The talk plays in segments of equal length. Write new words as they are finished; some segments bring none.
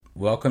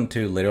Welcome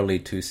to Literally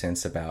 2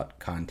 Cents About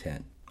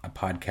Content, a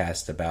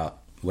podcast about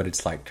what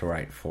it's like to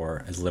write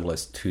for as little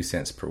as 2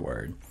 cents per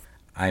word.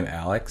 I'm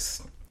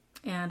Alex.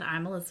 And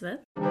I'm Elizabeth.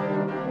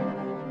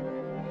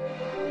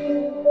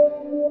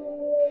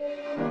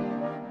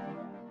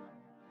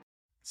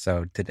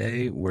 So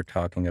today we're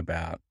talking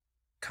about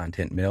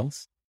content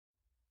mills.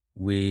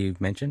 We've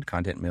mentioned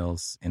content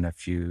mills in a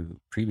few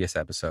previous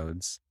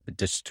episodes, but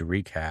just to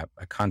recap,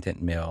 a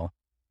content mill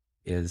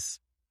is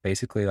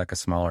basically like a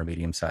small or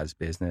medium-sized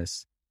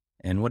business.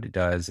 And what it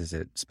does is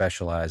it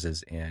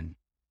specializes in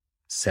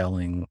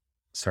selling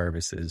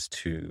services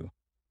to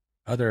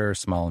other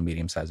small and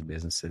medium-sized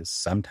businesses,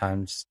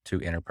 sometimes to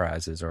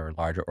enterprises or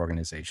larger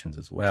organizations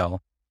as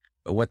well.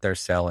 But what they're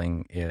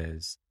selling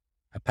is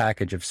a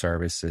package of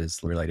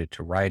services related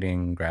to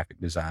writing, graphic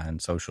design,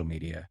 social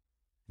media,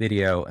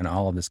 video, and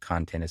all of this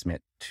content is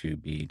meant to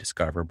be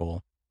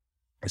discoverable,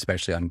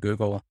 especially on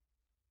Google,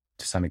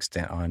 to some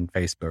extent on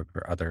Facebook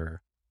or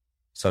other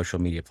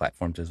social media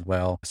platforms as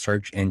well.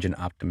 Search engine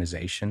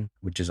optimization,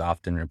 which is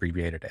often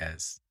abbreviated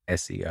as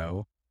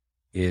SEO,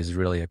 is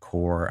really a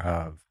core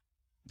of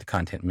the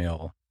content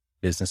mill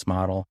business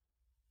model.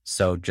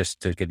 So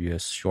just to give you a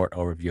short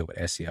overview of what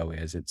SEO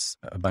is, it's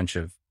a bunch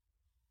of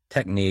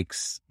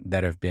techniques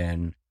that have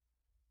been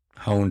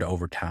honed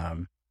over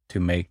time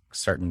to make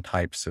certain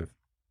types of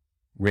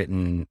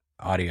written,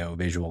 audio,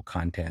 visual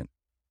content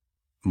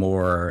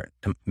to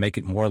make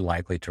it more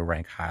likely to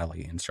rank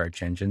highly in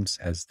search engines,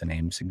 as the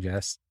name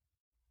suggests.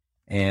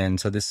 And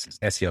so this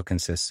SEO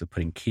consists of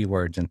putting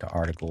keywords into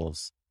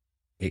articles.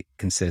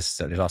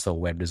 There's also a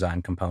web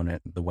design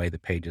component, the way the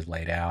page is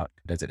laid out.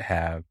 Does it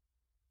have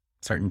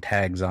certain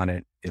tags on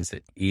it? Is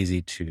it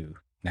easy to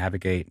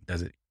navigate?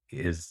 Does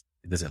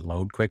it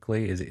load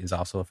quickly? Is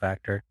also a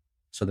factor.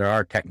 So there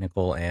are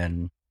technical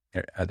and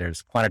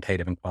there's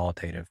quantitative and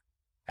qualitative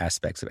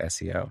aspects of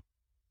SEO.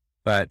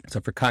 But so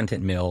for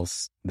content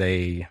mills,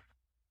 in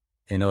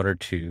order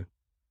to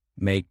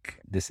make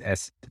to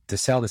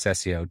sell this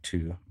SEO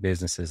to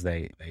businesses,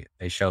 they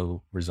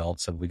show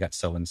results of, we got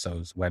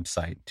so-and-so's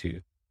website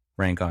to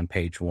rank on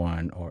page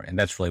 1, and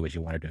that's really what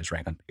you want to do, is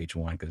rank on page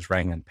 1, because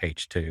ranking on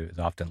page 2 is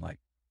often like,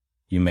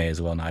 you may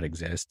as well not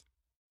exist.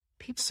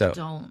 People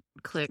don't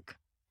click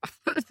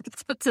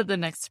to the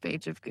next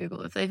page of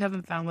Google. If they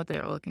haven't found what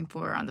they're looking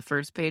for on the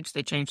first page,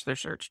 they change their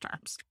search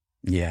terms.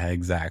 Yeah,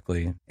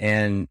 exactly.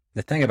 And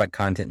the thing about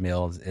content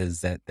mills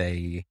is that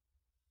the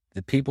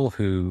people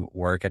who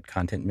work at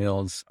content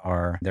mills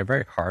they're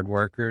very hard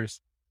workers,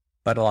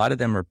 but a lot of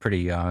them are pretty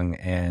young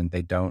and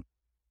they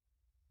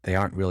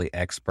aren't really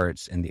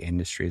experts in the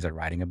industries they're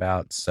writing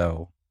about.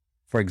 So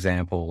for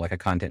example, like a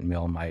content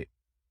mill might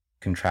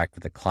contract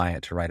with a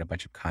client to write a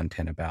bunch of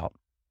content about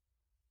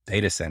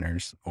data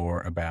centers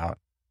or about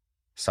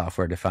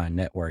software-defined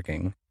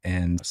networking,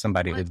 and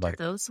somebody What do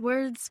those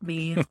words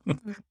mean?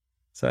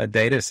 So a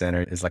data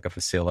center is like a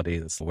facility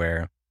that's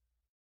where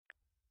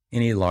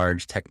any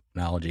large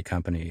technology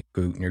company,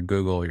 your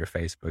Google, your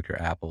Facebook, your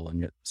Apple,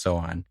 and so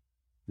on,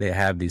 they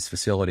have these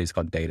facilities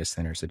called data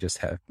centers that just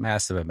have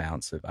massive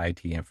amounts of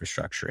IT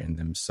infrastructure in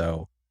them.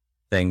 So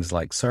things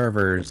like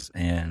servers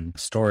and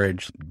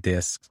storage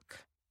disks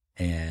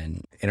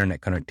and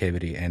internet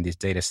connectivity, and these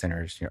data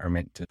centers are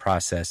meant to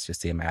process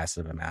just the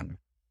massive amount of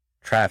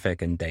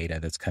traffic and data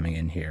that's coming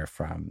in here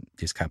from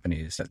these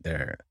companies,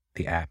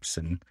 the apps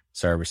and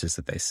services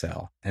that they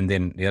sell. And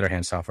then on the other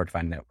hand,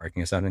 software-defined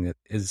networking is something that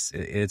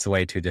it's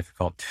way too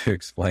difficult to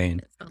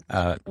explain.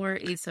 Or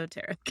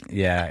esoteric.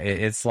 Yeah,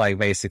 it's like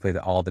basically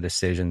all the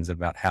decisions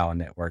about how a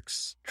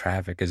network's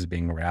traffic is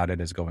being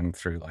routed is going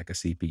through like a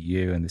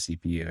CPU, and the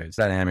CPU is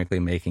dynamically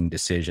making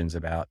decisions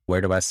about,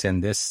 where do I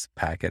send this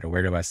packet or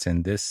where do I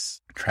send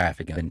this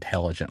traffic,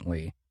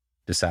 intelligently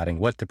deciding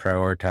what to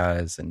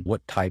prioritize and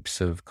what types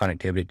of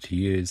connectivity to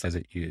use. Does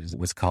it use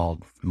what's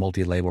called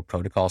multi-label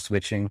protocol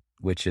switching,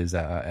 which is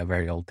a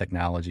very old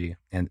technology,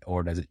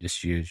 or does it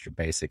just use your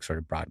basic sort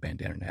of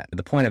broadband internet?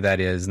 The point of that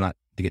is not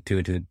to get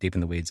too deep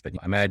in the weeds, but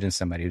imagine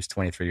somebody who's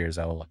 23 years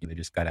old, they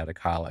just got out of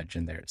college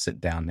and they're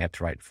sit down, they have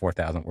to write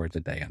 4,000 words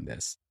a day on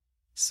this.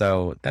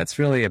 So that's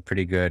really a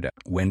pretty good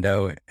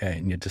window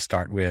to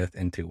start with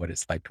into what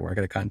it's like to work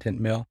at a content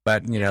mill.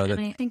 But,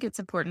 I think it's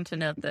important to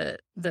note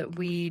that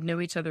we know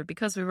each other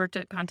because we worked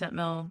at Content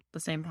Mill the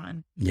same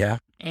time. Yeah.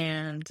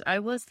 And I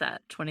was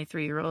that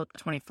 23-year-old,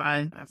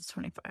 25. I was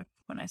 25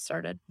 when I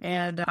started.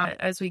 And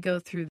as we go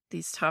through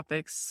these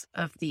topics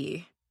of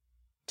the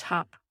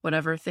top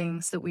whatever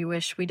things that we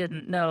wish we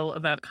didn't know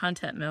about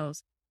content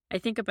mills, I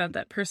think about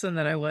that person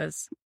that I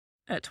was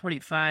at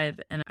 25,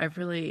 and I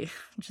really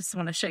just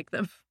want to shake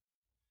them.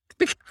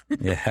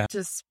 Yeah.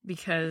 Just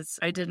because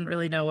I didn't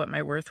really know what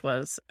my worth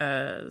was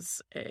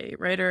as a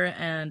writer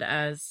and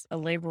as a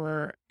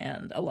laborer,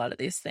 and a lot of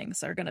these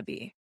things are going to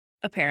be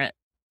apparent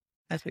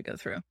as we go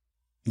through.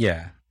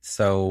 Yeah.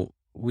 So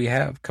we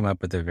have come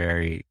up with a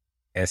very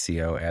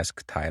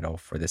SEO-esque title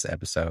for this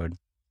episode.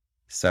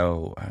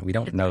 So we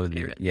don't know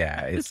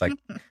it's like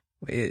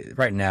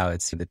right now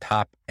it's the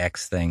top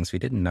X things we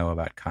didn't know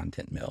about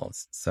content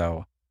mills.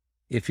 So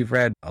if you've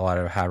read a lot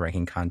of high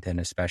ranking content,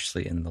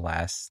 especially in the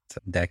last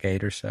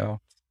decade or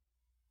so,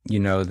 you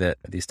know that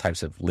these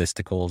types of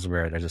listicles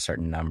where there's a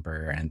certain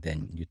number and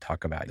then you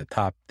talk about the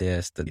top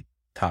this, the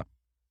top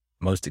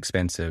most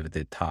expensive,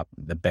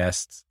 the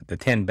best, the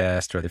 10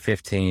 best or the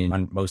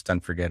 15 most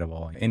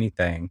unforgettable,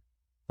 anything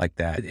like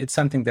that. It's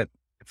something that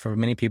for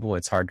many people,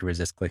 it's hard to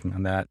resist clicking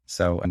on that.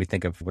 So let me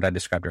think of what I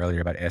described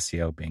earlier about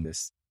SEO being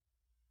this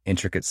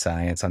intricate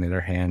science. On the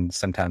other hand,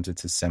 sometimes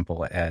it's as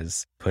simple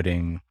as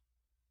putting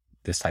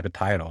this type of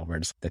title where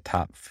it's the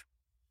top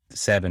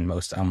 7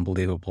 most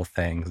unbelievable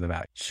things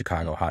about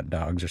Chicago hot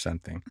dogs or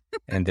something.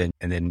 And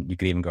then you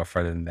could even go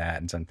further than that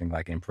and something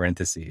like in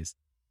parentheses,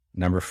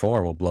 number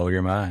 4 will blow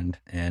your mind.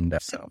 And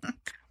so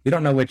we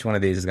don't know which one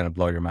of these is going to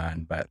blow your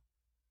mind,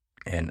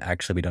 and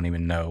actually we don't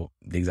even know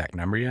the exact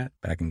number yet,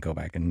 but I can go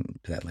back and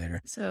do that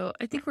later. So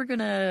I think we're going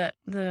to,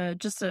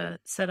 just to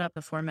set up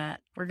the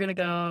format, we're going to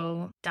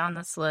go down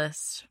this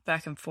list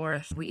back and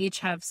forth. We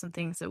each have some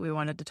things that we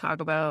wanted to talk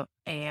about,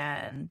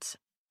 and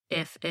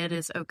if it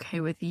is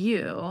okay with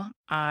you,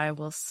 I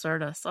will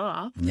start us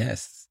off.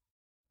 Yes.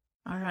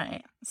 All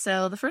right.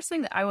 So the first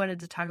thing that I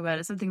wanted to talk about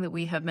is something that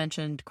we have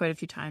mentioned quite a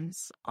few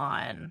times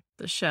on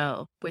the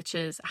show, which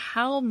is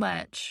how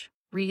much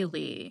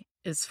really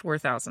is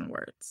 4,000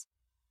 words.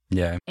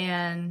 Yeah.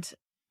 And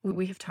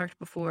we have talked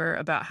before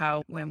about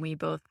how when we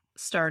both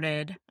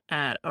started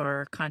at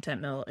our Content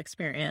Mill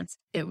experience,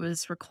 it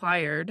was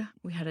required,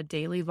 we had a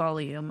daily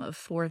volume of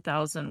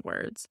 4,000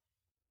 words.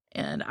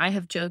 And I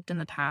have joked in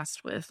the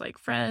past with like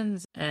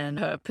friends and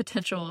a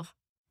potential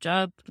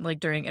job,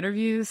 like during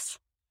interviews,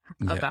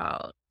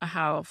 about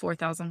how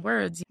 4,000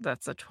 words,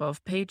 that's a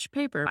 12-page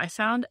paper. I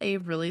found a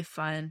really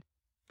fun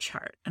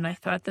chart, and I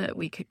thought that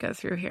we could go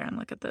through here and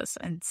look at this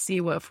and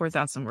see what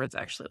 4,000 words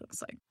actually looks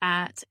like.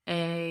 At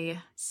a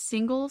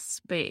single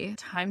space,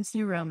 Times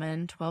New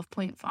Roman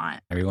 12-point font.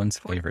 Everyone's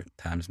favorite,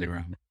 Times New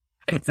Roman.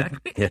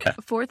 Exactly. Yeah.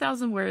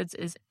 4,000 words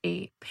is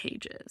 8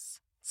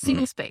 pages,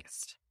 single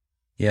spaced.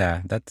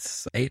 Yeah,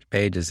 that's 8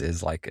 pages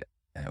is like,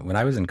 when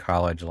I was in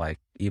college, like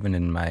even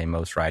in my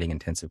most writing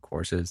intensive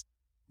courses,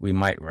 we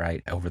might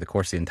write over the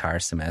course of the entire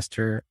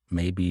semester,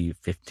 maybe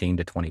 15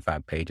 to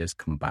 25 pages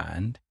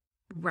combined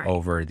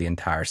over the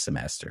entire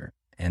semester.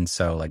 And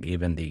so like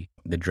even the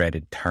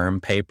dreaded term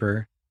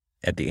paper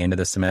at the end of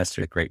the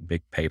semester, a great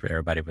big paper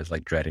everybody was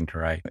like dreading to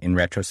write. In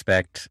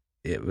retrospect,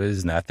 it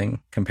was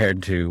nothing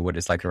compared to what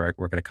it's like to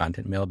work at a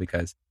content mill,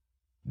 because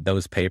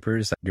those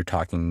papers, you're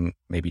talking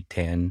maybe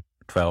 10,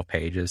 12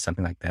 pages,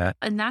 something like that.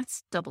 And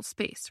that's double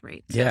space,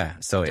 right? So yeah.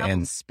 So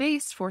double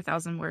space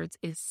 4,000 words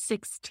is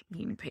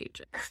 16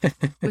 pages,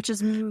 which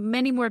is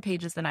many more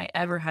pages than I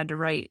ever had to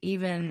write,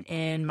 even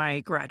in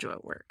my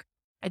graduate work.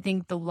 I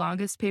think the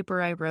longest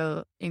paper I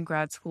wrote in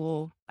grad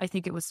school, I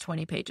think it was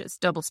 20 pages,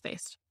 double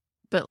spaced.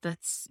 But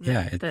you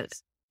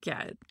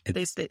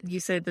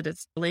say that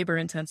it's labor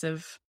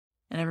intensive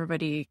and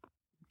everybody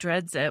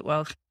dreads it.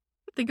 Well,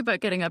 think about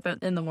getting up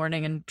in the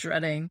morning and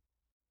dreading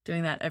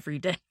doing that every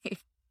day.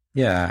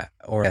 Yeah.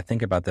 Or I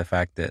think about the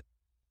fact that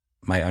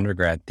my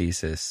undergrad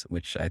thesis,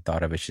 which I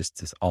thought of as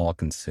just this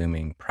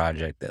all-consuming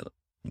project that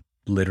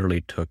literally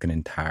took an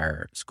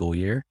entire school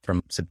year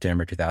from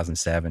September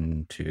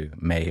 2007 to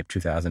May of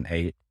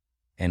 2008,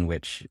 in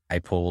which I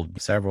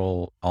pulled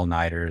several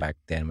all-nighters back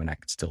then when I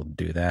could still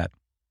do that.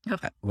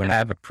 When I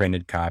have a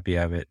printed copy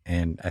of it,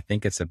 and I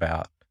think it's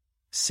about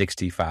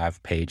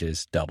 65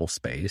 pages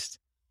double-spaced.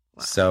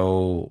 Wow.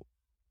 So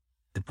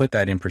to put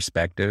that in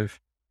perspective,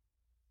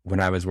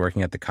 when I was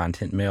working at the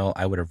Content Mill,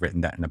 I would have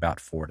written that in about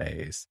 4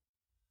 days.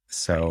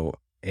 So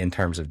in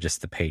terms of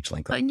just the page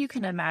length. And you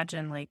can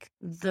imagine like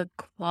the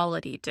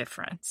quality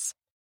difference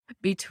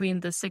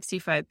between the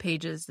 65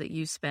 pages that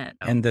you spent.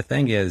 And the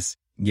thing is,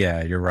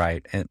 yeah, you're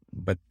right.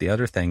 But the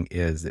other thing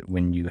is that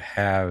when you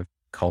have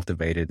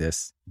cultivated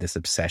this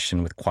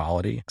obsession with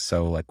quality,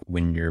 so like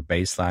when your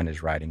baseline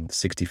is writing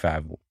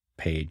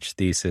 65-page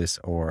thesis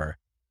or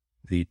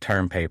the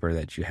term paper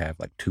that you have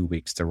like 2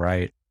 weeks to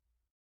write,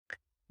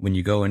 when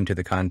you go into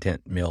the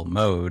Content Mill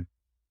mode,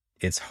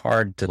 it's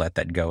hard to let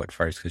that go at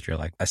first because you're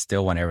like, I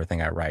still want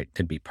everything I write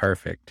to be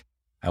perfect.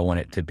 I want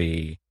it to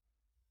be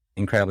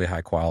incredibly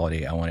high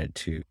quality. I want it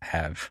to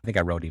have, I think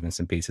I wrote even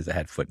some pieces that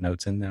had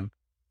footnotes in them.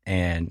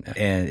 And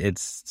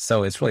it's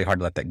really hard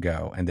to let that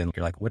go. And then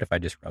you're like, what if I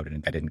just wrote it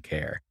and I didn't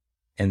care?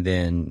 And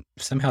then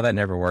somehow that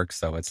never works.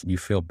 So you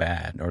feel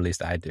bad, or at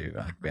least I do.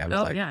 I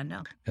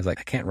was like,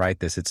 I can't write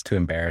this. It's too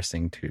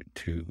embarrassing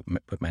to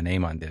put my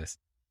name on this.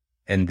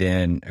 And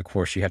then, of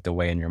course, you have to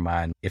weigh in your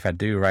mind, if I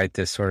do write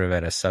this sort of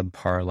at a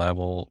subpar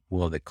level,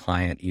 will the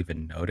client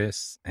even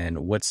notice? And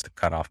what's the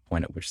cutoff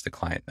point at which the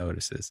client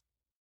notices?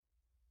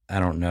 I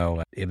don't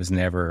know. It was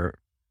never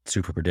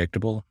super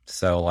predictable.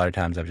 So a lot of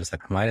times I was just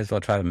like, I might as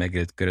well try to make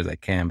it as good as I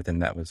can. But then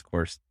that was, of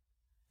course,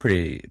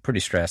 pretty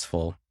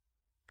stressful.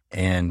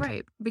 And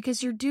right,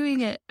 because you're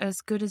doing it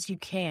as good as you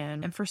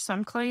can. And for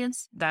some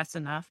clients, that's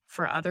enough.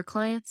 For other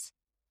clients,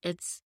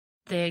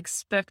 they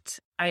expect,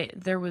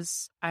 there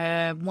was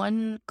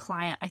one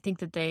client, I think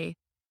that they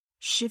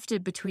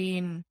shifted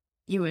between,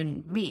 you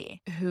and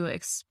me, who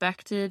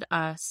expected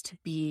us to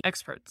be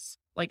experts,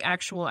 like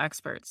actual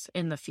experts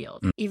in the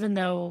field. Even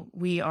though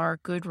we are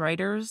good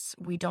writers,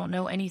 we don't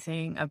know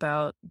anything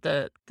about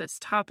this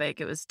topic.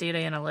 It was data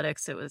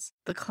analytics.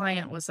 The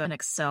client was an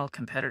Excel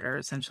competitor,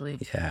 essentially.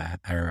 Yeah,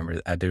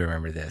 I do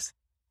remember this.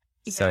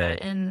 So,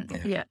 and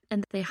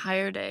they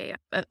hired a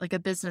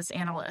business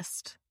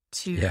analyst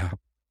to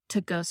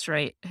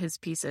ghostwrite his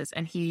pieces,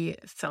 and he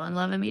fell in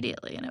love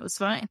immediately, and it was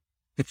fine.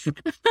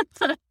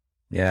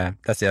 Yeah,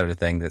 that's the other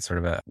thing that's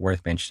sort of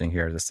worth mentioning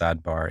here as a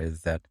sidebar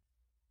is that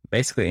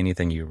basically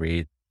anything you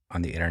read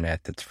on the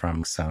internet that's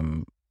from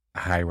some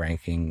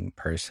high-ranking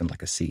person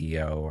like a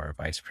CEO or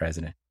a vice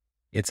president,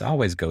 it's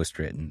always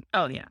ghostwritten.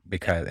 Oh yeah,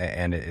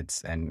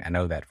 and I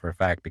know that for a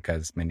fact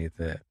because many of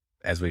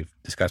as we've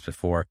discussed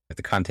before, at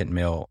the content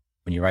mill,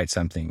 when you write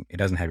something, it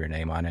doesn't have your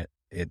name on it.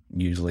 It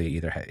usually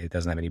either it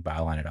doesn't have any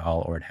byline at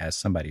all, or it has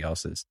somebody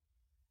else's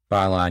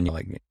byline,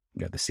 like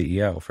the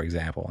CEO, for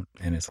example,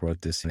 and it's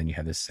wrote this, and then you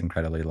have this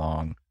incredibly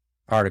long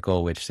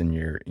article, which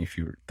then if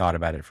you thought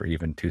about it for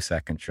even 2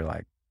 seconds, you're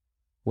like,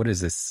 what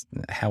is this?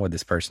 How would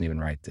this person even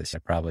write this? They're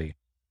probably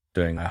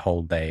doing a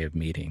whole day of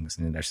meetings,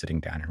 and then they're sitting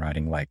down and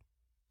writing like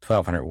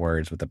 1,200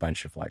 words with a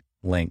bunch of like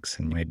links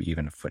and maybe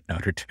even a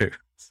footnote or two.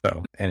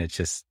 So, and it's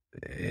just,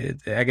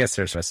 I guess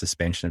there's a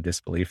suspension of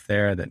disbelief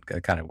there that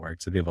kind of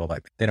works. So people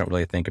they don't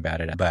really think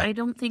about it. But I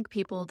don't think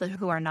people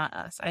who are not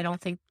us.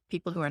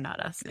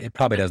 It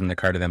probably doesn't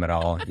occur to them at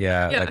all.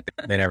 Yeah, like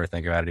they never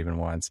think about it even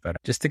once. But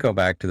just to go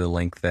back to the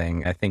link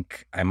thing, I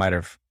think I might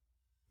have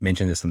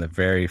mentioned this in the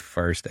very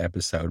first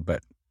episode,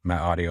 but my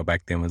audio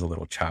back then was a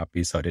little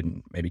choppy, so it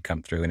didn't maybe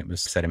come through, and it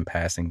was said in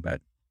passing. But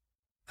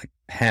like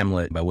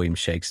Hamlet by William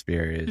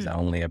Shakespeare is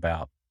only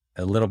about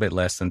a little bit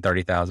less than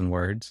 30,000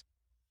 words.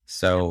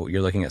 So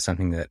you're looking at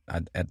something that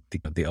at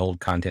the old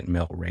content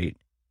mill rate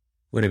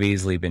would have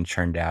easily been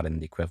churned out in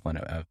the equivalent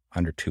of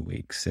under 2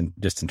 weeks, and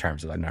just in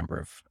terms of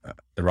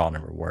the raw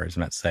number of words.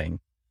 I'm not saying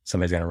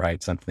somebody's going to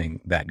write something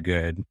that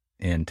good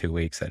in 2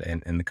 weeks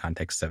in the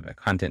context of a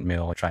content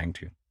mill trying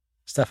to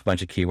stuff a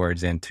bunch of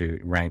keywords in to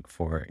rank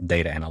for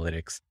data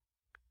analytics.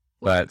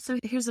 But so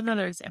here's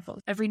another example.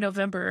 Every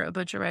November, a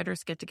bunch of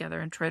writers get together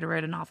and try to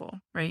write a novel,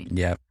 right?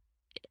 Yeah.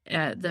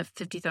 The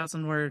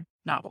 50,000 word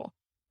novel.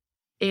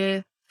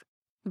 If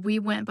we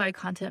went by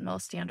content mill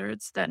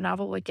standards, that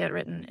novel would get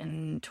written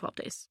in 12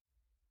 days.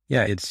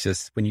 Yeah, it's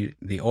just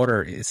the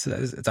order, it's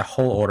a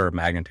whole order of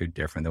magnitude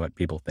different than what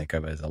people think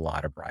of as a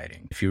lot of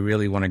writing. If you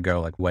really want to go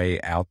like way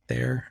out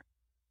there,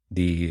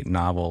 the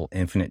novel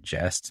Infinite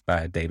Jest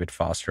by David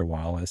Foster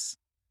Wallace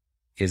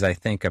is, I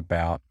think,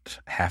 about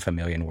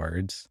 500,000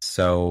 words.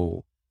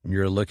 So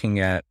you're looking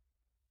at,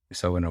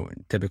 in a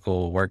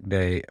typical work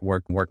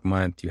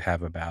month, you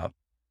have about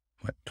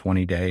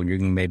 20 days. You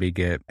can maybe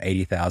get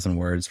 80,000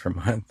 words per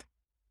month.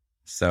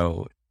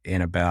 So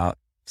in about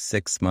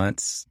 6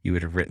 months, you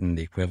would have written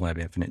the equivalent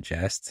of Infinite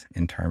Jest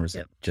in terms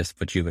of just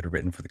what you would have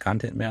written for the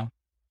content mill.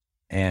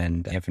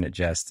 And Infinite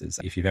Jest is,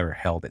 if you've ever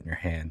held it in your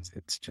hands,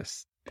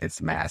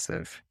 it's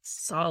massive.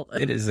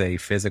 Solid. It is a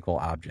physical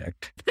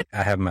object.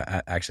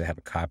 I actually have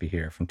a copy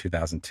here from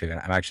 2002,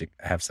 and I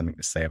have something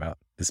to say about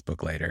this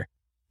book later.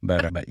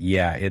 But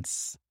yeah,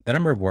 the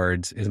number of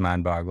words is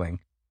mind-boggling.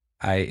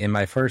 In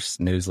my first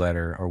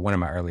newsletter, or one of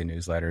my early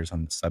newsletters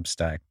on the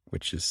Substack,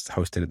 which is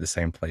hosted at the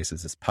same place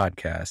as this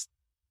podcast,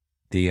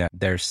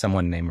 there's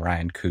someone named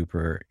Ryan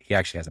Cooper. He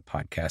actually has a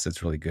podcast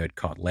that's really good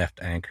called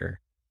Left Anchor,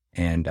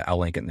 and I'll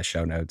link it in the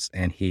show notes.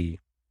 And he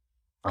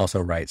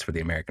also writes for the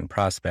American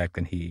Prospect,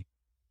 and he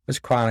was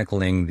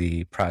chronicling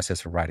the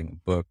process of writing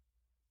a book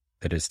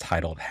that is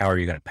titled, How Are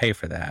You Going to Pay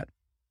for That?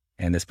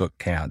 And this book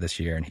came out this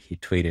year, and he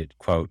tweeted,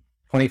 quote,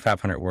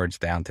 2,500 words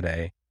down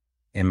today,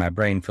 and my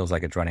brain feels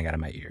like it's running out of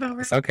my ears.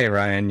 It's okay,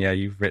 Ryan. Yeah,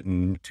 you've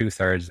written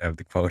 2/3 of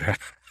the quota.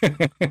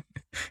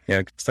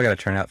 Still got to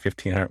turn out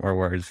 1,500 more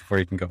words before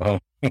you can go home.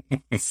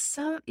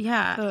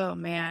 Oh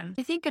man.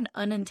 I think an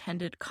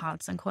unintended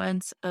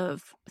consequence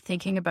of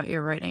thinking about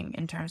your writing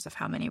in terms of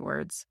how many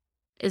words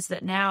is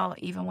that now,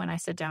 even when I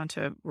sit down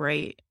to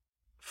write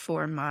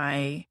for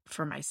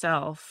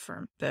myself,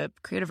 for the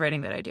creative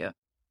writing that I do,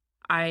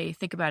 I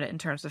think about it in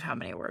terms of how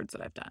many words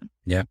that I've done.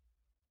 Yeah.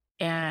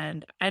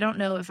 And I don't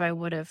know if I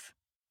would have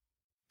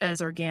as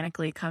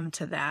organically come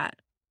to that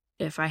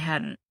if I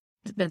hadn't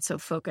been so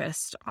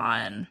focused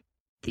on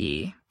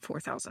the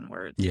 4,000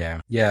 words.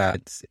 Yeah,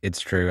 it's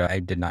true. I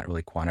did not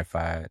really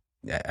quantify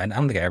it. I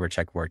don't think I ever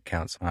checked word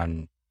counts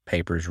on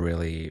papers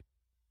really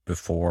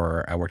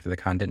before I worked at the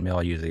content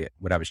mill. Usually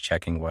what I was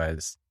checking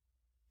was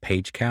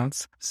page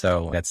counts.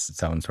 So that's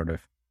its own sort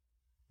of,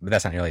 but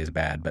that's not nearly as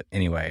bad. But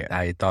anyway,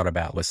 I thought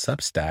about with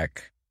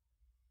Substack,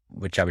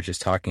 which I was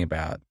just talking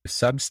about.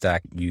 Substack,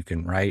 you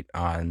can write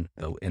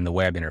in the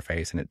web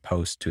interface, and it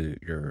posts to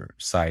your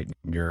site,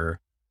 your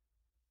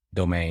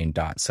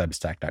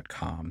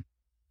domain.substack.com.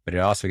 But it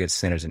also gets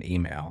sent as an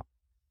email.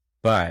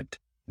 But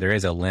there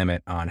is a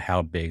limit on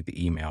how big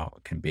the email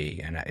can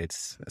be, and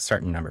it's a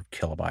certain number of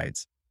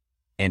kilobytes.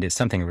 And it's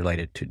something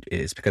related to,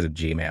 it's because of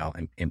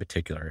Gmail in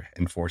particular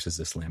enforces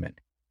this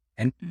limit.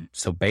 And Mm.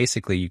 so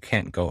basically you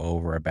can't go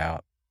over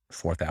about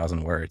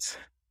 4,000 words.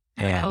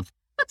 Oh. And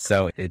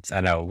so it's,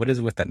 I know, what is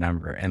with that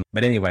number?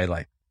 But anyway,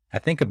 like I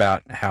think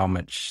about how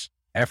much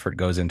effort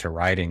goes into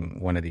writing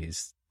one of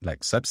these like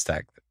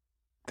Substack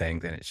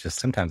things. And it's just,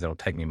 sometimes it'll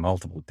take me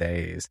multiple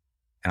days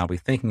and I'll be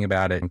thinking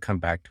about it and come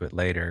back to it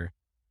later.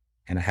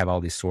 And I have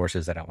all these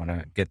sources that I want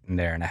to get in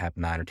there and I have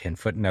 9 or 10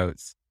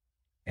 footnotes.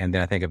 And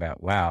then I think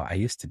about, wow, I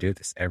used to do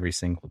this every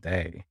single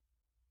day.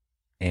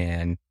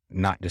 And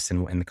not just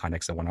in the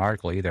context of one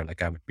article either.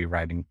 Like I would be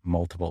writing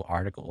multiple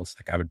articles.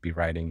 Like I would be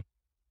writing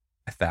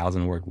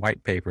 1,000-word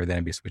white paper, then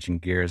I'd be switching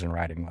gears and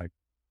writing like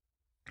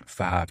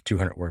 5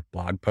 200-word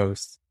blog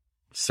posts.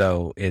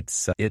 So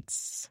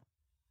it's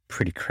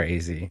pretty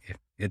crazy.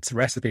 It's a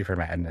recipe for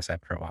madness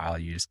after a while.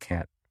 You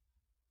can't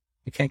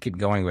keep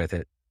going with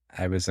it.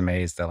 I was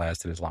amazed that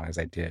lasted as long as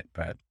I did,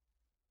 but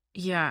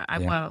Yeah, yeah,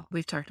 well,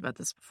 we've talked about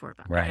this before,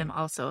 but I right. am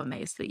also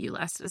amazed that you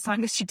lasted as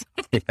long as you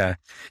did. Yeah,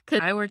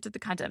 Because I worked at the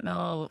Content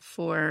Mill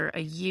for a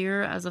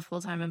year as a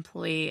full-time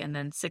employee and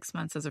then 6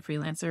 months as a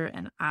freelancer,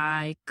 and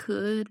I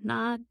could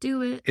not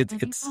do it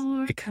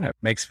anymore. it kind of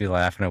makes me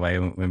laugh in a way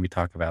when we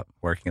talk about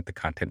working at the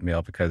Content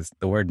Mill, because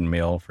the word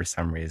mill for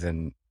some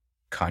reason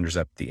conjures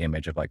up the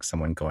image of like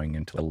someone going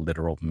into a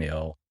literal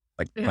mill,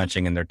 like Yeah.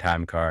 punching in their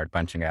time card,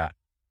 punching out.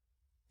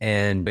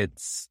 And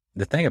it's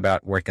the thing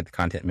about working at the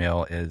Content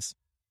Mill is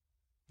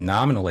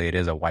nominally it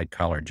is a white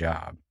collar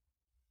job,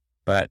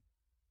 but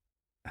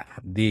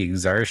the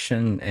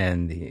exertion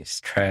and the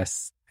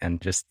stress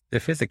and just the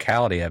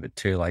physicality of it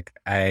too. Like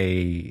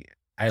I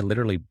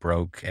literally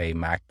broke a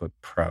MacBook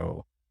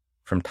Pro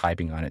from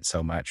typing on it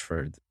so much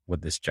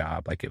with this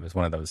job. Like it was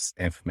one of those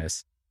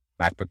infamous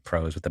MacBook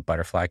Pros with the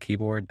butterfly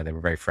keyboard. They were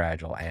very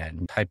fragile,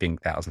 and typing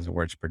thousands of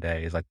words per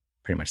day is like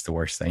pretty much the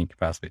worst thing you could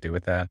possibly do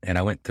with that. And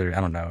I went through, I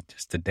don't know,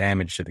 just the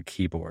damage to the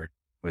keyboard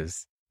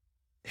was,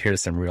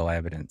 here's some real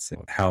evidence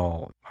of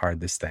how hard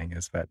this thing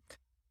is. But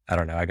I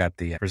don't know. I got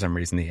for some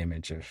reason, the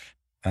image of,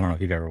 I don't know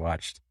if you've ever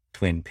watched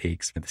Twin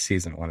Peaks, but the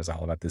season 1 is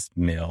all about this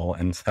mill.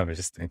 And so I was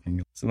just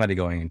thinking, somebody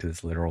going into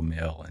this literal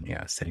mill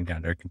and, sitting down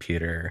at their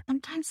computer.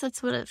 Sometimes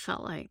that's what it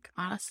felt like,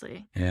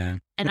 honestly. Yeah.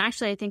 And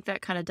actually, I think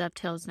that kind of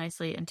dovetails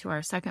nicely into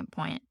our second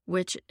point,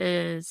 which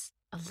is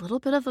a little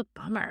bit of a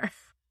bummer.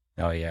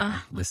 Oh,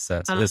 yeah.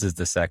 So this is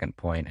the second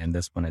point, and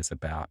this one is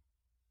about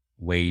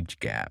wage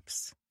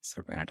gaps.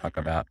 So we're going to talk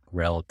about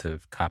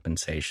relative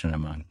compensation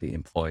among the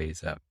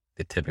employees of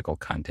the typical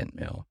Content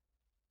Mill.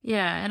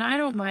 Yeah, and I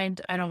don't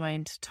mind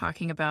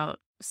talking about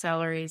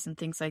salaries and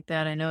things like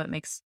that. I know it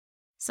makes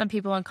some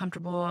people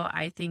uncomfortable.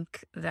 I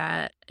think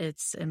that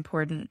it's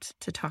important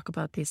to talk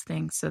about these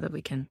things so that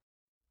we can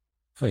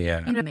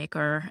make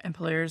our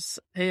employers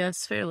pay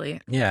us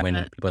fairly. Yeah, when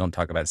people don't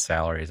talk about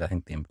salaries, I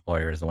think the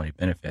employer is the one who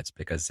benefits,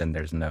 because then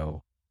there's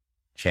no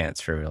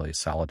chance for really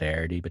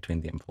solidarity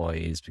between the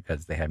employees,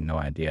 because they have no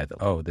idea that,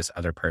 oh, this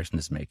other person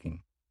is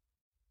making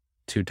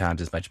 2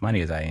 times as much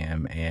money as I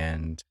am,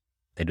 and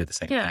they do the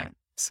same thing.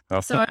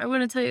 So I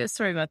want to tell you a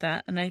story about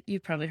that, and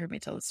you've probably heard me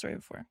tell this story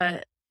before.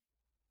 But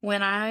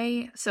when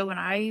I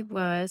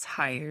was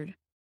hired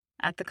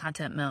at the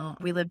Content Mill,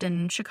 we lived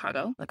in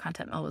Chicago. The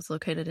Content Mill was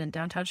located in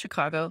downtown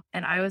Chicago,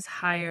 and I was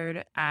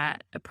hired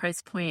at a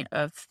price point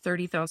of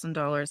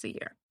 $30,000 a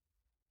year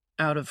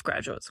out of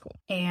graduate school.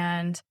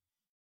 And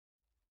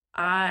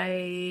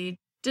I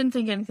didn't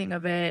think anything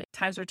of it.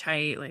 Times were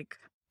tight, like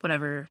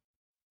whatever.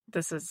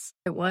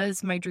 It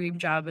was my dream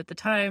job at the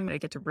time. I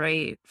get to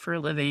write for a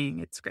living.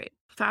 It's great.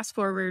 Fast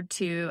forward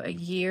to a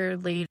year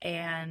later,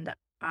 and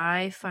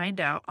I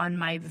find out on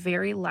my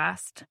very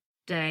last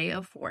day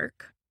of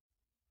work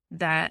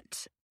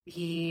that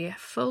the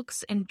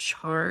folks in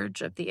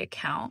charge of the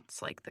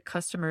accounts, like the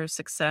customer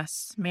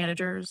success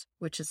managers,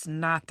 which is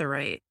not the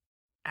right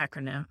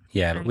acronym.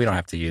 Yeah, but we don't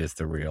have to use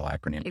the real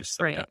acronym. It's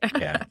right.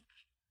 Yeah.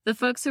 The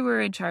folks who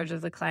were in charge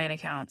of the client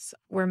accounts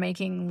were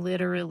making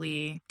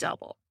literally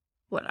double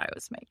what I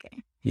was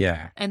making.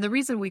 Yeah. And the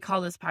reason we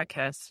call this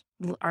podcast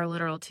our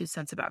literal 2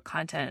 cents about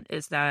content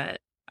is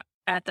that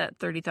at that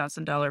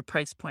 $30,000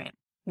 price point,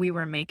 we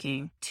were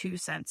making 2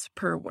 cents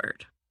per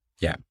word.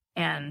 Yeah.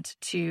 And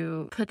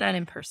to put that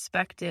in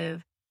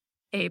perspective,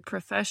 a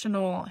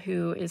professional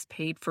who is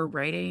paid for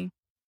writing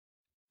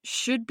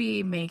should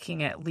be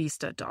making at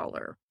least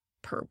 $1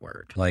 per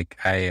word. Like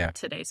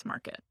today's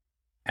market.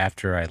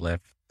 After I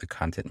left the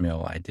Content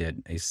Mill, I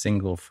did a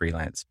single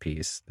freelance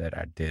piece that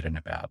I did in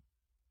about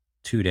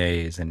 2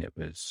 days, and it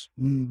was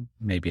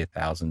maybe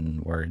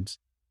 1,000 words.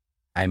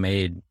 I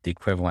made the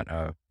equivalent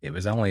of, it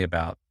was only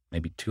about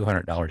maybe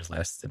 $200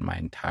 less than my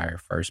entire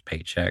first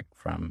paycheck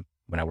from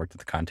when I worked at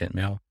the Content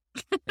Mill.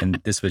 And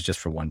this was just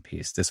for one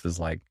piece. This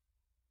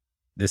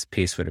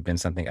piece would have been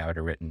something I would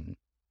have written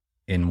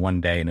in one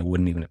day, and it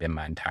wouldn't even have been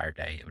my entire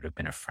day. It would have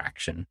been a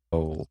fraction.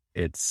 So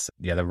it's,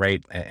 the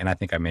rate, and I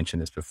think I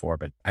mentioned this before,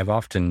 but I've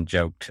often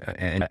joked,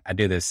 and I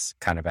do this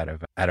kind of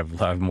out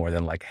of love more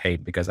than like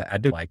hate, because I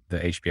do like the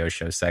HBO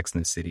show Sex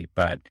and the City,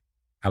 but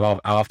I've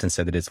often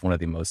said that it's one of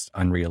the most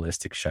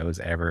unrealistic shows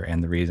ever.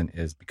 And the reason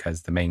is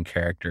because the main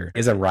character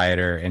is a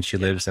writer, and she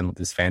lives in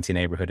this fancy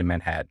neighborhood in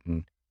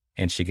Manhattan.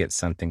 and she gets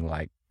something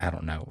like, I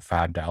don't know,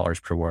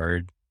 $5 per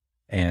word.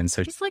 And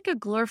so She's like a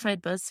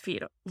glorified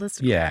BuzzFeed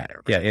listener. yeah,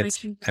 yeah, Like it's,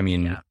 she, I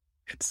mean, yeah.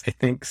 it's, I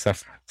think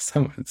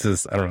someone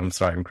says, I don't know, I'm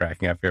sorry, I'm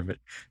cracking up here, but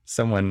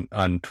someone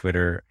on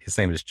Twitter, his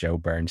name is Joe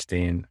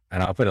Bernstein,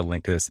 and I'll put a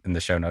link to this in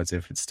the show notes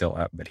if it's still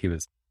up, but he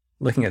was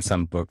looking at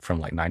some book from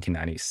like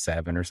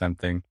 1997 or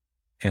something.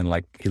 And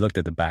like, he looked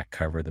at the back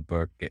cover of the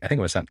book. I think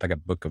it was something like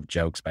a book of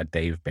jokes by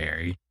Dave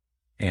Barry.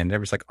 And there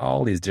was like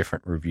all these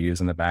different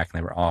reviews in the back, and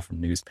they were all from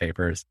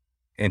newspapers.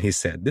 And he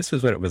said, this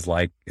was what it was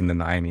like in the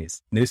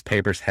 90s.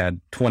 Newspapers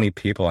had 20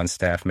 people on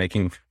staff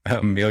making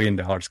 $1 million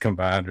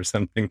combined or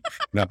something.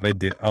 No,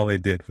 all they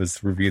did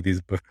was review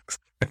these books.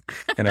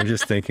 And I'm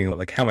just thinking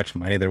like how much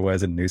money there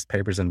was in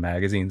newspapers and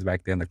magazines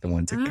back then, like the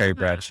ones that Carrie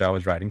Bradshaw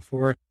was writing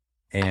for.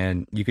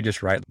 And you could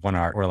just write one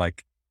art or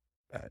like,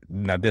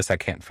 now this I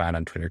can't find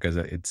on Twitter because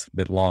it's a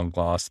bit long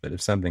lost, but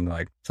if something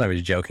like somebody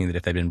was joking that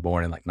if they'd been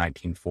born in like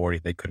 1940,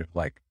 they could have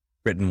like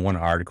written one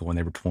article when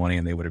they were 20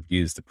 and they would have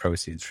used the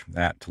proceeds from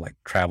that to like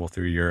travel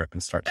through Europe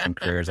and start some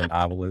careers as a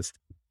novelist.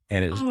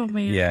 And it was, Oh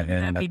man, yeah,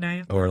 that'd be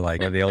nice. or like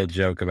the old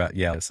joke about,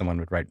 someone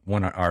would write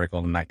one article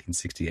in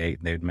 1968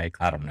 and they would make,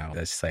 I don't know,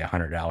 let's say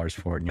 $100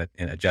 for it,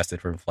 and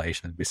adjusted for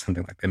inflation, it'd be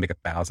something like they make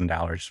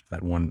 $1,000 for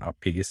that one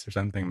piece or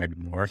something, maybe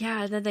more.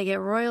 Yeah, and then they get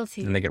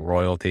royalties. And they get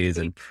royalties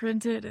They and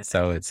printed it.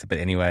 so but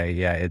anyway,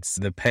 it's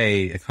the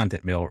pay. A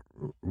content mill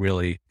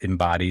really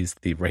embodies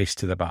the race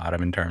to the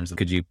bottom in terms of,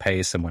 could you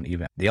pay someone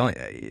even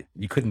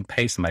you couldn't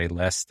pay somebody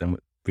less than what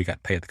we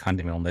got paid at the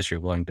content mill unless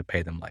you're willing to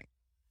pay them like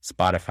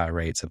Spotify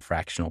rates of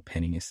fractional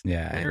pennies.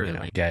 Yeah.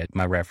 And,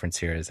 my reference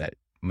here is that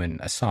when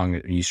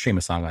you stream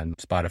a song on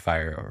Spotify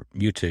or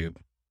YouTube,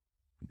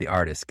 the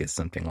artist gets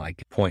something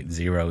like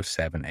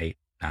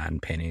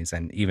 0.0789 pennies.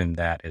 And even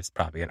that is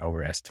probably an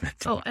overestimate.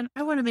 Oh, and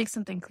I want to make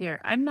something clear.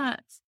 I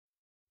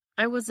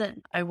was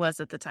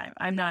at the time.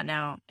 I'm not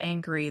now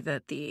angry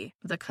that the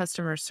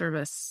customer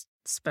service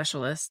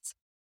specialists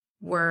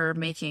were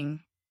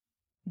making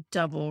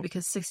double,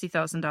 because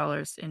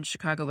 $60,000 in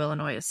Chicago,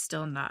 Illinois is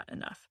still not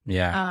enough.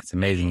 Yeah. It's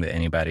amazing that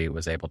anybody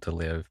was able to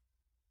live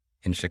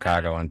in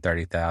Chicago on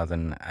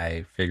 $30,000.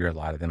 I figure a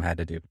lot of them had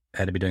to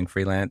be doing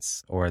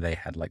freelance, or they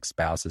had like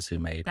spouses who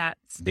made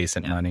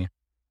decent money.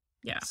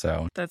 Yeah.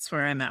 So that's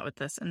where I'm at with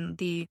this. And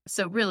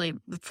so really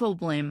the full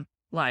blame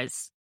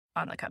lies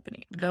on the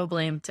company. No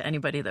blame to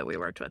anybody that we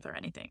worked with or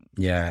anything.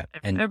 Yeah.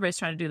 And everybody's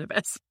trying to do their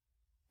best.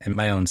 And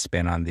my own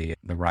spin on the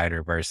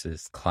writer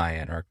versus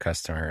client or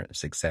customer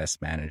success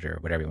manager,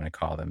 whatever you want to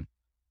call them.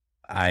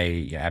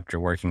 After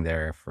working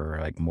there for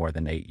like more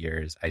than 8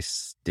 years, I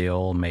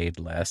still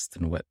made less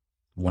than what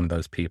one of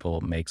those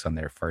people makes on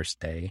their first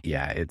day.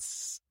 Yeah,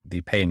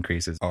 the pay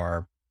increases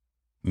are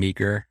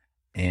meager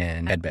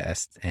and at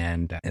best.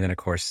 And then of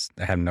course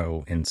I have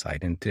no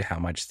insight into how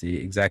much the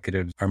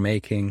executives are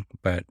making,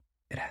 but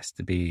it has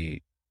to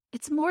be.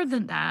 It's more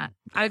than that.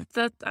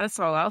 That's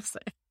all I'll say.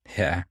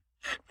 Yeah.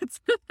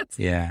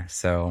 Yeah.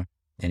 So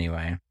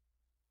anyway,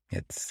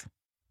 it's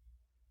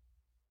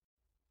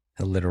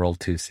a literal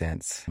 2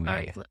 cents.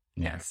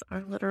 Yes,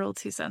 our literal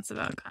 2 cents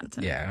about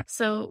content. Yeah.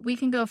 So we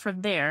can go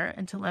from there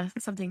into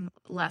something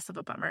less of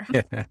a bummer.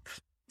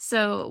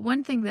 So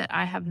one thing that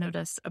I have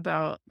noticed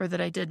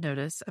that I did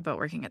notice about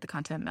working at the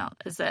Content Mill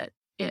is that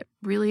it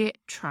really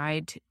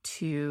tried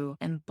to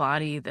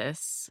embody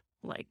this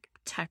like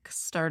tech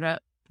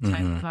startup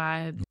type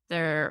vibe.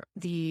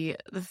 The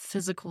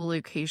physical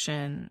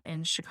location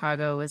in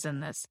Chicago is in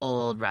this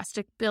old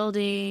rustic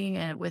building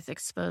and with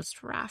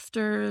exposed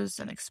rafters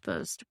and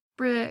exposed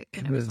brick.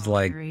 And it was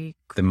like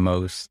the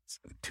most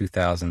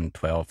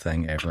 2012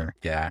 thing ever.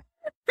 Yeah.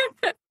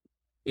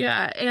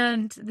 Yeah.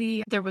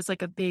 And there was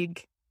like a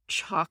big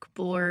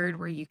chalkboard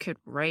where you could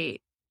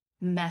write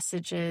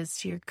messages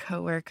to your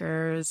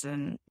coworkers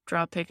and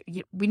draw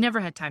pictures. We never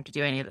had time to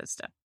do any of this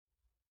stuff.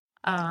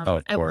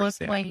 At one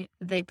point,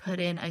 they put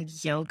in a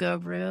yoga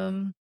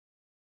room,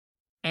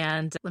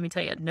 and let me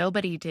tell you,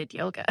 nobody did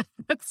yoga.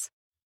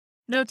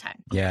 No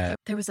time. Yeah.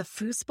 There was a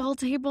foosball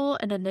table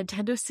and a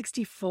Nintendo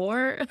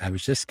 64. I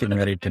was just getting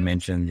ready to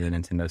mention the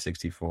Nintendo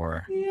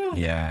 64.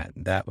 Yeah,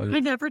 that was. I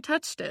never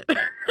touched it.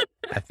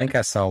 I think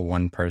I saw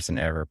one person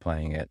ever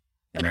playing it.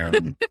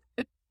 And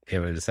it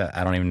was,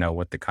 I don't even know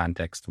what the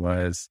context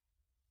was.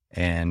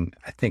 And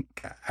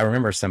I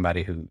remember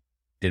somebody who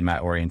did my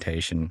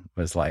orientation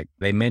was like,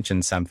 they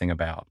mentioned something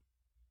about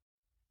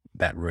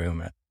that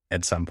room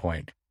at some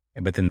point,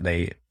 but then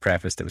they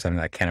prefaced it with something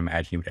like, I can't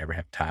imagine you would ever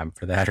have time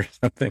for that or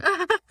something.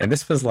 And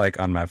this was like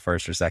on my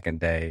first or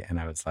second day. And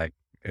I was like,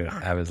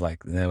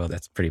 no,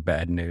 that's pretty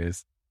bad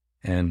news.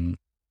 And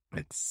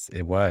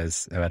it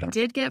was. I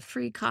did get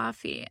free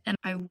coffee, and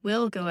I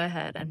will go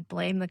ahead and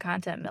blame the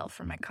Content Mill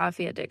for my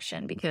coffee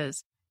addiction,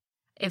 because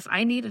if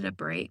I needed a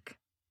break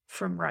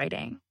from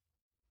writing,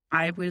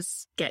 I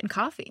was getting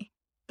coffee.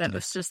 That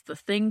was just the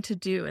thing to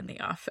do in the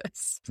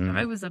office.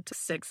 I was up to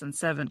 6 and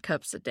 7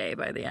 cups a day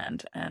by the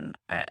end. And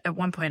at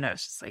one point I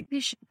was just like, we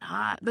should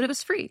not, but it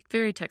was free.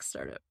 Very tech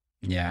startup.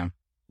 Yeah.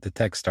 The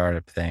tech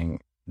startup thing,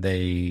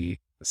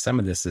 some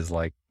of this is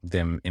like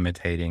them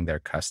imitating their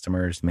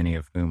customers, many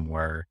of whom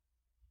were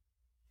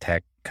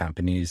tech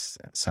companies,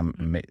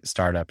 some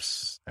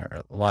startups,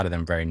 or a lot of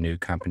them very new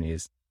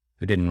companies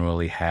who didn't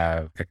really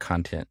have a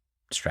content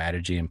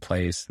strategy in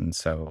place. And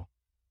so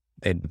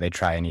they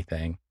try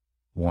anything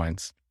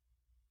once.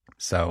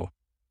 So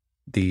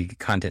the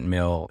content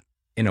mill,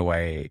 in a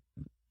way,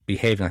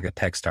 behaving like a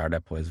tech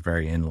startup was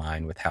very in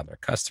line with how their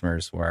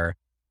customers were.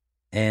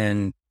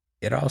 And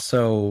it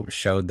also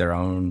showed their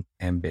own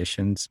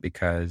ambitions,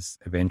 because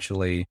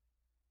eventually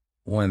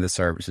one of the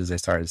services they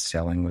started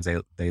selling was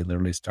they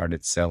literally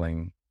started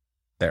selling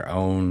their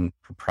own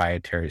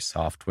proprietary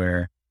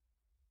software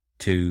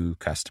to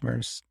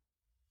customers.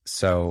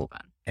 So,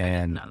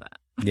 and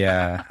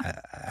yeah,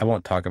 I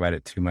won't talk about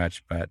it too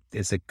much, but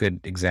it's a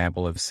good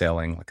example of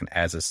selling like an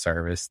as a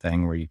service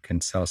thing, where you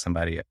can sell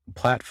somebody a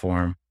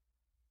platform,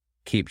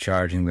 keep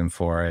charging them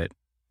for it,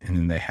 and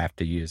then they have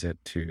to use it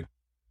to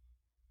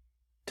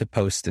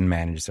post and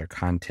manage their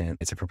content.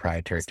 It's a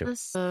proprietary. Is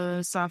this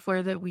the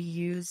software that we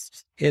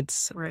used?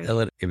 It's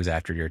right. It was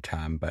after your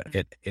time, but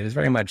it was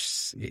very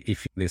much,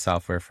 if the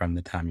software from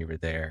the time you were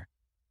there,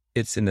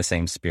 it's in the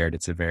same spirit.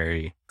 It's a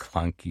very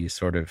clunky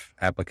sort of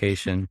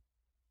application.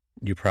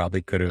 You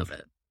probably could have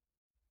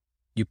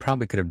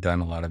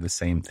done a lot of the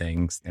same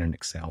things in an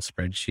Excel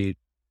spreadsheet.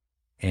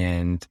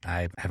 And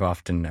I have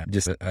often,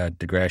 just a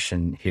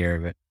digression here,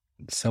 but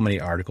so many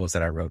articles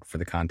that I wrote for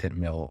the Content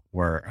Mill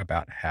were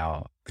about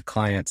how the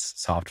client's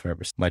software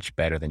was much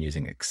better than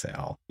using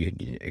Excel.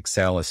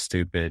 Excel is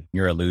stupid.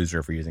 You're a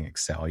loser for using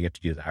Excel. You have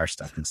to use our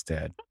stuff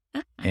instead.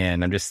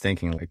 And I'm just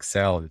thinking,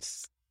 Excel,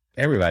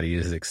 everybody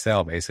uses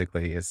Excel,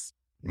 basically. It's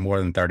more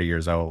than 30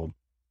 years old.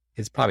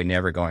 It's probably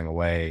never going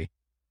away.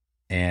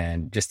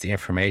 And just the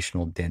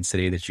informational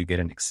density that you get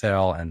in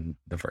Excel and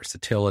the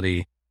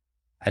versatility,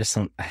 I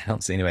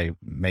don't see anybody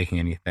making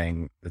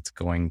anything that's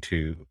going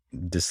to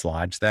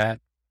dislodge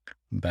that.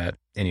 But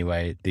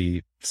anyway,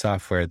 the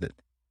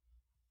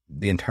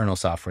internal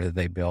software that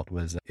they built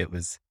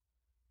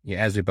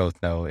as we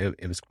both know,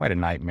 it was quite a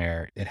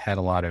nightmare. It had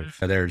a lot of,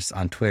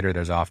 on Twitter,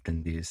 there's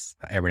often these,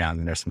 every now and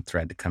then there's some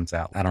thread that comes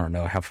out. I don't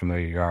know how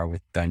familiar you are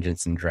with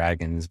Dungeons and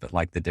Dragons, but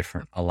like the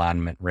different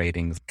alignment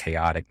ratings,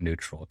 chaotic,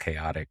 neutral,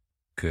 chaotic,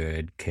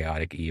 good,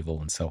 chaotic, evil,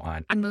 and so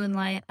on. I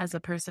moonlight as a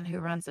person who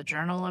runs a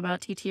journal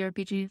about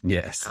TTRPGs.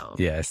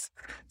 Yes.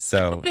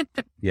 So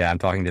yeah, I'm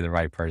talking to the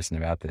right person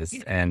about this.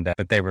 And,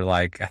 but they were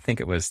like, I think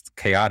it was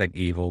chaotic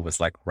evil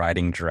was like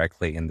writing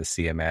directly in the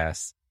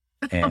CMS,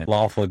 and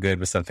lawful good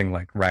was something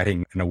like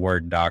writing in a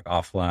Word doc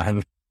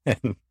offline.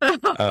 And,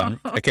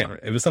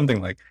 it was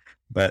something like,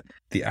 but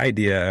the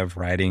idea of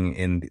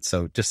writing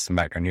so just some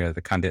background here,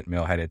 the Content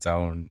Mill had its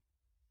own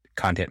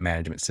content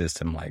management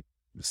system, like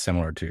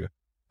similar to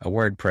a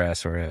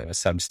WordPress or a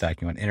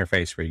Substack, an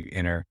interface where you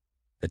enter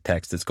the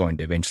text that's going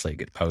to eventually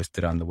get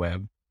posted on the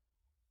web.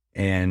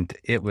 And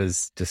it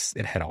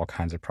had all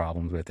kinds of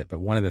problems with it. But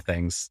one of the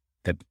things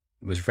that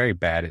was very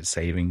bad at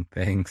saving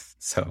things.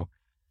 So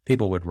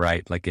people would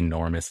write like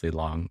enormously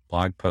long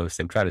blog posts.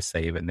 They'd try to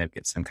save it and they'd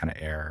get some kind of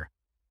error.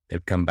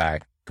 They'd come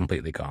back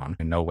completely gone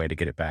and no way to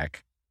get it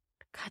back.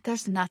 God,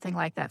 there's nothing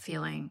like that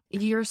feeling.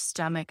 Your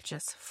stomach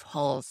just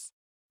falls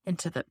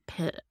into the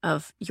pit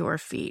of your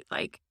feet.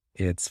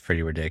 It's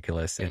pretty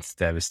ridiculous. It's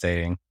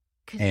devastating.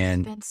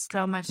 And you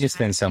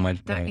spend so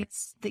much. That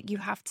means that you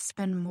have to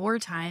spend more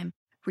time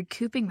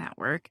recouping that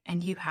work,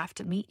 and you have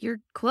to meet your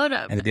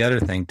quota. And the other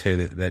thing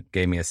too that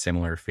gave me a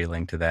similar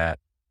feeling to that,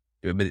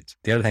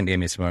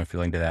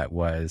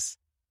 was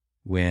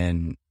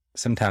when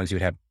sometimes you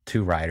would have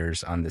two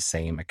writers on the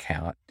same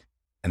account,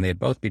 and they'd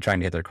both be trying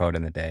to hit their quota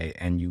in the day,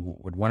 and you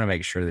would want to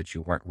make sure that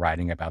you weren't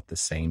writing about the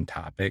same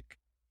topic.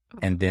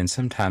 And then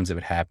sometimes it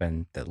would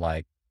happen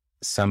that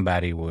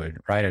somebody would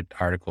write an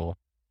article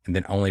and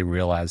then only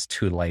realize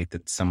too late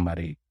that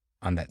somebody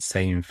on that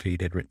same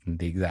feed had written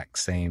the exact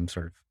same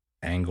sort of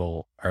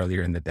angle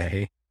earlier in the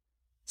day.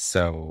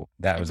 So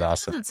that was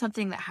also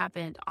something that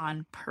happened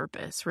on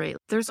purpose, right?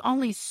 There's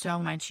only so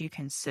much you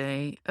can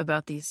say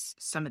about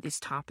some of these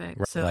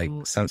topics.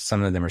 So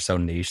some of them are so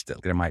niche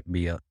that there might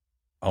be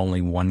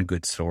only one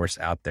good source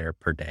out there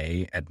per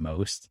day at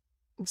most.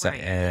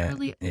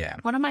 Right.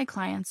 One of my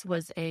clients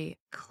was a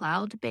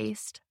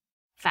cloud-based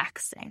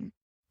faxing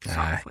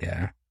software.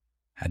 Yeah,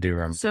 I do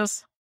remember. So,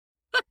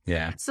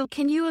 yeah. So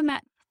can you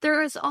imagine?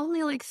 There is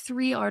only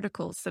 3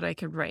 articles that I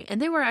could write,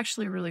 and they were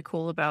actually really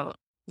cool about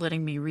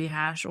letting me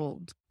rehash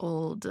old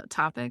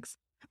topics.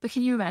 But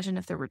can you imagine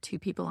if there were 2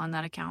 people on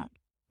that account?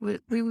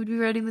 We would be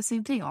writing the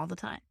same thing all the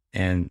time.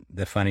 And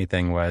the funny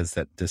thing was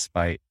that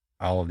despite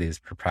all of these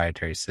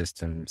proprietary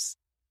systems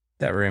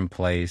that were in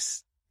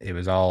place, it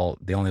was all,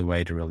 the only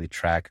way to really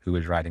track who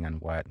was writing on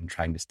what and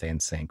trying to stay in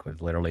sync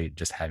was literally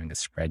just having a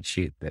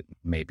spreadsheet that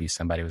maybe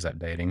somebody was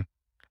updating.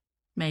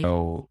 Maybe.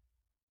 So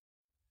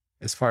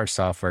as far as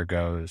software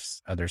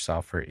goes, other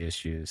software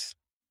issues,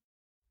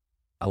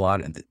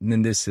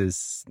 and this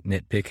is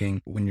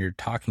nitpicking, when you're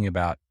talking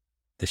about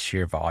the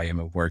sheer volume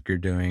of work you're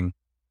doing,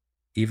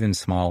 even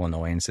small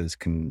annoyances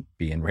can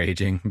be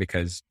enraging,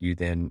 because you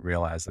then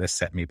realize this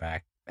set me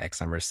back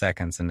X number of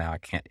seconds and now I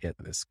can't hit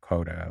this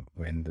quota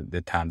when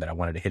the time that I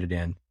wanted to hit it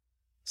in.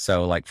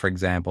 So like, for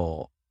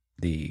example,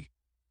 the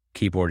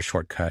keyboard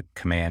shortcut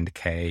Command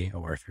K,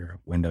 or if you're a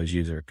Windows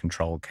user,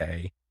 Control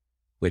K,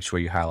 which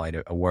where you highlight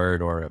a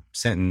word or a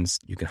sentence,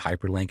 you can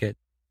hyperlink it.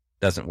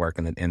 Doesn't work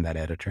in that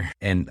editor.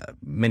 And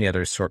many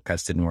other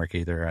shortcuts didn't work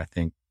either. I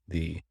think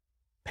the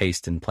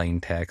paste in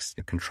plain text,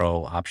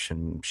 Control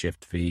Option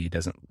Shift V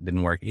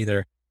didn't work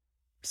either.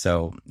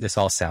 So this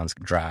all sounds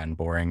dry and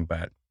boring,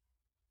 but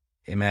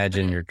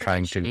imagine you're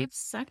trying to shave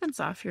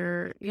seconds off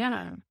your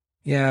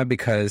Yeah,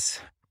 because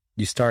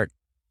you start.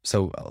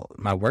 So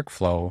my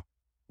workflow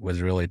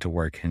was really to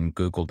work in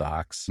Google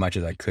Docs as much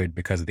as I could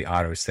because of the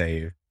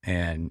autosave,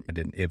 and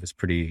it was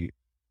pretty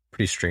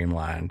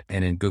streamlined.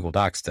 And in Google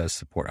Docs does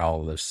support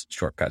all of those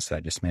shortcuts that I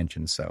just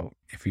mentioned. So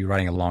if you're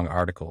writing a long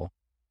article,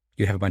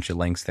 you have a bunch of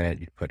links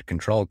that you put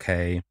Control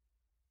K,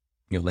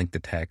 you link the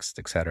text,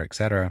 et cetera, et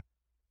cetera.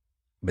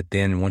 But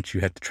then once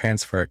you have to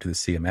transfer it to the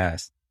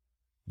CMS,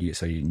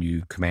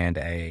 you Command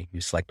A, you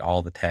select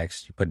all the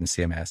text, you put it in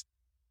CMS.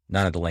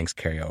 None of the links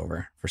carry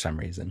over for some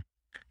reason.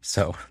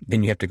 So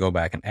then you have to go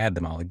back and add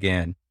them all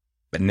again.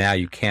 But now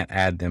you can't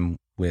add them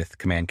with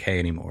Command K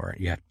anymore.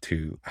 You have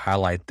to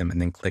highlight them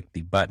and then click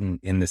the button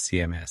in the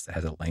CMS that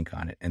has a link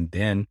on it, and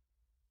then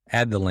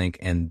add the link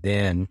and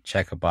then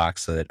check a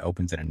box so that it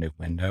opens in a new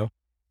window.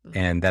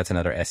 And that's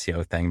another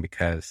SEO thing,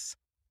 because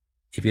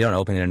if you don't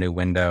open in a new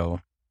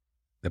window,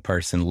 the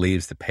person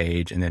leaves the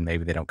page and then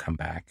maybe they don't come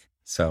back.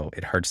 So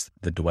it hurts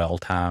the dwell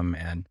time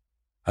and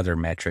other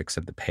metrics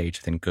of the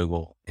page within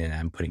Google. And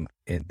I'm putting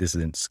this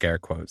is in scare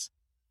quotes,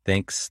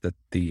 thinks that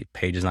the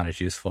page is not as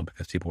useful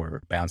because people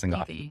were bouncing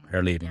off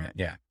or leaving it.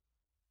 Yeah.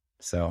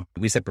 So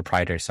we said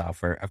proprietary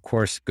software. Of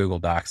course, Google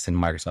Docs and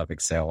Microsoft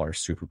Excel are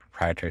super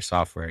proprietary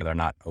software. They're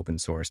not open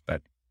source,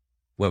 but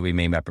what we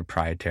mean by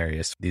proprietary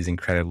is these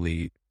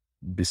incredibly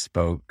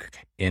bespoke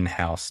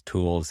in-house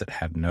tools that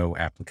have no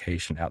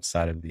application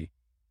outside of the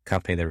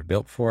company they were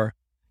built for.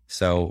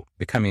 So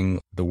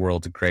becoming the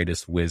world's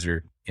greatest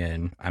wizard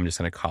in, I'm just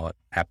going to call it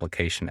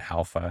application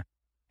alpha,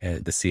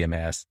 the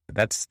CMS,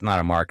 that's not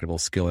a marketable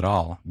skill at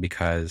all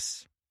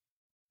because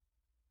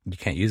you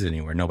can't use it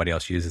anywhere. Nobody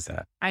else uses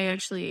that. I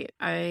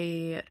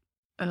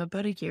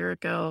about a year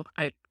ago,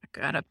 I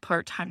got a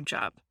part-time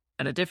job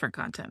at a different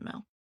content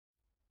mill.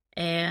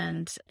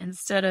 And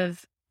instead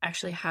of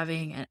actually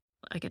having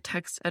a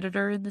text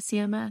editor in the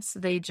CMS,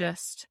 they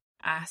just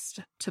asked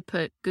to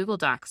put Google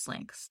Docs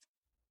links.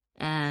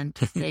 And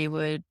they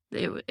would,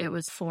 it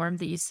was form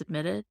that you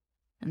submitted.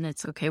 And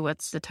it's okay,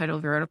 what's the title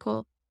of your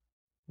article?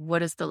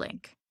 What is the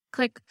link?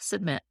 Click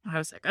submit. I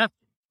was like, oh,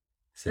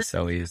 this is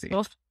so easy.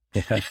 Well,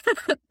 yeah.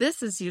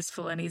 This is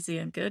useful and easy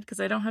and good because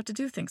I don't have to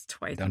do things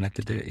twice. Don't have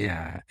to do it.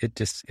 Yeah. It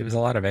was a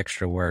lot of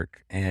extra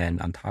work.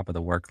 And on top of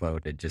the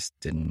workload, it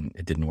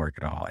didn't work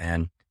at all.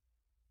 And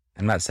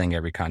I'm not saying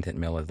every content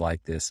mill is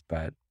like this,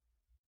 but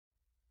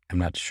I'm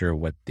not sure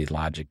what the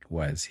logic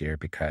was here,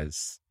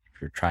 because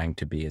if you're trying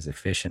to be as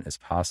efficient as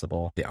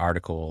possible, the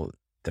article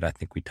that I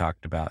think we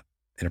talked about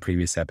in a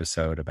previous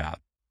episode about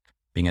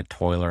being a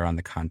toiler on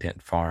the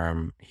content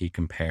farm,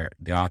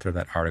 the author of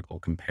that article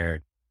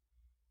compared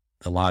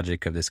the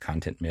logic of this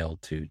content mill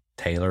to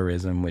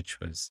Taylorism,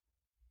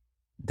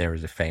 there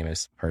was a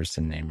famous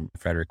person named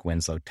Frederick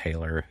Winslow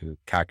Taylor who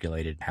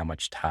calculated how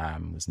much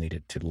time was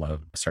needed to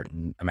load a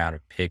certain amount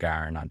of pig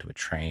iron onto a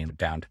train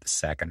down to the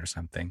second or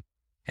something.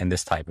 And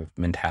this type of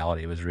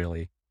mentality was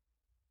really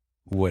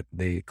what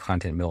the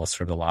content mill is,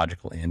 sort of the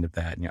logical end of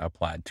that,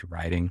 applied to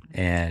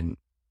writing.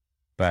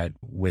 But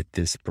with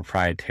this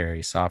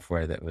proprietary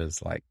software that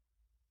was like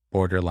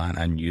borderline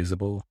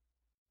unusable,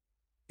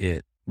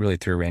 it really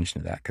threw a wrench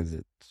into that, because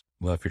if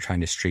you're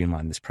trying to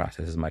streamline this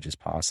process as much as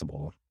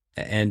possible.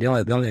 And the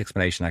only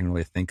explanation I can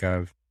really think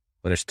of,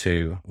 well, there's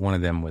two. One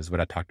of them was what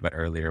I talked about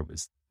earlier,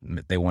 was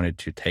they wanted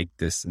to take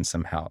this and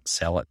somehow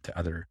sell it to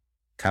other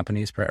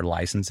companies or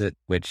license it,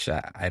 which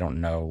I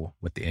don't know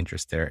what the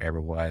interest there ever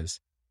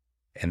was.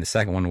 And the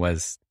second one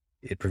was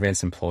it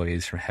prevents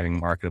employees from having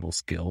marketable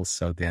skills.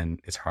 So then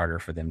it's harder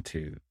for them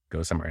to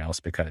go somewhere else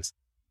because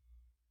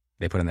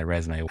they put in their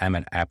resume, I'm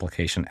an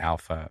application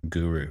alpha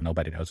guru.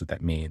 Nobody knows what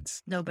that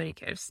means. Nobody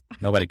cares.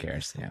 Nobody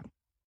cares. Yeah.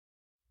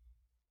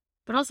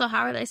 But also,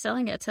 how are they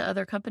selling it to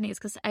other companies?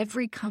 Because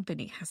every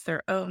company has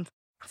their own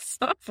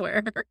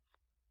software.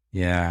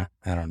 Yeah,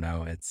 I don't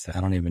know. I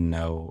don't even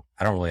know.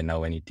 I don't really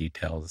know any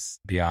details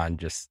beyond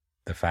just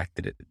the fact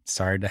that it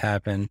started to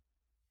happen.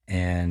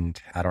 And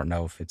I don't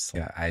know if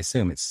I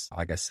assume it's,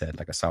 like I said,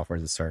 like a software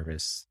as a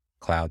service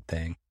cloud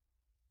thing.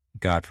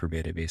 God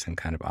forbid it be some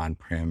kind of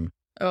on-prem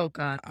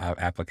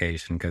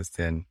application, because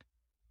then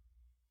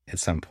at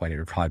some point it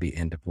would probably be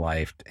end of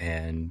life.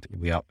 And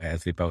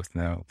as we both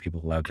know,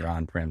 people love their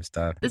on-prem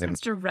stuff. This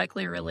is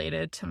directly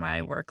related to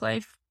my work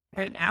life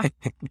right now.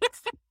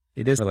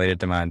 It is related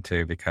to mine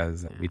too,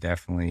 because we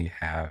definitely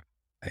have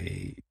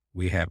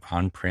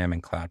on-prem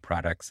and cloud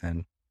products,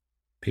 and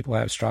people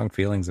have strong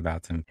feelings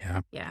about them.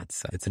 Yeah.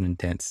 It's an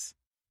intense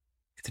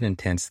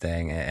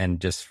thing. And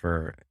just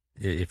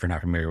if you're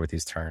not familiar with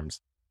these terms,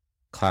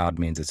 cloud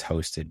means it's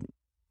hosted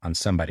on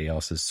somebody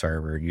else's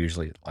server,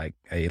 usually like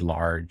a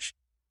large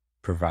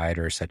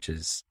providers such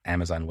as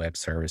Amazon Web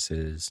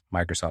Services,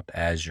 Microsoft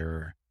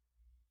Azure,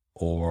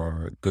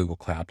 or Google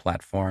Cloud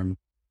Platform.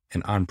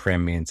 And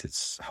on-prem means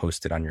it's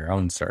hosted on your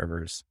own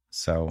servers.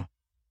 So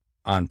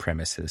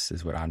on-premises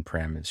is what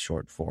on-prem is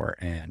short for.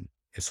 And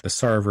the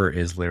server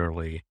is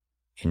literally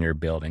in your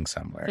building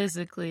somewhere.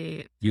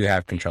 Physically. You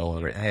have control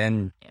over it.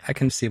 And I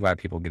can see why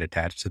people get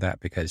attached to that,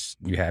 because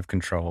you have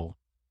control.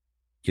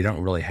 You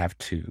don't really have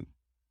to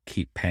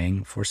keep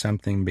paying for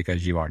something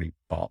because you already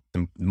bought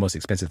the most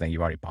expensive thing. You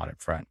already bought it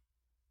front.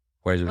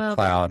 Whereas with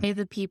cloud, you pay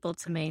the people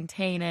to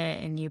maintain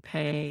it, and you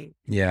pay.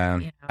 Yeah,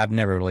 I've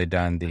never really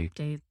done the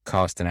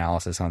cost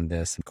analysis on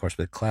this. Of course,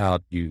 with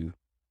cloud,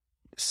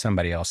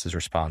 somebody else is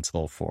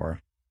responsible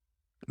for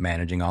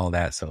managing all of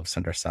that. So if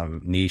there's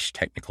some niche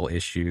technical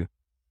issue,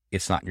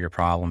 it's not your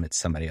problem; it's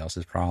somebody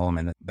else's problem,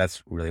 and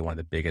that's really one of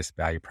the biggest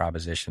value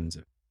propositions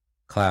of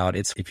cloud.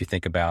 It's if you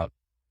think about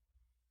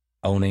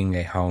owning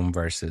a home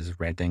versus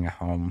renting a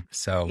home.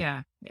 So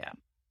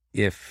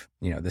if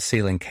the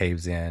ceiling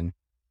caves in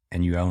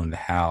and you own the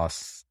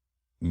house,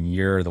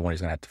 you're the one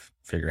who's going to have to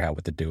figure out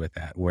what to do with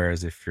that.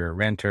 Whereas if you're a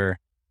renter,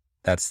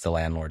 that's the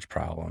landlord's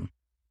problem.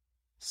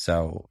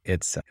 So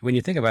it's, when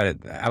you think about it,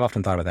 I've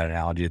often thought about that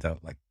analogy though.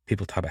 Like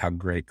people talk about how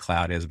great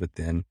cloud is, but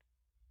then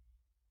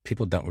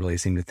people don't really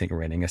seem to think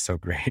renting is so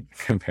great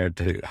compared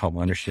to home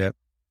ownership.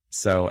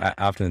 So I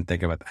often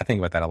think about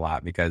that a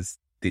lot, because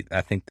I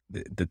think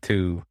the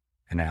two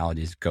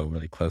analogies go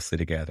really closely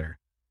together.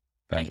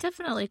 But I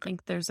definitely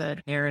think there's a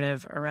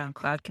narrative around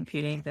cloud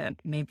computing that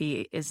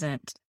maybe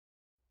isn't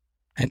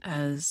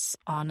as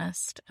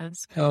honest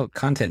as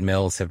content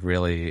mills have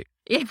really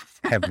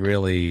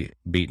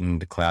beaten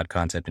the cloud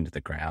concept into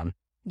the ground.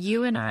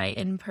 You and I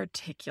in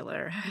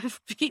particular have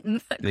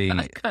beaten the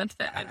cloud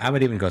content. I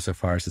would even go so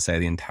far as to say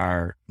the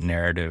entire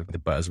narrative, the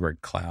buzzword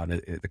cloud,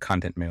 the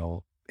content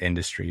mill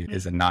industry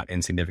is a not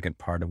insignificant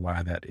part of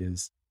why that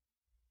is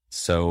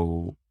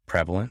so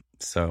prevalent.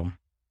 So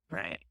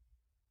right.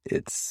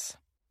 It's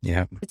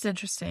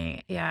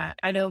interesting. Yeah.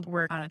 I know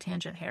we're on a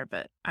tangent here,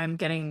 but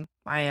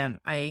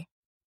I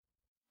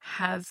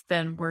have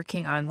been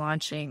working on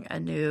launching a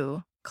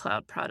new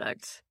cloud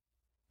product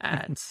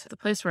at the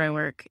place where I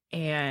work,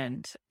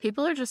 and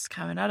people are just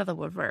coming out of the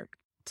woodwork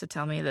to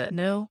tell me that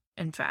no,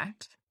 in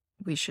fact,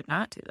 we should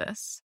not do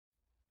this,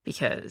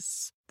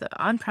 because the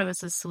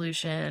on-premises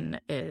solution,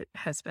 it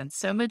has been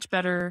so much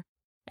better,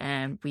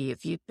 and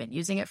you've been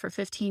using it for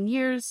 15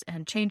 years,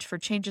 and change for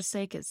change's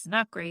sake is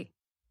not great.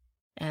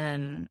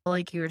 And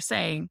like you were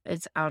saying,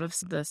 it's out of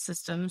the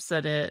systems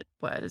that it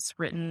was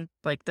written,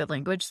 like the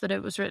language that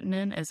it was written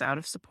in is out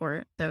of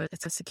support. So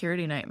it's a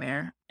security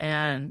nightmare.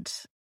 And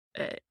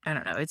I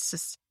don't know, it's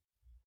just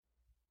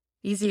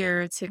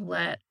easier to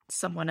let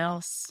someone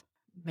else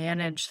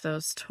manage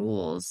those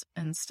tools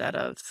instead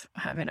of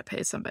having to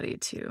pay somebody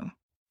to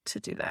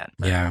do that.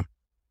 Yeah.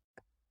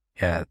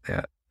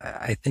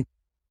 I think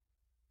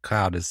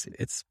cloud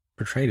it's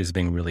portrayed as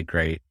being really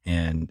great,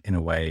 and in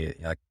a way,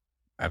 like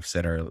I've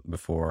said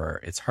before,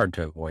 it's hard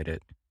to avoid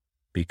it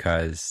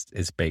because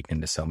it's baked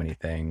into so many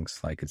things.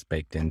 Like it's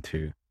baked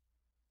into,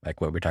 like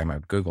what we're talking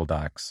about with Google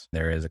Docs,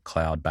 there is a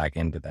cloud back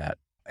into that.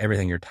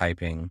 Everything you're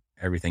typing,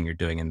 everything you're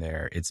doing in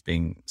there, it's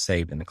being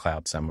saved in the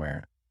cloud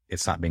somewhere.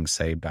 It's not being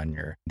saved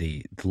on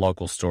the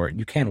local store.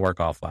 You can work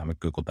offline with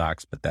Google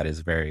Docs, but that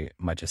is very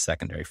much a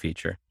secondary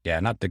feature. Yeah,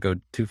 not to go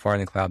too far in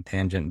the cloud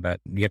tangent, but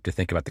you have to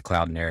think about the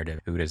cloud narrative.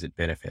 Who does it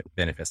benefit? It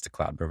benefits the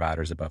cloud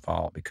providers above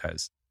all,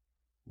 because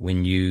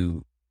when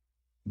you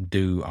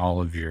do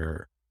all of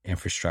your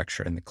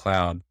infrastructure in the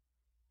cloud,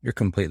 you're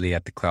completely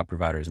at the cloud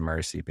provider's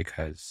mercy,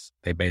 because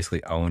they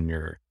basically own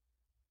your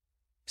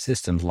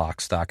systems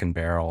lock, stock, and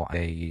barrel.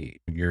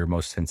 Your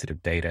most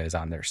sensitive data is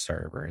on their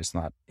server. It's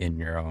not in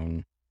your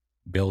own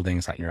building.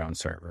 It's not in your own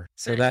server.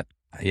 So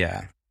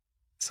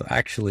So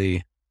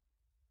actually,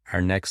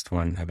 our next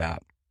one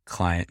about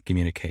client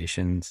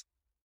communications,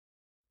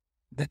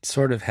 that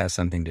sort of has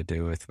something to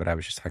do with what I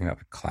was just talking about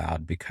with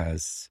cloud,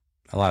 because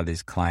a lot of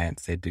these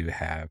clients, they do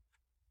have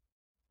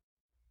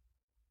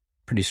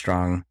pretty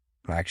strong,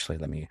 well, actually,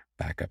 let me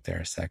back up there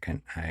a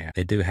second.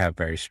 They do have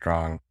very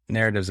strong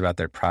narratives about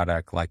their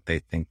product. Like they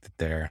think that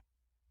they're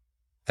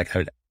I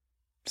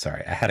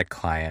had a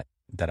client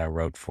that I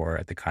wrote for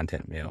at the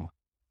Content Mill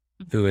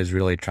who is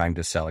really trying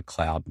to sell a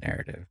cloud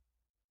narrative.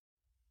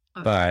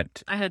 Okay.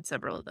 But I had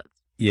several of those.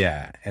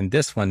 Yeah. And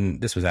this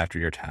was after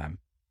your time,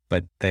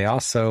 but they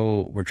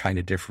also were trying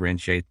to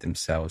differentiate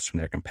themselves from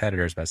their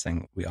competitors by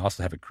saying, we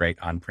also have a great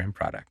on-prem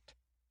product.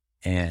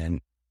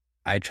 And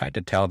I tried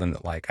to tell them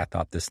that, like, I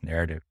thought this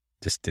narrative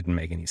just didn't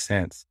make any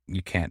sense.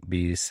 You can't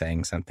be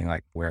saying something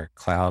like, we're a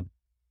cloud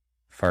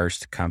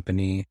first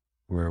company,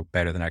 we're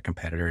better than our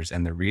competitors.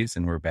 And the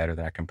reason we're better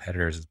than our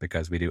competitors is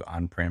because we do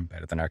on-prem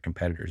better than our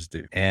competitors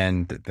do.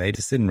 And they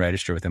just didn't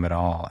register with them at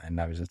all. And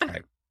I was just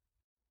like,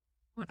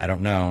 I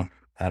don't know.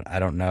 I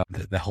don't know.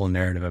 The whole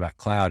narrative about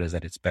cloud is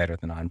that it's better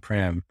than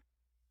on-prem.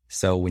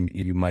 So when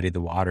you muddy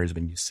the waters,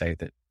 when you say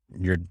that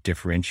your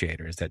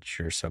differentiator is that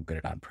you're so good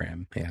at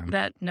on-prem.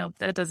 Yeah.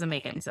 That doesn't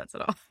make any sense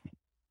at all.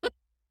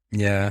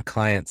 Yeah,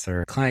 client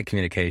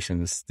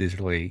communications. These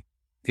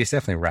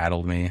definitely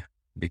rattled me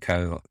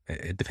because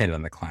it depended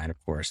on the client,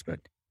 of course, but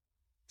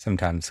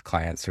sometimes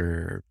clients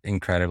are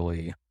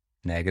incredibly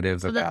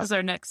negative So about. this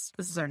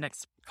is our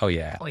next Oh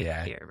yeah, point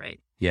yeah, here, right?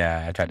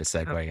 yeah. I tried to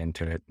So segue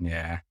into it.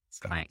 Yeah.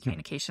 So client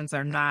communications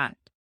are not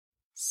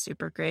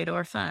super great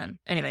or fun.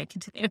 Anyway,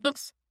 continue.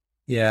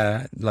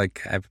 yeah,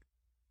 like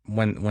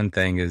one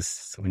thing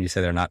is when you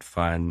say they're not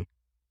fun.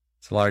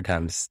 So a lot of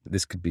times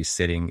this could be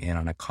sitting in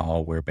on a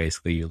call where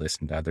basically you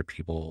listen to other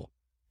people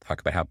talk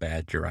about how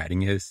bad your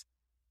writing is.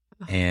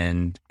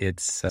 And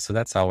it's so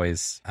that's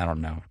always, I don't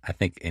know. I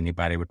think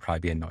anybody would probably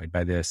be annoyed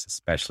by this,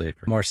 especially if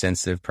you're a more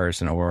sensitive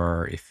person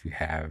or if you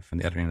have on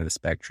the other end of the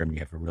spectrum, you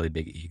have a really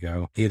big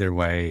ego. Either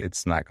way,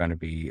 it's not going to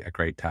be a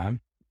great time.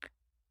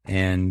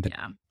 And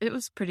Yeah, it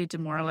was pretty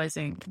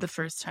demoralizing the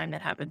first time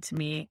that happened to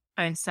me.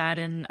 I sat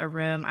in a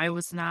room. I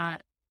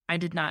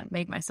did not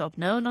make myself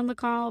known on the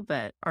call,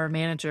 but our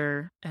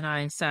manager and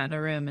I sat in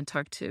a room and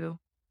talked to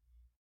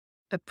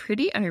a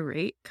pretty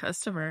irate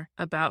customer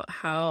about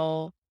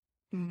how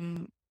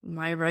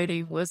my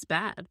writing was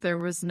bad. There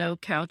was no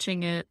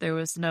couching it. There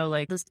was no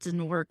like, this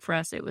didn't work for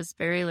us. It was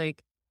very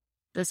like,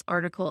 this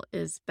article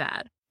is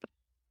bad.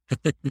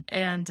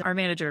 And our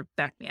manager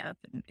backed me up,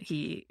 and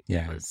he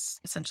was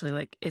essentially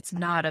like, it's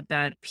not a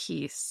bad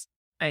piece.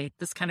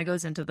 This kind of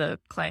goes into the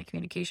client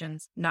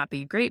communications not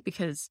being great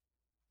because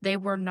they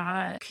were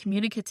not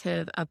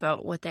communicative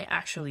about what they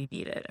actually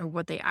needed or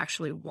what they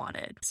actually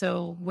wanted.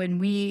 So when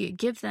we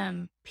give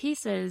them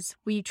pieces,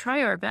 we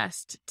try our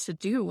best to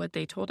do what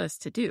they told us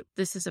to do.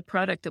 This is a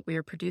product that we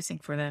are producing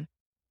for them.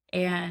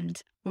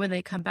 And when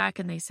they come back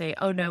and they say,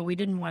 oh no, we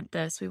didn't want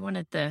this, we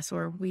wanted this,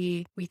 or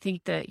we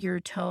think that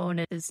your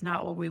tone is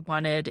not what we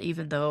wanted,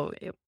 even though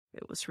it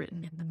was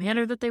written in the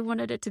manner that they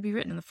wanted it to be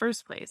written in the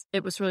first place.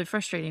 It was really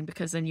frustrating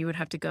because then you would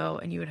have to go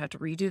and you would have to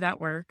redo that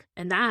work.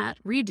 And that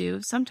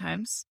redo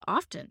sometimes,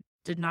 often,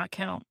 did not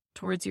count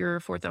towards your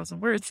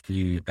 4,000 words.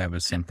 That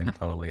was something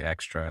totally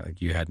extra. Like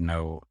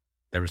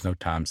there was no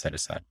time set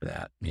aside for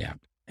that. Yeah.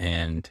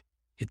 And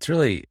it's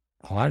really,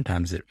 a lot of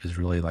times it was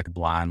really like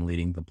blind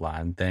leading the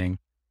blind thing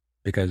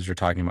because you're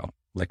talking about,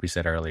 like we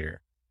said earlier,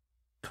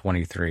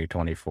 23,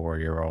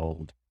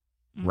 24-year-old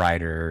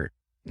writer,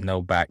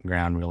 no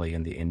background really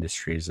in the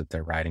industries that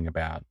they're writing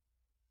about,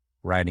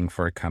 writing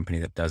for a company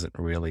that doesn't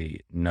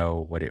really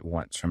know what it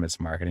wants from its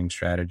marketing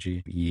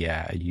strategy.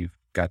 Yeah, you've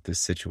got this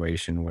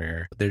situation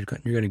where you're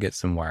going to get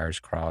some wires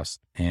crossed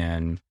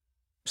and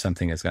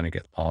something is going to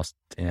get lost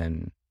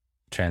in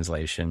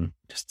translation,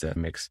 just to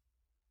mix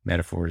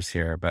metaphors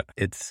here.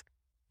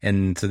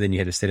 And so then you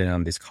had to sit in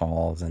on these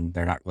calls and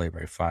they're not really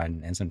very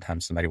fun. And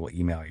sometimes somebody will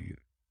email you.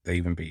 They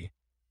even be,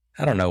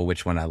 I don't know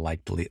which one I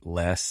liked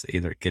less,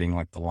 either getting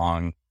like the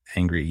long,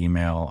 angry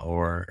email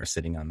or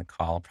sitting on the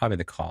call, probably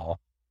the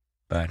call.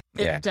 But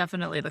yeah. It's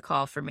definitely the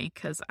call for me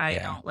because I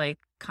don't like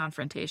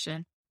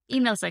confrontation.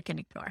 Emails I can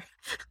ignore.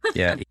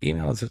 Yeah,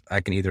 emails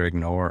I can either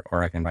ignore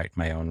or I can write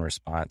my own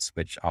response,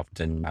 which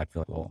often I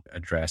feel will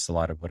address a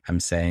lot of what I'm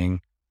saying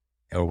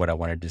or what I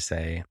wanted to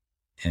say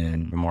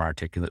in a more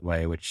articulate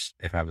way, which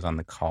if I was on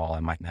the call, I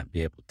might not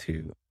be able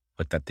to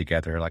put that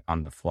together like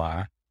on the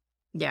fly.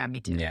 Yeah, me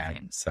too. Yeah.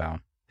 So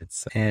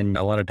and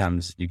a lot of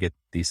times you get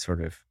these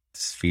sort of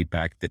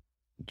feedback that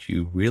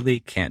you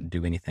really can't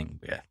do anything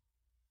with.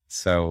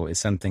 So it's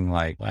something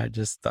like, well,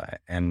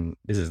 and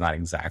this is not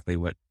exactly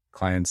what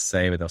clients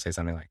say, but they'll say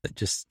something like,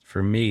 just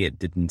for me, it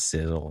didn't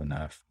sizzle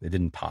enough. It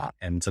didn't pop.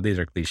 And so these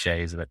are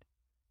cliches, but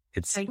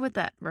it's what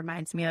that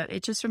reminds me of.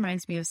 It just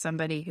reminds me of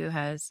somebody who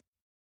has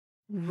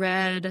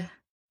read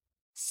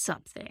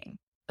something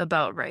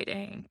about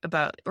writing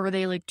or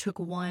they like took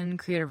one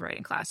creative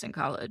writing class in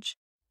college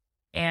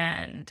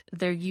and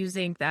they're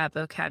using that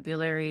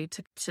vocabulary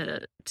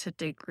to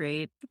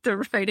degrade the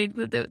writing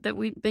that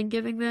we've been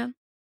giving them.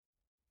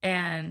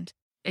 And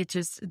it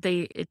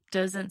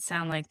doesn't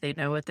sound like they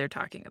know what they're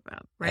talking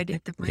about, right?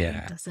 The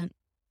writing doesn't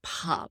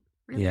pop.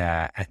 Really?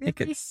 Yeah. I think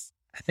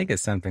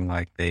it's something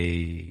like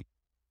I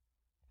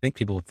think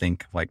people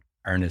think of like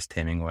Ernest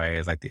Hemingway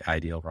as like the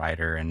ideal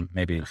writer, and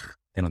maybe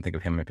they don't think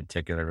of him in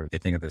particular. They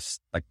think of this,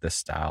 like the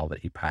style that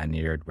he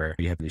pioneered where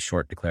you have these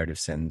short declarative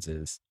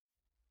sentences,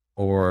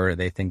 or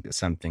they think that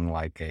something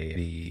like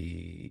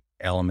the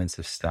Elements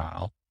of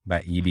Style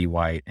by E.B.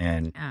 White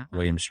and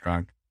William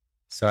Strunk.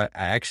 So I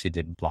actually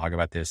did blog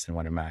about this in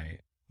one of my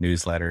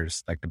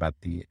newsletters, like about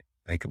I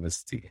think it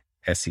was the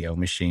SEO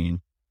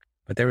machine,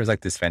 but there was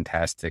like this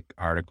fantastic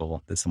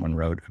article that someone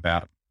wrote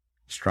about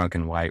Strunk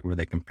and White where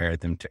they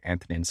compared them to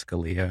Antonin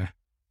Scalia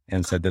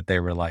and said that they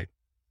were like,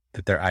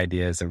 that their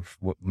ideas of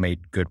what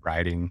made good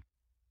writing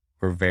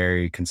were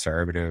very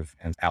conservative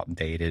and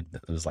outdated.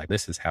 It was like,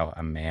 this is how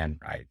a man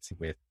writes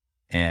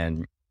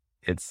and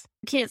it's...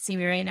 You can't see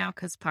me right now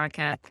because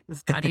podcast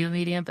is audio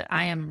medium, but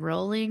I am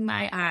rolling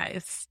my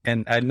eyes.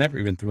 And I never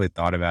even really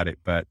thought about it,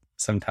 but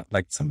sometimes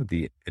like some of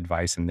the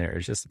advice in there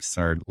is just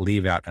absurd.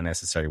 Leave out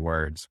unnecessary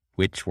words.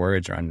 Which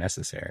words are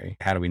unnecessary?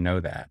 How do we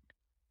know that?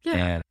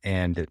 Yeah.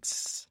 And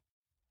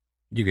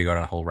you could go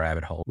down a whole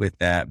rabbit hole with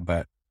that,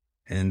 but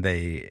And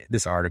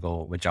this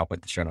article, which I'll put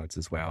in the show notes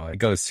as well, it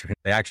goes through,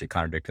 they actually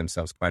contradict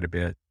themselves quite a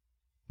bit,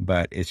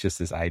 but it's just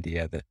this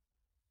idea that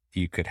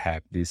you could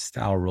have these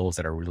style rules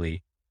that are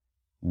really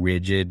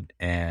rigid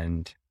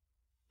and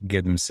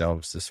give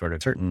themselves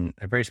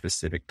a very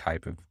specific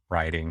type of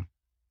writing,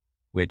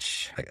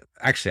 which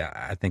actually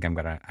I think I'm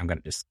going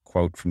to just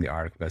quote from the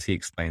article because he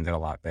explains it a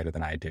lot better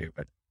than I do.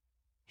 But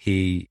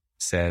he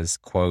says,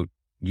 quote,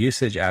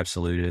 "Usage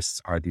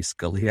absolutists are the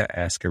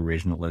Scalia-esque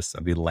originalists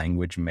of the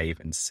language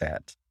maven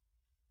set.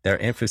 Their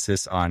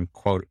emphasis on,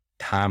 quote,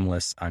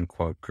 timeless,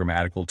 unquote,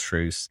 grammatical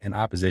truths in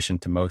opposition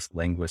to most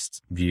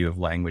linguists' view of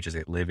language as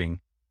a living,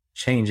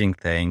 changing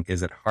thing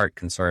is at heart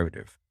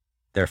conservative.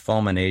 Their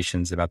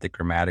fulminations about the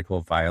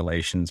grammatical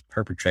violations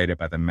perpetrated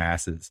by the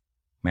masses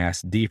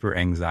mask deeper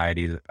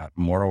anxieties about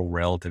moral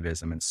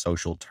relativism and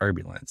social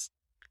turbulence.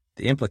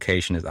 The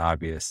implication is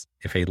obvious.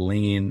 If a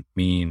lean,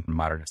 mean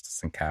modernist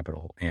is in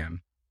capital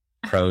M,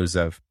 prose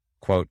of,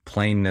 quote,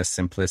 plainness,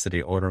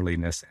 simplicity,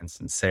 orderliness, and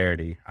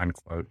sincerity,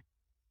 unquote,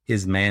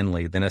 is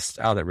manly, then a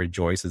style that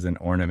rejoices in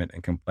ornament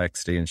and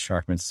complexity and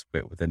sharpens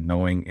wit with a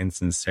knowing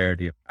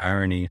insincerity of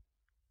irony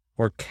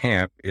or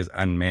camp is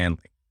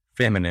unmanly,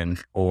 feminine,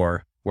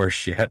 or,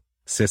 worse yet,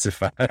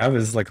 sissified. I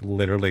was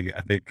literally,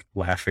 I think,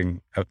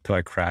 laughing up till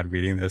I cried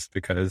reading this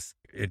because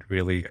it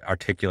really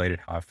articulated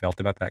how I felt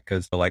about that.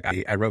 Because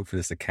I wrote for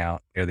this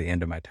account near the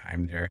end of my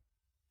time there.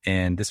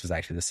 And this was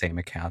actually the same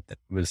account that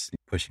was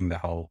pushing the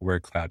whole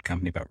word cloud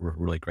company, but we're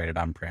really great at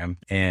on-prem.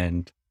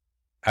 And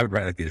I would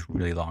write these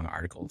really long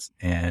articles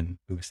and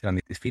we would sit on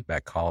these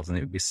feedback calls and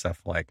it would be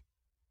stuff like,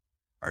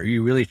 are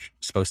you really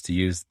supposed to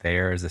use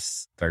there as a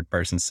third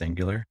person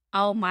singular?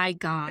 Oh my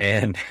God.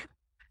 And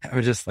I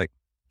was just like,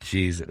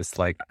 geez, it's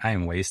like I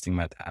am wasting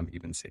my time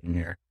even sitting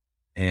here.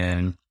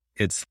 And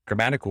it's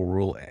grammatical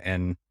rule.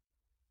 And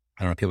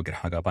I don't know, people get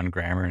hung up on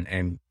grammar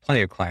and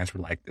plenty of clients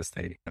were like this.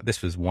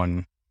 This was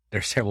one,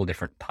 there's several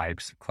different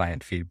types of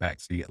client feedback.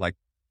 So you get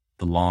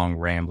the long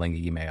rambling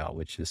email,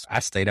 which is, I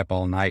stayed up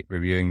all night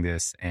reviewing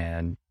this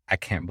and I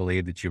can't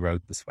believe that you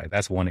wrote this way.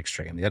 That's one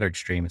extreme. The other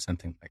extreme is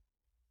something like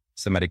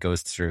somebody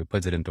goes through,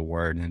 puts it into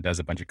Word and does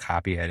a bunch of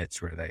copy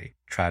edits where they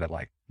try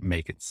to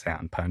make it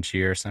sound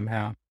punchier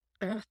somehow.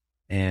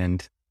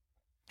 And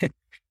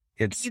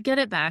it's, you get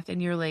it back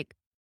and you're like,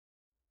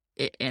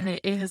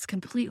 it has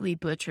completely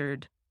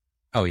butchered.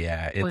 Oh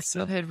yeah. What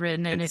you had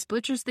written and it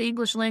butchers the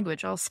English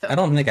language also. I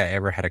don't think I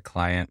ever had a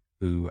client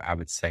who I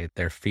would say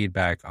their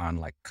feedback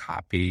on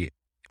copy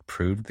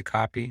improved the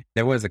copy.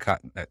 There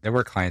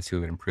were clients who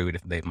would improve it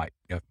if they might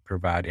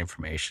provide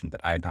information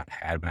that I had not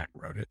had when I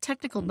wrote it.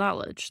 Technical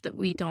knowledge that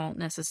we don't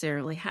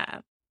necessarily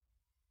have.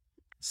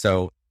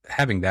 So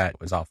having that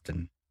was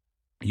often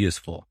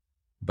useful,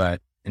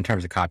 but in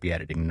terms of copy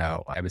editing,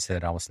 no, I would say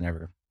that almost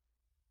never.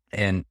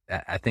 And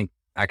I think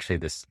actually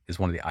this is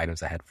one of the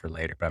items I had for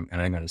later, but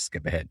I'm going to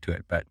skip ahead to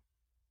it. But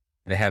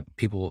they have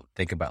people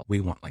think about,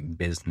 we want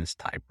business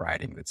type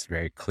writing that's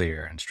very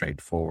clear and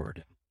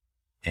straightforward.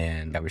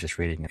 And I was just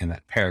reading in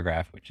that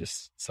paragraph, which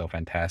is so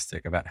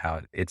fantastic, about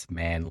how it's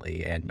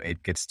manly and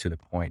it gets to the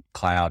point.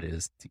 Cloud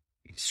is the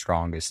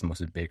strongest,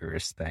 most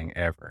vigorous thing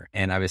ever.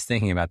 And I was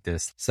thinking about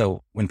this.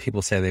 So when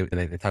people say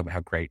they talk about how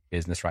great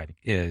business writing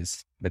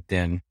is, but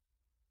then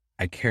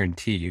I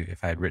guarantee you,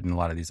 if I had written a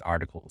lot of these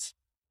articles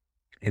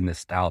in the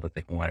style that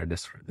they wanted,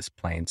 this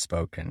plain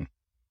spoken,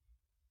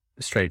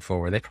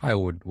 straightforward, they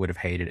probably would have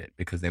hated it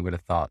because they would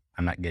have thought,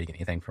 I'm not getting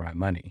anything for my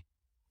money.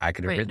 I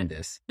could have written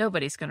this.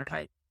 Nobody's going to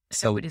write.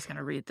 Nobody's going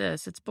to read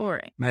this. It's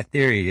boring. My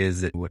theory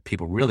is that what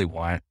people really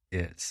want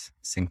is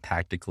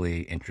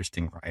syntactically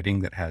interesting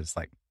writing that has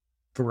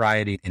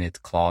variety in its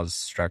clause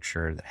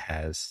structure, that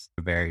has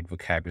a varied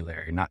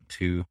vocabulary, not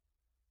too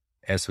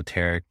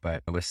esoteric,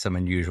 but with some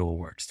unusual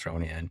words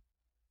thrown in.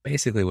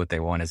 Basically what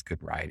they want is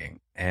good writing.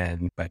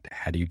 But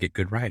how do you get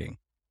good writing?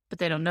 But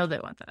they don't know they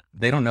want that.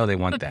 They don't know they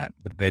want that,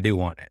 but they do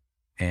want it.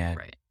 And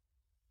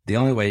the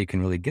only way you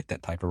can really get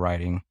that type of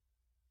writing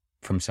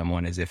from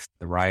someone is if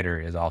the writer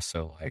is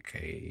also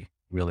a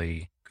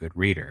really good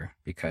reader,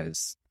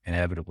 because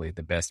inevitably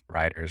the best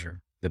writers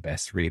are the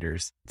best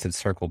readers. To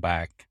circle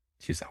back,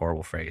 to use a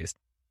horrible phrase,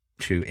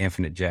 to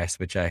Infinite Jest,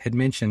 which I had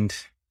mentioned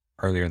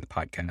earlier in the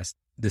podcast,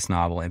 this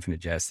novel,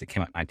 Infinite Jest, it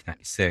came out in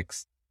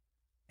 1996.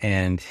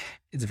 And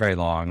it's very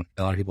long.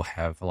 A lot of people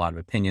have a lot of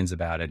opinions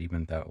about it,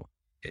 even though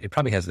it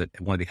probably has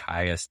one of the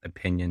highest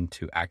opinion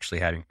to actually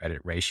having read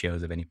it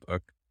ratios of any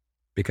book,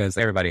 because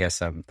everybody has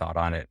some thought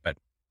on it, but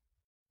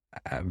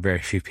very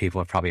few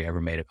people have probably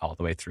ever made it all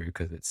the way through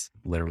because it's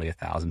literally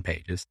 1,000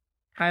 pages.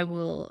 I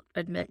will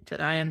admit that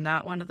I am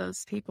not one of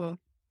those people.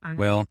 I've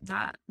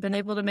not been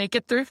able to make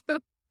it through.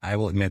 I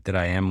will admit that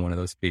I am one of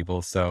those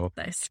people. So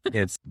nice.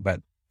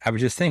 But I was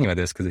just thinking about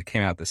this because it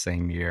came out the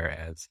same year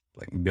as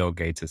Bill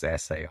Gates'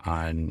 essay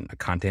on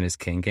Content is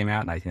King came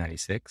out in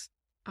 1996.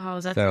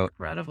 Oh, that's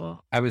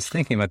incredible. I was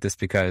thinking about this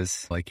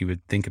because you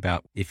would think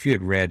about if you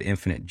had read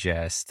Infinite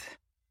Jest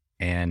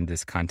and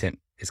this Content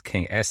is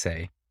King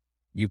essay,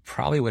 you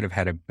probably would have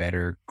had a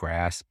better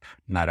grasp,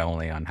 not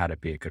only on how to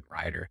be a good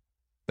writer,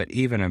 but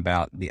even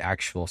about the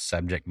actual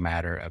subject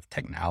matter of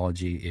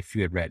technology, if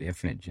you had read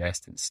Infinite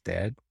Jest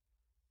instead.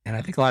 And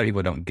I think a lot of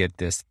people don't get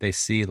this. They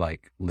see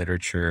like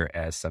literature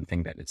as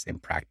something that is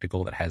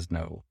impractical, that has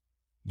no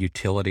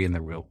utility in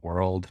the real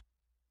world.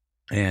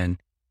 And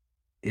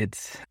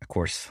it's, of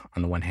course,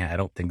 on the one hand, I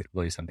don't think that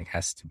really something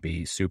has to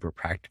be super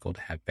practical to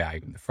have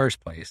value in the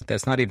first place.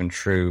 That's not even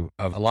true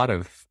of a lot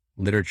of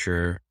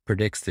literature.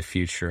 Predicts the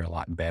future a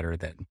lot better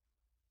than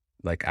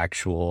like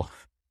actual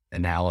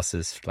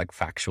analysis, like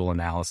factual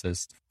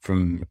analysis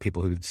from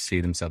people who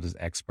see themselves as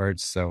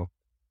experts. So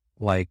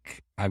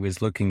like I was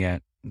looking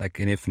at like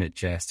in Infinite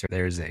Jest,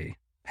 there's a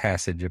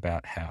passage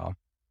about how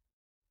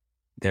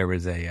there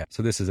was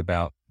so this is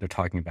about, they're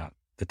talking about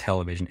the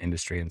television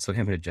industry. And so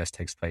Infinite Jest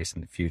takes place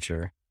in the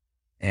future.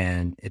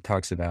 And it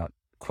talks about,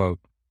 quote,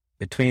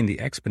 between the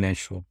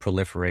exponential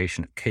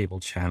proliferation of cable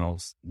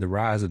channels, the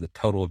rise of the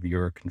total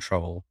viewer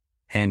control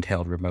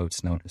handheld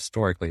remotes known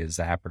historically as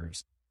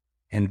zappers,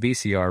 and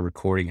VCR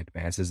recording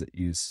advances that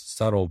use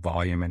subtle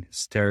volume and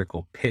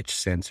hysterical pitch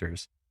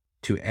sensors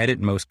to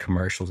edit most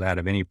commercials out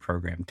of any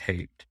program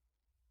taped.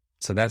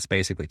 So that's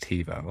basically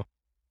TiVo.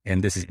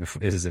 And this is in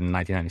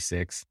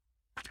 1996.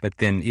 But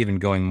then even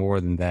going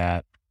more than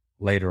that,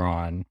 later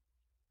on,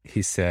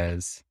 he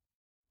says,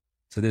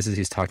 so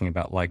he's talking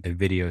about like the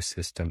video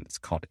system that's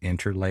called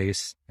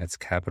Interlace. That's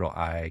capital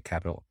I,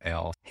 capital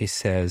L. He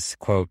says,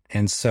 quote,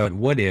 and so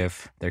what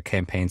if their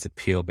campaign's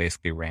appeal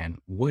basically ran,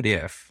 what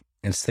if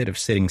instead of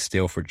sitting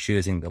still for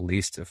choosing the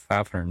least of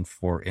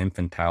 504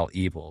 infantile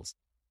evils,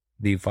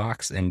 the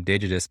Vox and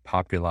Digitus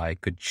Populi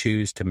could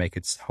choose to make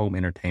its home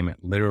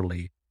entertainment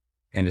literally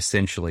and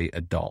essentially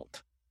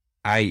adult?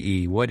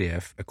 I.e., what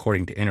if,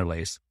 according to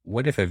Interlace,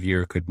 what if a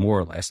viewer could more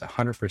or less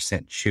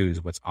 100%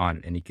 choose what's on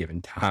at any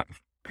given time?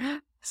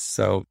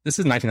 So this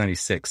is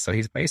 1996. So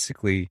he's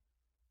basically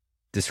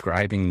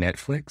describing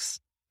Netflix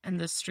and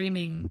the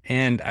streaming.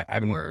 And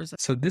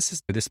so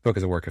this book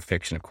is a work of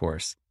fiction, of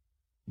course.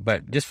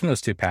 But just from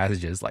those two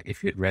passages, like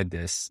if you had read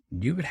this,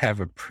 you would have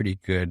a pretty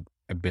good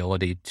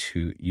ability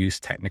to use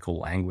technical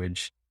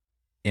language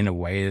in a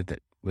way that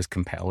was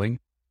compelling.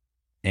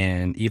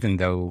 And even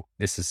though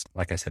this is,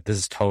 like I said, this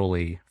is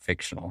totally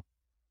fictional,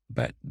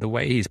 but the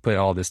way he's put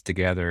all this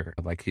together,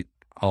 like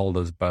all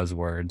those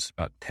buzzwords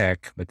about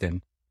tech, but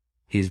then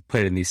he's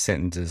put in these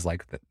sentences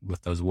like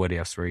with those what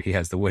ifs, where he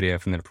has the what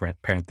if and then a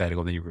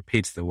parenthetical, then he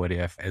repeats the what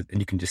if, and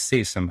you can just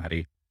see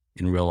somebody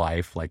in real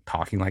life like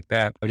talking like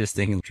that. I'm just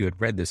thinking if you had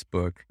read this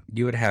book,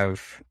 you would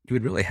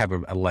really have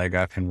a leg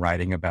up in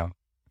writing about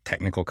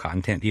technical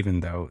content, even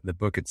though the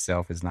book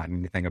itself is not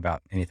anything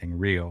about anything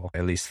real,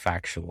 at least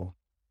factual.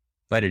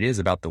 But it is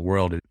about the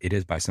world. It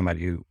is by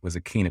somebody who was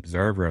a keen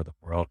observer of the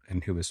world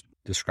and who was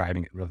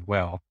describing it really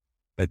well.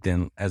 But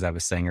then, as I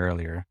was saying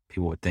earlier,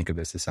 people would think of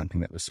this as something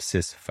that was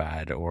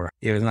sissified, or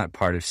it was not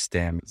part of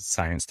STEM,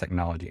 science,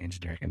 technology,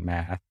 engineering, and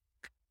math.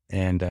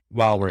 And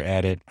while we're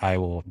at it, I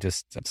will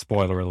just,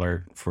 spoiler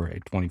alert for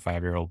a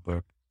 25-year-old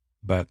book,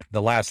 but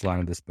the last line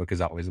of this book is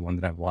always one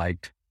that I've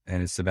liked.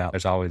 And it's about,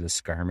 there's always a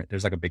skirmish.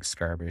 There's like a big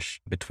skirmish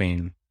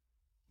between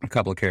a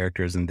couple of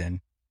characters. And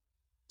then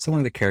so one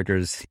of the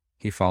characters,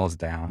 he falls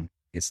down,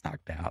 gets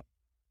knocked out.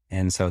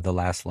 And so the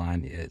last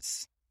line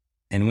is,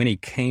 and when he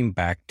came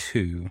back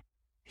to,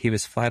 he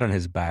was flat on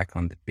his back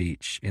on the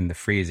beach in the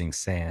freezing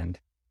sand,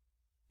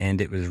 and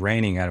it was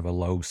raining out of a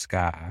low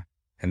sky,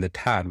 and the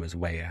tide was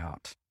way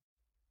out.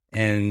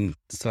 And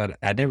so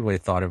I never really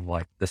thought of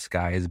like the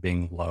sky as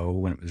being low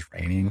when it was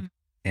raining. Mm-hmm.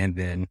 And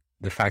then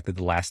the fact that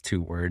the last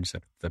two words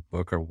of the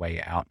book are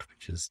way out,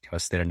 which is a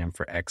synonym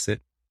for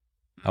exit.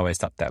 I always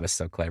thought that was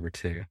so clever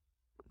too.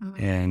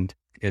 Mm-hmm. And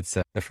it's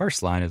the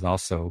first line is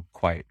also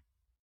quite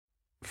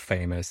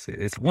famous.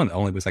 It's one of the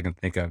only books I can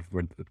think of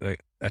where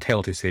A Tale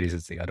of Two Cities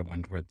is the other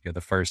one, where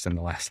the first and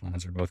the last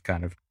lines are both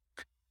kind of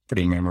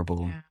pretty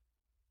memorable. Yeah.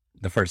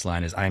 The first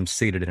line is, I am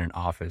seated in an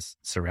office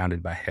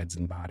surrounded by heads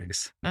and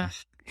bodies.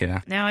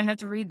 Yeah. Now I have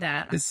to read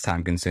that. It's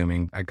time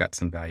consuming. I got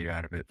some value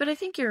out of it. But I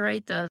think you're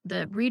right, though,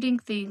 that reading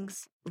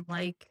things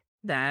like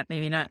that,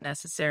 maybe not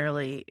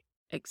necessarily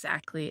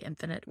exactly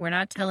infinite. We're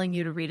not telling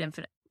you to read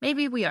infinite.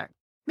 Maybe we are.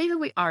 Maybe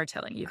we are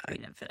telling you to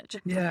read Infinite.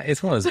 Yeah,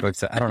 it's one of those books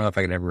that I don't know if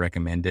I could ever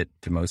recommend it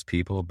to most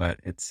people, but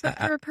it's... But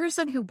for a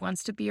person who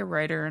wants to be a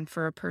writer, and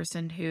for a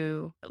person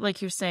who,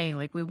 like you're saying,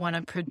 like we want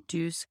to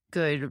produce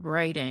good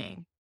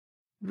writing,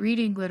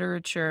 reading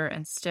literature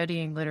and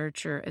studying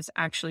literature is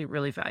actually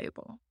really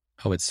valuable.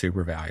 Oh, it's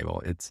super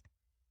valuable.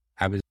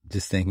 I was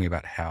just thinking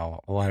about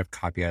how a lot of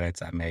copy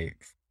edits I make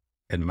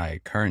in my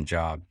current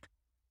job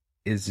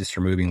is just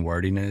removing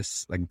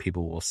wordiness. Like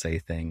people will say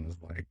things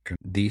like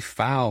the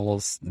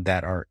files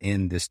that are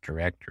in this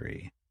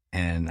directory.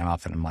 And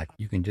I'm like,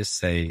 you can just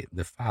say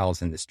the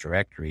files in this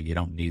directory. You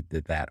don't need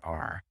the that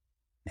are.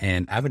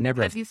 And I would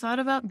never. Have you thought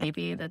about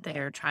maybe that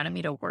they're trying to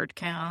meet a word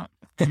count?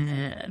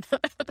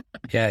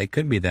 Yeah, it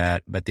could be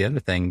that. But the other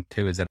thing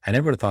too is that I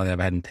never would have thought that if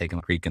I hadn't taken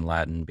Greek and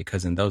Latin,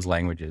 because in those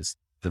languages,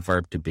 the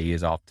verb to be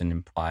is often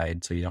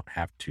implied. So you don't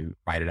have to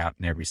write it out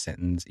in every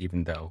sentence,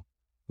 even though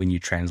when you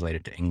translate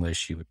it to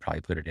English, you would probably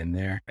put it in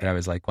there. And I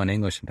was like, well, in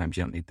English, sometimes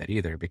you don't need that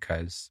either,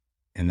 because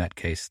in that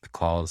case, the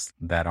clause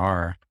that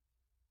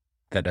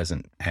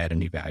doesn't add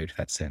any value to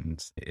that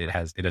sentence.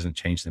 It doesn't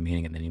change the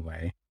meaning in any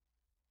way.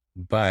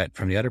 But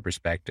from the other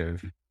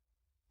perspective,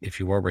 if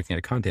you were working at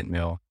a content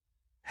mill,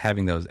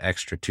 having those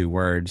extra 2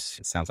 words,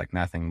 it sounds like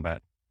nothing,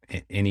 but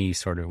any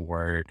sort of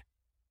word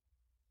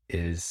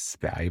is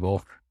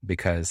valuable,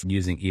 because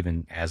using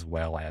even as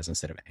well as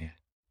instead of and,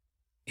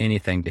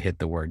 anything to hit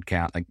the word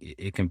count, like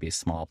it can be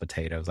small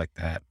potatoes like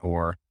that,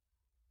 or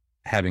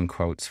having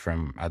quotes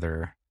from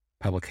other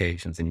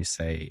publications and you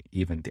say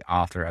even the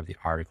author of the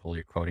article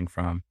you're quoting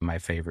from. My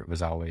favorite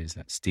was always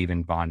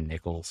Stephen Von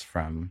Nichols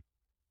from,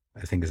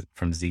 I think it's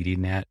from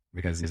ZDNet,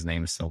 because his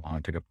name is so long,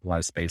 it took up a lot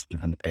of space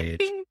on the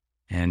page.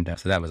 And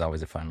so that was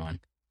always a fun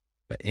one.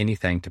 But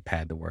anything to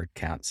pad the word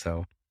count.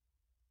 So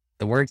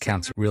the word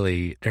counts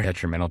really, they're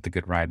detrimental to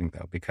good writing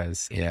though,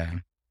 because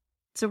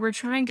So we're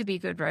trying to be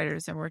good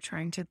writers and we're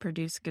trying to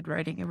produce good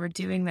writing, and we're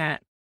doing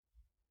that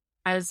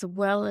as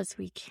well as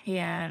we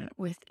can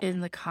within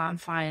the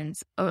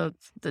confines of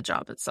the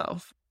job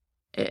itself.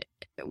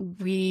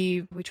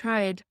 We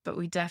tried, but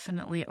we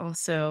definitely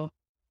also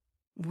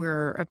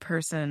were a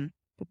person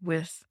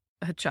with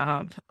a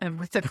job and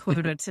with a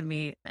quota to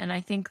meet. And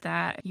I think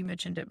that you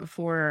mentioned it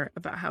before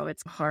about how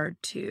it's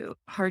hard to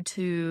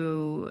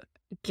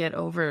get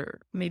over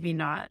maybe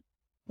not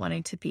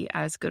wanting to be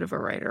as good of a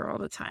writer all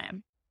the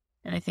time.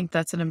 And I think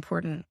that's an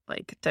important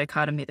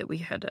dichotomy that we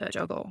had to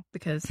juggle,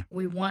 because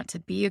we want to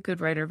be a good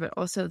writer, but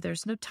also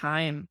there's no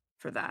time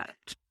for that.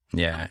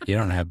 Yeah, you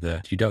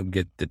don't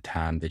get the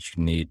time that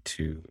you need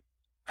to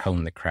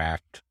hone the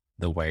craft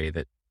the way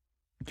that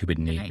you would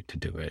need to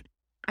do it.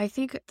 I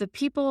think the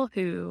people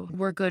who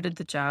were good at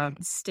the job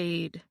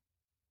stayed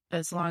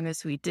as long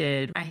as we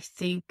did. I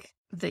think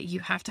that you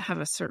have to have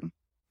a certain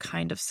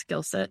kind of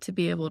skill set to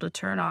be able to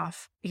turn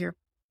off your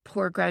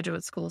poor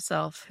graduate school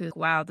self who,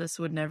 wow, this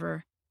would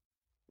never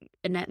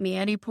net me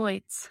any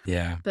points.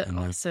 Yeah. But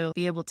also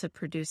be able to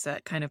produce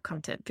that kind of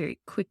content very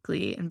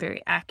quickly and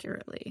very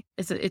accurately.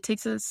 It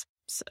takes a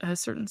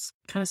certain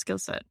kind of skill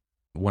set.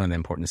 One of the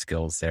important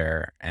skills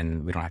there,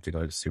 and we don't have to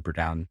go super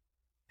down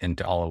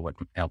into all of what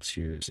helps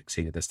you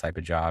succeed at this type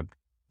of job,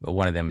 but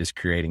one of them is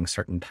creating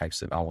certain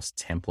types of almost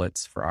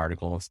templates for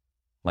articles.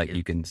 Like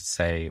you can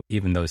say,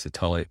 even though it's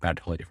about a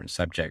totally different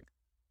subject,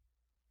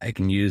 I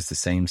can use the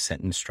same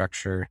sentence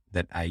structure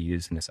that I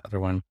use in this other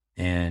one,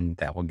 and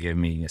that will give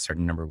me a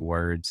certain number of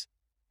words,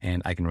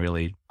 and I can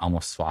really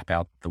almost swap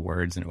out the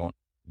words and it won't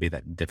be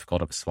that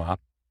difficult of a swap.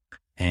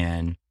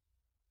 And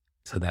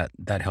so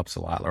that helps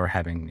a lot. Or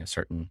having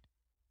certain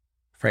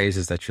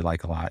phrases that you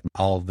like a lot,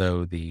 and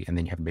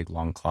then you have a big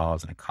long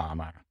clause and a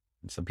comma.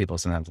 And so people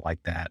sometimes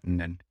like that,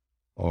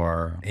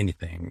 or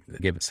anything,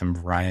 give it some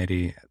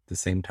variety at the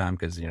same time,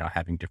 because,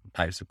 having different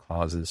types of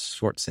clauses,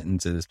 short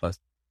sentences plus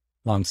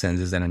long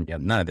sentences, and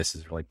none of this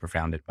is really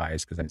profound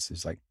advice, because this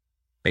is like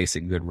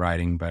basic good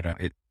writing, but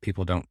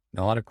people don't,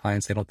 a lot of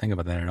clients, they don't think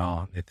about that at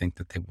all. They think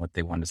that what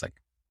they want is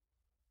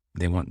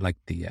they want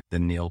the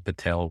Neil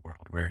Patel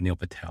world, where Neil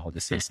Patel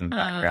just has some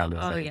background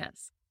as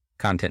yes,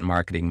 content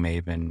marketing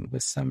maven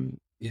with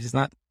it's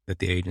not at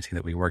the agency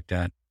that we worked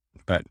at,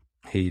 but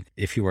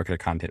if you work at a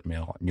content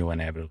mill, you'll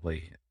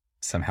inevitably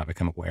somehow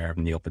become aware of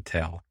Neil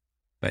Patel.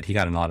 But he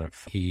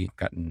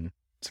gotten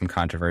some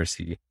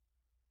controversy.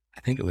 I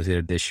think it was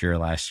either this year or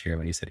last year,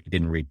 when he said he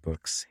didn't read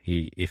books.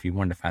 If he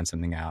wanted to find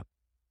something out,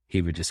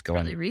 he would just go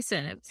really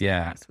recent. It was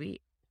last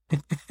week.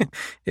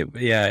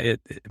 It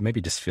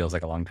maybe just feels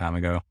like a long time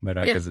ago, but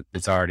because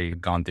it's already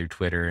gone through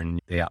Twitter and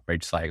the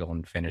outrage cycle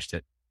and finished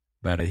it.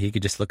 But he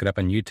could just look it up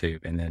on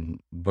YouTube, and then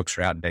books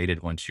are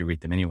outdated once you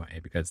read them anyway,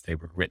 because they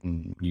were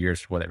written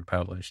years before they were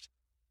published.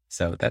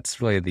 So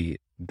that's really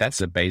that's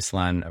the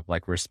baseline of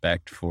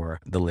respect for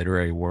the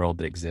literary world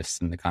that exists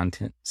in the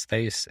content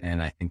space.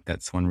 And I think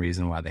that's one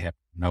reason why they have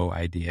no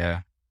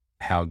idea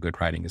how good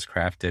writing is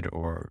crafted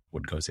or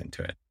what goes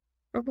into it.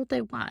 Or what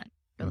they want.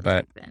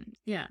 But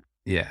yeah.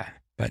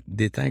 But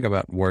the thing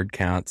about word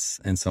counts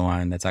and so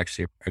on, that's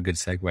actually a good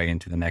segue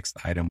into the next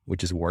item,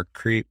 which is work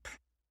creep.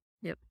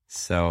 Yep.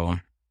 So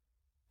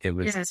it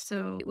was. Yeah,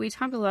 so we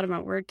talk a lot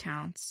about word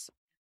counts.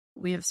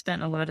 We have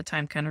spent a lot of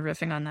time kind of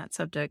riffing on that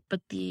subject,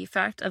 but the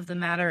fact of the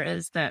matter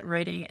is that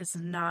writing is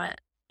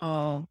not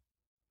all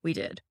we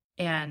did.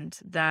 And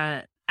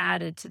that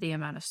added to the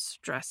amount of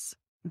stress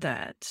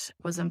that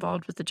was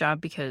involved with the job,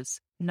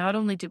 because not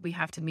only did we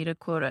have to meet a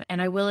quota,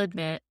 and I will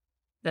admit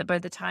that by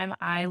the time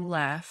I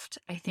left,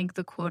 I think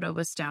the quota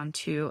was down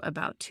to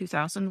about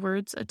 2,000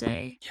 words a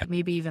day,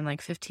 maybe even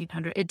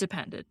 1,500. It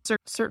depended.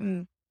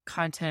 Certain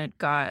content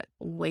got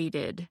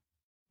weighted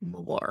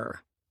more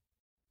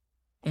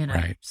in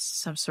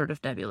some sort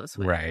of nebulous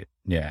way. Right.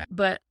 Yeah.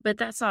 But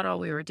that's not all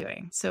we were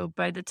doing. So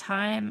by the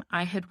time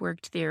I had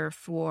worked there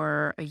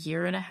for a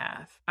year and a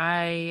half,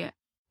 I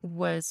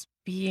was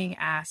being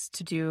asked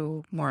to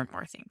do more and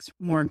more things,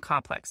 more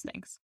complex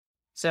things.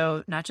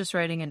 So not just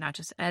writing and not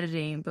just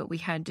editing, but we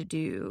had to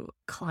do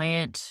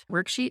client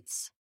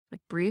worksheets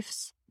like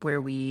briefs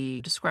where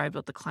we described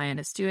what the client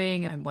is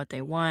doing and what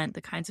they want,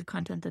 the kinds of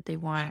content that they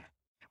want.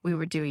 We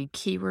were doing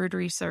keyword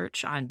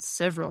research on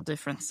several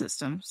different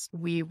systems.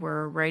 We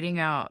were writing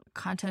out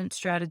content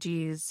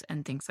strategies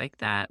and things like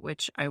that,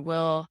 which I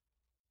will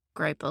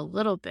gripe a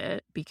little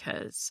bit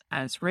because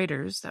as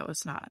writers, that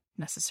was not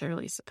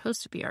necessarily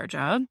supposed to be our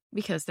job,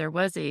 because there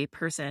was a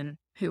person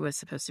who was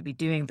supposed to be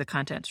doing the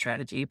content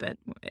strategy, but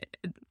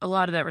a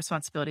lot of that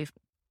responsibility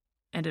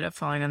ended up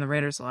falling on the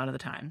writers a lot of the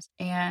times.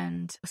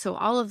 And so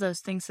all of those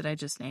things that I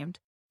just named,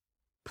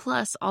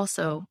 plus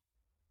also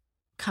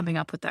coming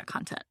up with that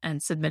content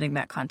and submitting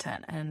that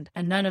content. And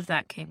none of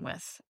that came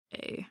with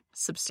a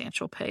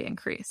substantial pay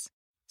increase.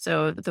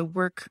 So the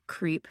work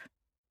creep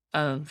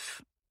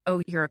of,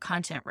 oh, you're a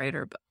content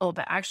writer,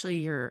 but actually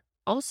you're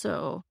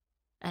also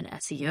an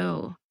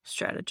SEO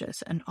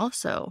strategist. And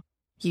also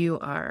you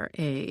are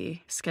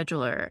a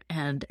scheduler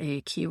and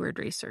a keyword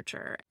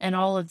researcher and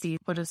all of these,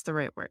 what is the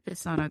right word?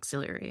 It's not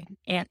auxiliary,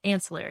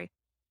 ancillary.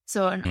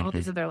 So, and all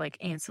these other like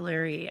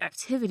ancillary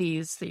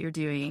activities that you're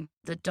doing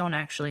that don't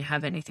actually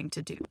have anything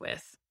to do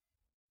with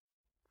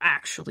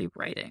actually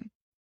writing.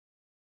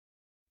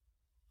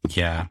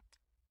 Yeah.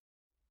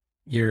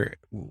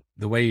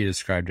 The way you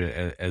described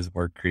it as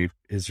work creep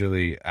is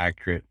really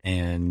accurate.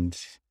 And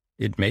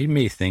it made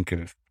me think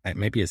of,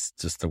 maybe it's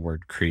just the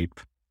word creep,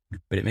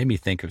 but it made me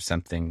think of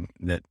something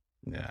that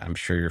I'm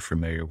sure you're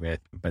familiar with,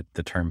 but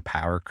the term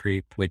power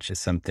creep, which is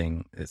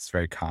something that's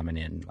very common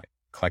in like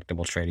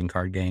collectible trading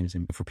card games.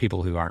 And for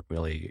people who aren't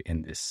really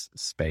in this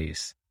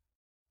space,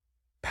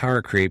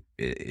 power creep,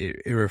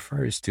 it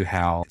refers to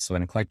how, so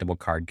in a collectible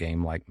card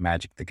game like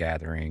Magic the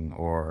Gathering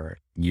or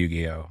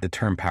Yu-Gi-Oh, the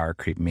term power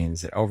creep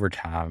means that over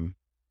time,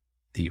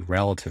 the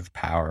relative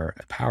power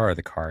of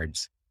the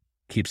cards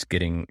keeps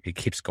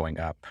going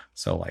up.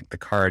 So like the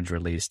cards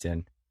released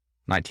in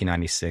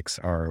 1996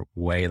 are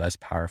way less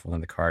powerful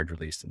than the cards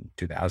released in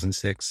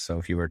 2006. So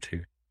if you were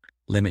to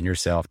limit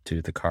yourself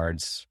to the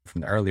cards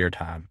from the earlier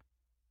time,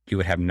 you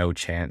would have no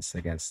chance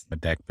against a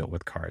deck built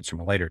with cards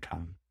from a later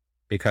time.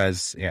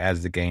 Because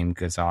as the game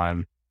goes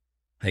on,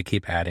 they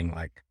keep adding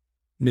like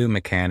new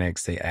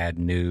mechanics, they add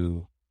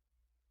new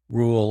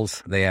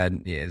rules,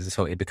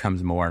 so it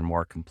becomes more and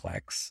more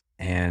complex.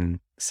 And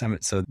I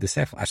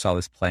saw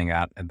this playing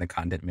out at the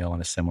Content Mill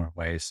in a similar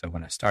way. So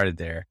when I started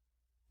there,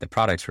 the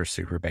products were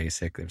super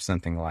basic. There was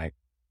something like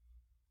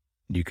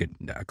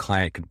a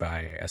client could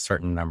buy a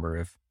certain number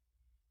of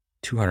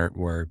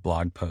 200-word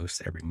blog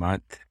posts every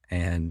month.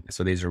 And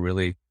so these are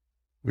really,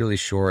 really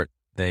short.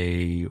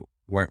 They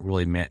weren't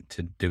really meant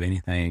to do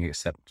anything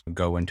except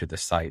go into the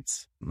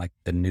sites, like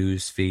the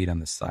news feed on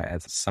the site.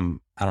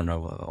 I don't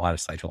know, a lot of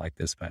sites are like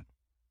this, but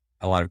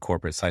a lot of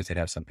corporate sites, they'd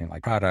have something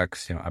like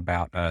products,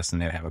 about us, and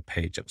they'd have a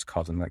page that was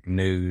called something like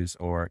news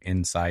or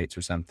insights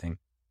or something.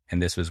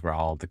 And this was where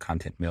all the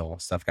Content Mill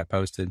stuff got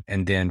posted.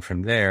 And then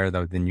from there,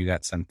 though, then you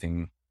got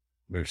something,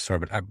 there's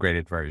sort of an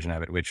upgraded version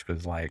of it, which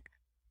was like,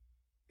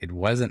 it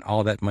wasn't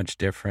all that much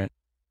different,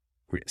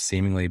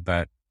 seemingly,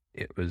 but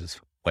it was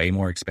way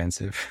more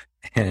expensive.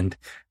 And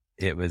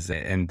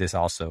this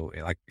also,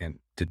 and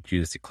to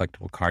use the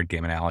collectible card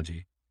game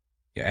analogy,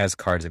 as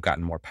cards have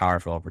gotten more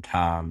powerful over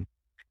time,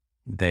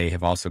 they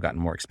have also gotten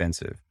more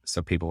expensive.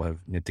 So people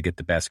to get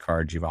the best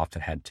cards, you've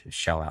often had to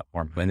shell out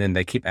more. And then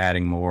they keep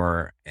adding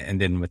more.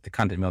 And then with the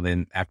Content Mill,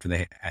 then after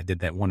they did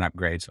that one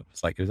upgrade, so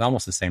it was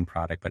almost the same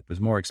product, but it was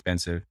more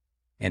expensive.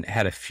 And it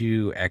had a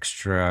few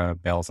extra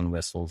bells and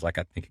whistles. Like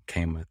I think it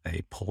came with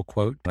a pull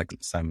quote, like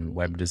some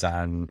web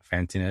design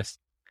fanciness.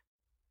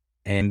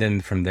 And then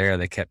from there,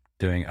 they kept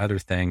doing other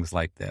things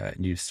like that.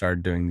 You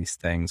started doing these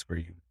things where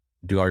you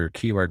do all your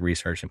keyword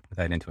research and put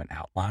that into an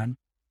outline.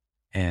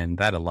 And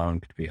that alone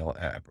could be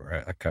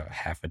like a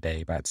half a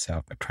day by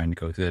itself, of trying to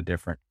go through the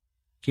different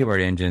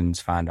keyword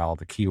engines, find all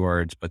the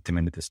keywords, put them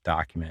into this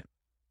document,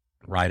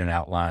 write an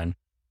outline,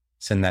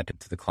 send that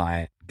to the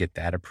client, get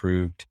that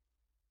approved.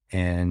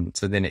 And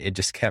so then it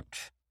just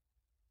kept,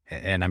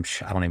 and I'm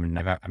sure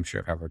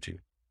if I were to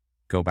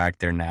go back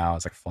there now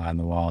as like a fly on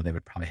the wall, they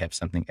would probably have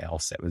something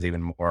else that was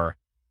even more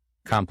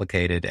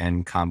complicated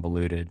and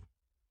convoluted.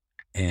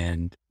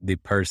 And the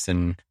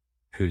person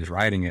who's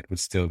writing it would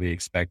still be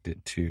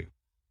expected to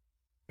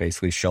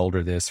basically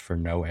shoulder this for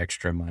no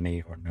extra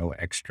money or no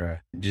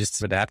extra,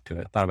 just adapt to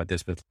it. I thought about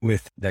this with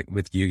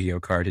Yu-Gi-Oh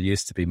cards. It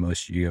used to be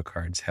most Yu-Gi-Oh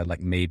cards had like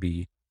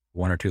maybe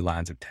 1 or 2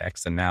 lines of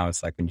text. And now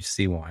it's like when you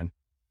see one,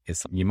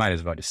 you might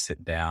as well just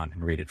sit down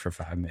and read it for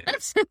 5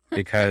 minutes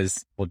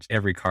because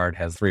every card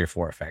has 3 or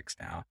 4 effects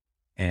now.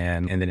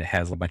 And then it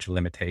has a bunch of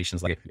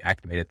limitations. Like if you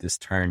activate it this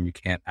turn, you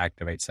can't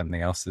activate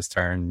something else this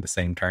turn, the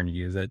same turn you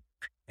use it.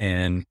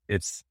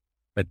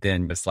 But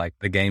then it's like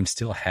the game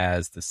still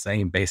has the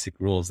same basic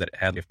rules that it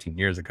had 15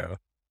 years ago.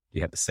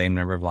 You have the same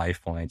number of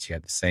life points. You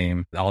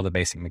have all the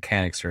basic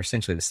mechanics are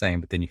essentially the same,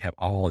 but then you have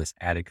all this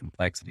added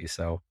complexity.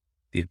 So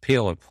the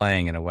appeal of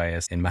playing in a way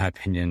is, in my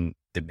opinion,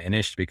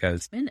 diminished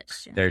because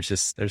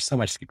there's so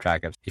much to keep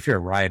track of. If you're a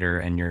writer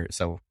and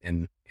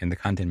in the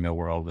Content Mill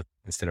world,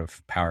 instead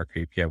of power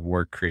creep, you have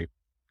work creep.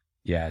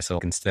 Yeah. So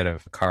instead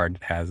of a card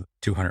that has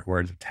 200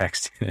 words of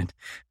text in it,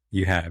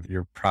 you have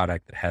your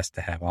product that has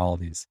to have all of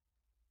these.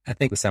 I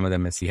think with some of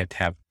them is you have to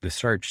have the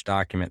search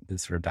document that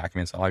sort of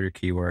documents all your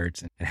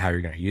keywords and how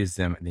you're going to use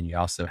them. And then you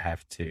also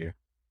have to,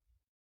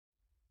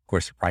 of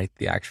course, write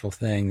the actual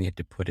thing. You have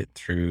to put it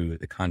through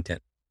the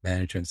content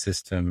management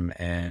system.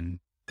 And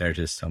there's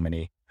just so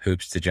many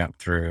hoops to jump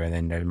through. And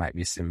then there might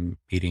be some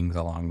meetings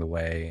along the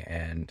way.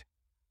 And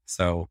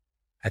so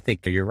I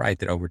think you're right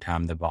that over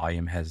time, the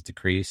volume has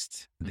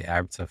decreased. The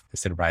average of,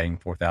 instead of writing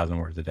 4,000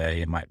 words a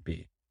day, it might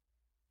be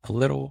a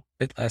little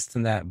bit less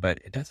than that, but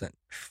it doesn't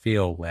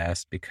feel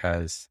less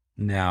because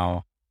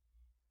now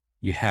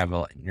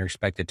you're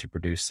expected to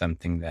produce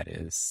something that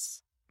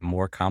is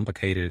more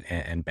complicated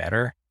and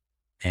better,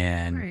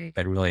 Right.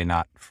 but really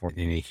not for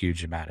any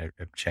huge amount of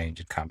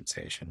change in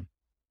compensation.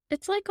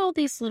 It's like all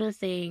these little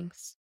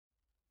things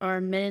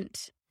are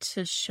meant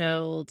to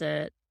show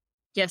that,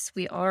 yes,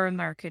 we are a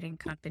marketing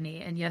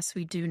company and yes,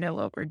 we do know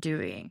what we're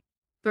doing.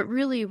 But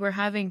really, we're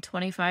having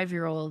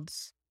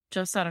 25-year-olds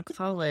just out of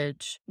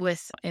college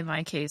with, in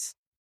my case,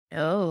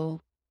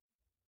 no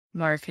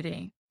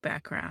marketing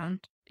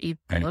background, even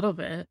a Right. little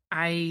bit.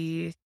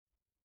 I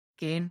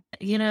gain,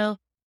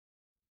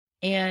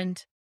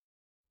 and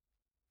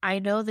I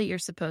know that you're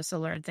supposed to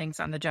learn things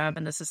on the job,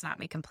 and this is not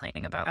me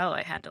complaining about, oh,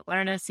 I had to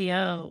learn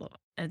SEO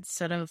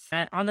instead of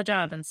on the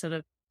job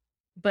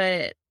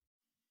but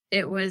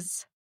it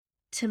was,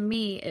 to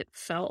me, it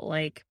felt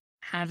like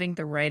having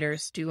the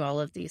writers do all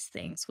of these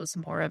things was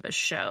more of a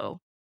show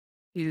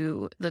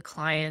to the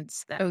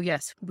clients that, oh,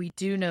 yes, we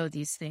do know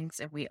these things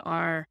and we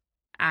are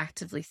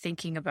actively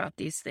thinking about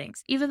these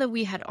things, even though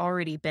we had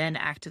already been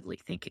actively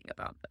thinking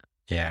about them.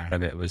 Yeah. Part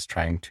of it was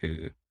trying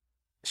to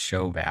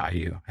show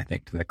value, I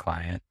think, to the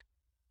client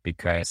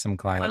because some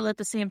clients, While at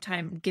the same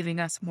time giving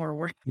us more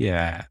work.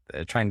 yeah,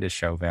 trying to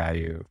show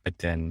value, but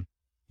then,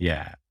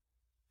 yeah,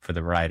 for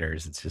the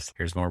writers, it's just,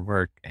 here's more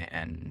work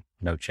and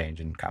no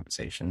change in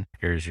compensation.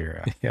 Here's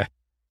your, yeah,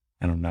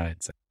 I don't know.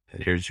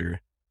 Here's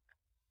your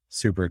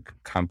super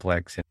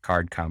complex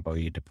card combo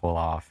you need to pull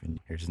off. And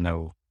here's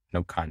no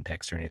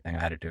context or anything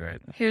on how to do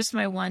it. Here's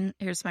my one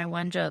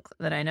joke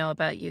that I know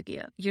about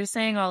Yu-Gi-Oh. You're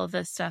saying all of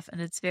this stuff and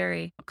it's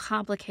very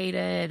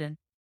complicated and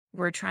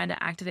we're trying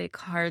to activate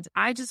cards.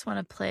 I just want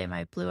to play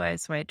my Blue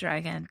Eyes White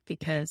Dragon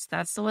because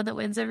that's the one that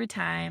wins every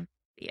time.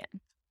 The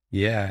end.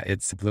 Yeah,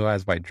 it's Blue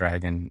Eyes White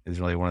Dragon is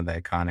really one of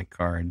the iconic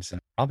cards.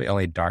 Probably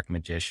only Dark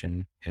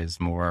Magician is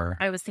more.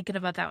 I was thinking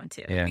about that one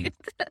too. Yeah.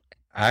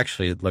 I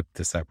actually looked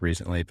this up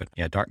recently, but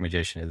yeah, Dark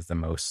Magician is the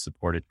most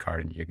supported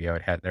card in Yu-Gi-Oh!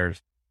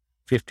 There's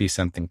 50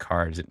 something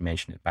cards that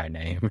mention it by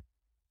name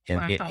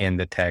in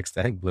the text.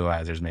 I think Blue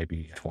Eyes, there's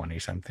maybe 20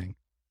 something,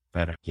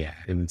 but yeah,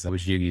 it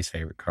was Yugi's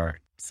favorite card.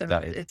 So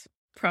it's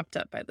propped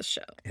up by the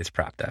show. It's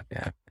propped up.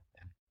 Yeah.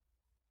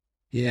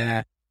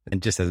 Yeah.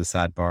 And just as a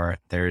sidebar,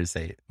 there is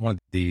one of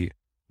the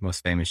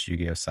most famous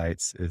Yu-Gi-Oh!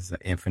 Sites is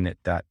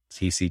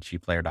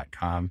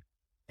infinite.tcgplayer.com.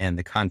 And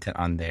the content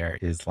on there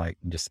is like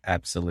just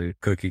absolute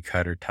cookie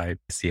cutter type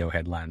SEO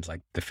headlines,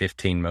 like the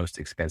 15 most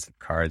expensive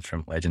cards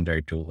from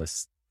Legendary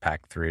Duelists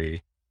Pack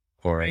 3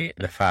 or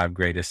the 5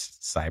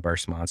 greatest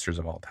Cyberse monsters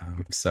of all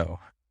time. So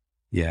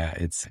yeah,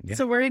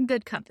 So we're in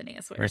good company,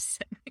 is what you're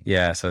saying.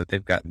 Yeah. So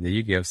they've got the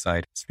Yu-Gi-Oh!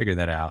 Site. Let's figure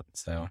that out.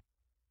 So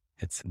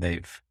I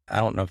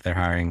don't know if they're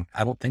hiring.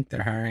 I don't think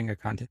they're hiring a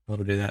content mill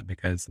to do that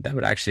because that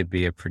would actually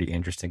be a pretty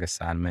interesting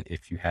assignment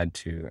if you had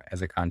to,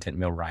 as a content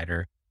mill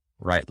writer,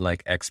 write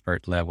like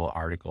expert level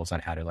articles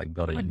on how to like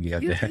build a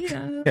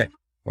Yu-Gi-Oh! Deck.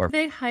 Are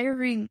they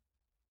hiring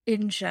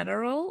in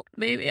general?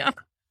 Maybe.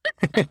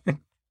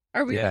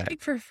 Are we looking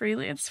for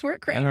freelance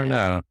work right now? I don't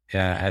know.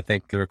 Yeah, I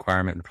think the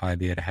requirement would probably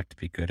be to have to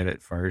be good at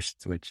it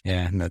first, which,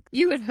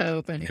 you would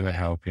hope. Anyway. It would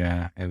help,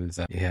 yeah. It was,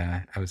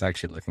 I was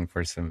actually looking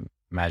for some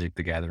Magic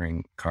the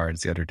Gathering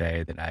cards the other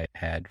day that I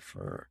had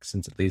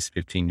since at least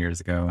 15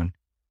 years ago, and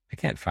I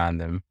can't find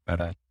them,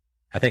 but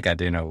I think I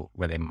do know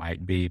where they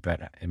might be,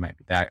 but they might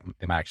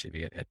actually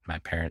be at my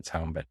parents'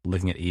 home. But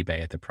looking at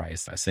eBay at the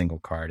price, a single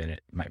card in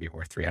it might be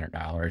worth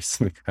 $300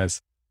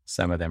 because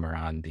some of them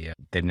are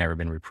they've never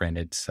been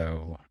reprinted,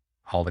 so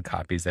all the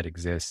copies that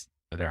exist,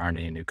 there aren't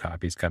any new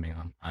copies coming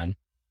on.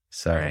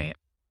 So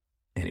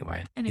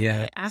anyway,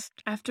 yeah.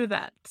 After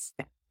that,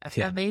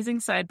 amazing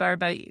sidebar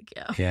about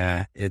Yu-Gi-Oh!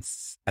 Yeah,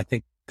 I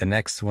think the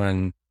next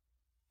one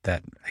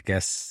that I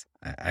guess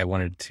I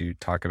wanted to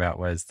talk about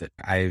was that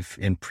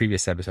in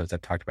previous episodes,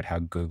 I've talked about how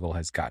Google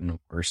has gotten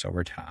worse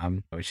over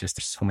time. It's just,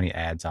 there's so many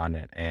ads on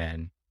it.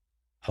 And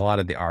a lot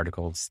of the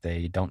articles,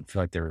 they don't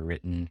feel like they were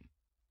written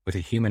with a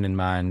human in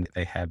mind.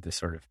 They have this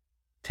sort of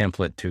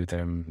template to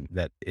them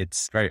that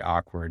it's very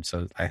awkward.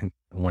 So I think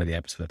one of the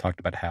episodes I talked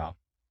about how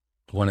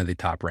one of the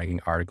top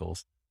ranking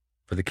articles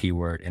for the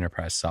keyword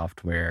enterprise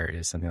software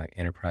is something like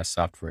enterprise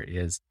software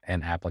is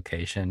an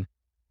application,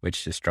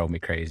 which just drove me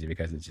crazy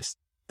because it's just,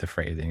 the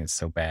phrasing is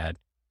so bad.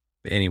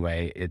 But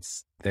anyway,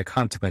 it's the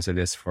consequence of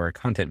this for a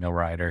content mill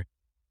writer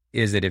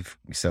is that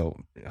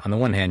on the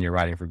one hand, you're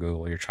writing for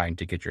Google, you're trying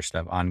to get your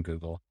stuff on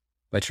Google,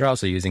 but you're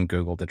also using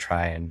Google to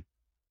try and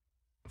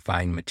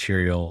find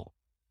material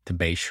to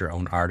base your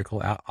own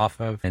article off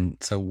of. And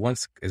so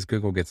as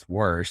Google gets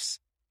worse,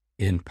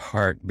 in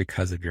part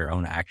because of your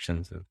own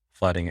actions of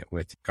flooding it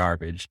with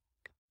garbage,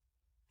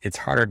 it's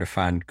harder to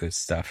find good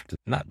stuff to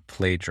not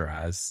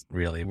plagiarize,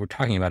 really. We're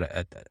talking about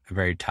a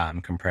very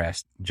time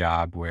compressed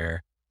job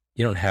where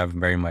you don't have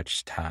very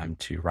much time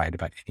to write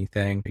about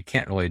anything. You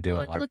can't really do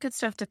a lot. Look at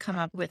stuff to come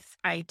up with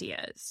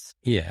ideas.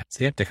 Yeah. So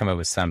you have to come up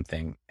with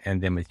something.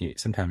 And then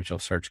sometimes you'll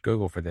search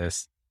Google for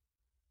this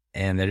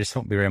and there just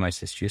won't be very much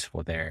that's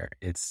useful there.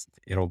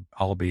 It'll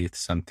all be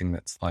something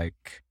that's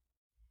like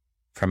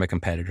from a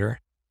competitor,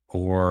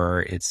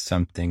 or it's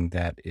something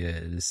that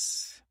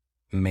is,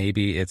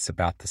 maybe it's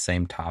about the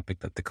same topic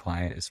that the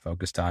client is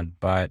focused on,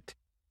 but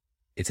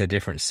it's a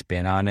different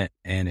spin on it.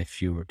 And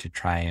if you were to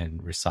try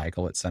and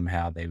recycle it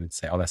somehow, they would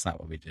say, oh, that's not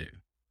what we do.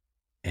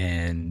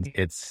 And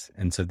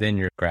so then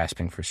you're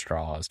grasping for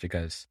straws,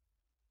 because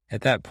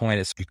at that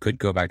point, you could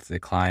go back to the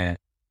client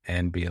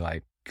and be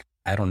like,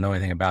 I don't know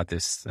anything about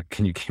this.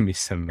 Can you give me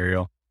some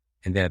material?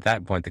 And then at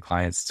that point, the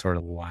client's sort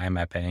of, why am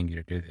I paying you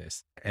to do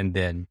this? And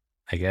then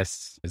I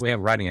guess we have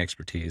writing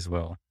expertise,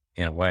 well,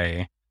 in a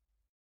way.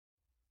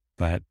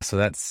 But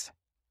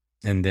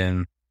and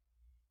then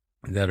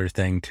the other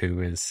thing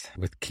too is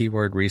with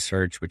keyword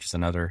research, which is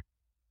another.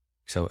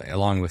 So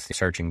along with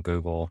searching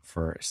Google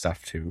for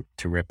stuff to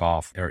rip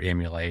off or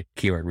emulate,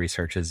 keyword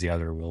research is the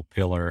other real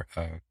pillar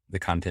of the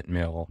content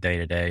mill day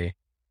to day.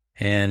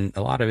 And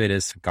a lot of it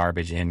is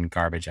garbage in,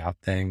 garbage out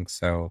thing.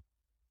 So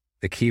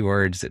the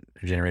keywords that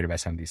are generated by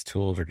some of these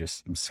tools are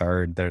just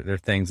absurd. They're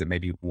things that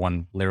maybe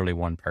literally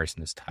one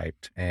person has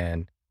typed,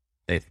 and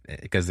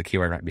because the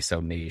keyword might be so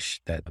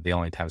niche that the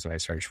only times when I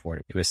searched for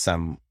it, it was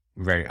some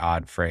very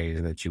odd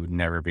phrase that you would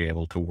never be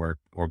able to work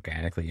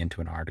organically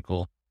into an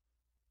article.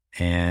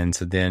 And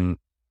so then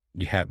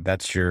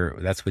that's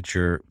what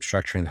you're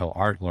structuring the whole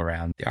article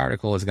around. The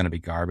article is going to be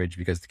garbage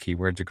because the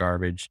keywords are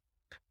garbage.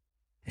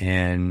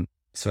 And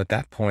so at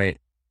that point,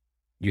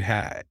 you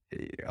have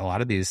a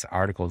lot of these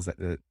articles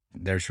that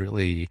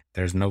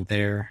there's no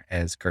there,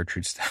 as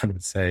Gertrude Stein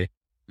would say.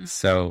 Mm-hmm.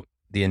 So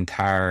the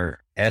entire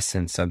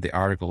essence of the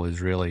article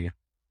is really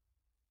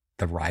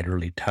the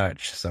writerly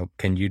touch. So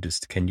can you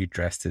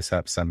dress this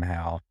up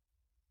somehow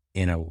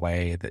in a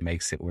way that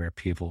makes it where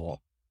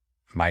people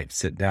might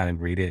sit down and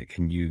read it?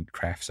 Can you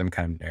craft some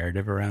kind of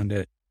narrative around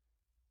it?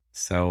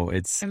 So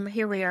and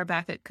here we are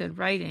back at good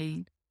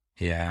writing.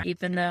 Yeah.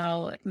 Even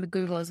though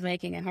Google is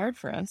making it hard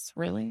for us,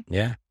 really.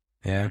 Yeah.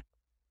 Yeah.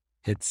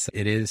 It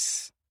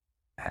is.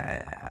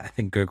 I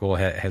think Google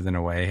has in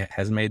a way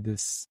made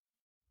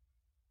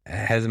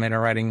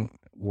our writing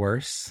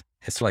worse.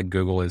 It's like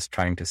Google is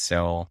trying to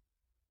sell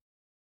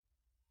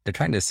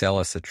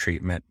us a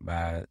treatment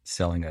by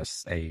selling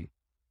us a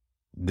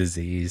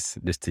disease,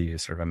 just to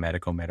use sort of a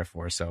medical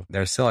metaphor. So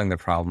they're selling the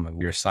problem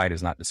of your site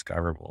is not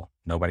discoverable.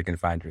 Nobody can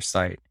find your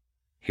site.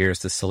 Here's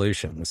the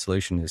solution. The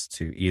solution is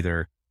to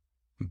either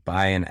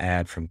buy an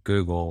ad from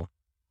Google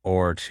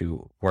or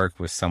to work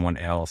with someone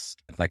else,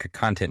 like a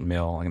content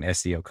mill, like an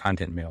SEO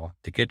content mill,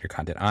 to get your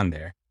content on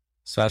there.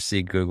 So I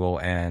see Google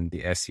and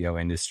the SEO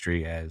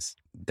industry as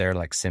they're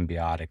like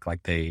symbiotic,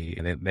 like they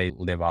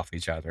live off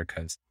each other.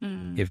 Because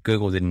if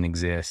Google didn't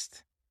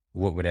exist,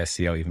 what would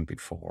SEO even be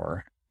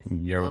for?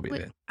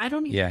 I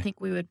don't even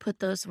think we would put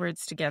those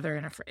words together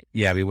in a phrase.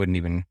 Yeah, we wouldn't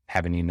even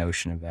have any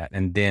notion of that.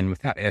 And then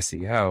without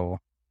SEO,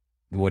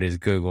 what is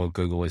Google?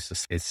 Google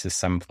is just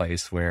some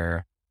place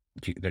where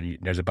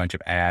there's a bunch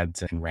of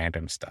ads and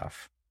random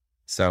stuff.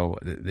 So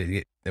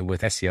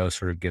with SEO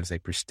sort of gives a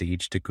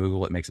prestige to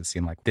Google. It makes it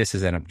seem like this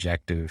is an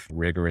objective,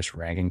 rigorous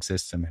ranking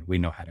system, and we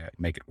know how to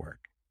make it work.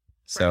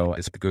 So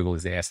Google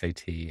is the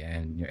SAT,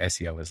 and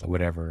SEO is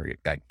whatever,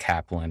 like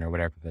Kaplan or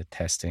whatever the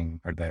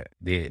testing or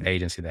the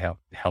agency that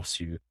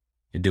helps you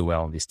do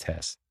well in these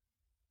tests.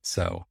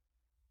 So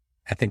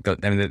I think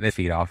they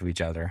feed off of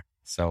each other.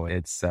 So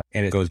and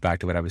it goes back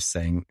to what I was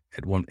saying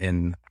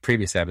in a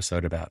previous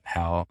episode about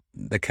how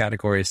the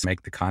categories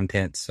make the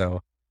content.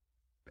 So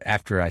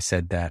after I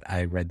said that,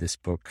 I read this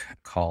book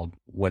called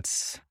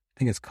What's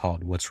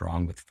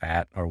Wrong with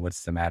Fat, or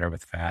What's the Matter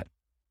with Fat?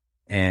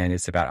 And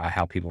it's about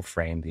how people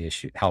frame the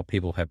issue, how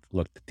people have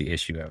looked at the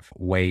issue of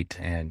weight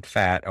and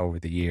fat over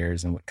the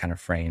years, and what kind of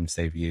frames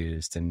they've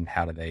used, and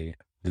how do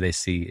they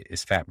see,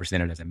 is fat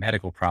presented as a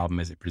medical problem?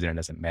 Is it presented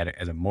as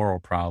a moral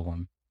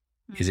problem?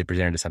 Is it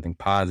presented as something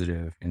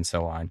positive, and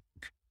so on?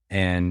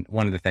 And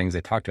one of the things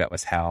they talked about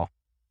was how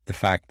the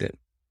fact that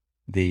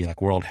the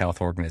World Health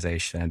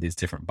Organization and these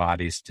different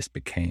bodies just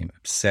became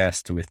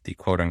obsessed with the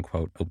quote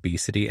unquote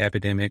obesity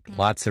epidemic. Mm-hmm.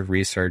 Lots of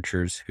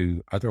researchers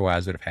who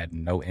otherwise would have had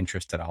no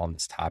interest at all in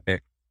this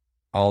topic,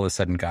 all of a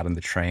sudden got on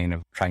the train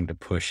of trying to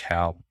push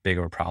how big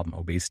of a problem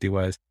obesity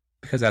was,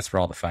 because that's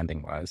where all the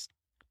funding was.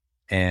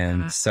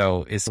 And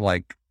so it's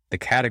like the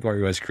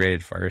category was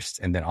created first,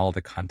 and then all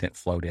the content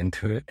flowed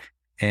into it.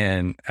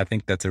 And I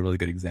think that's a really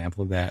good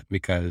example of that,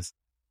 because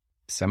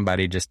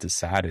somebody just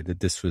decided that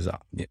this was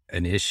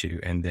an issue,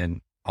 and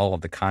then all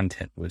of the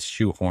content was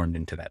shoehorned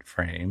into that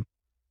frame.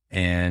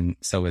 And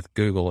so with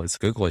Google,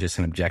 Google is just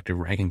an objective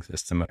ranking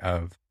system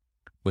of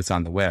what's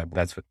on the web.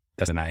 That's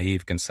That's a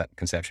naive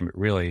conception, but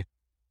really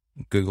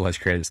Google has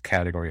created this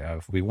category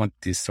of, we want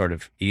these sort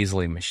of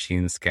easily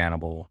machine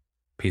scannable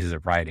pieces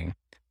of writing.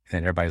 And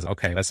then everybody's,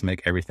 okay, let's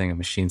make everything a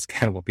machine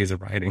scannable piece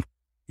of writing,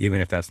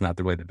 even if that's not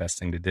really the best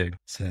thing to do.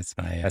 So that's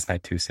my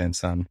 2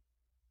 cents on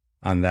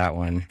that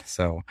one.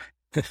 So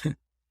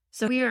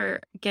So we are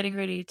getting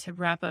ready to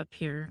wrap up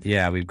here.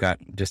 yeah, we've got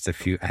just a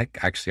few.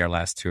 Actually, our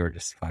last 2 are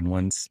just fun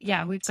ones.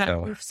 Yeah, we've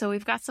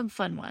got some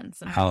fun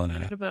ones. And I'm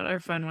excited about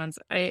our fun ones.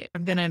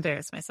 I'm gonna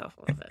embarrass myself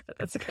a little bit, but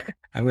that's okay.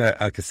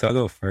 So I'll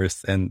go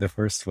first. And the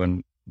first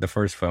fun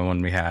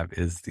one we have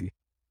is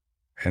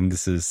and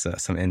this is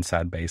some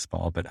inside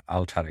baseball, but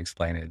I'll try to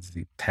explain it. It's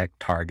the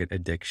TechTarget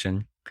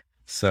addiction.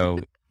 So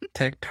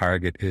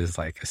TechTarget is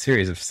like a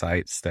series of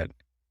sites that,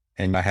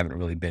 and I haven't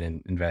really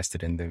been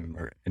invested in them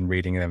or in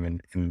reading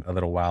them in a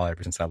little while,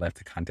 ever since I left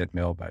the Content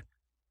Mill, but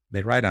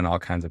they write on all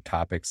kinds of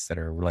topics that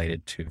are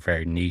related to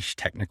very niche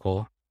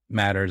technical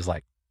matters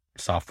like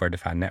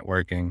software-defined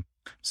networking,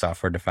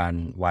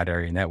 software-defined wide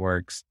area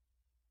networks,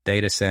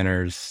 data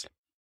centers,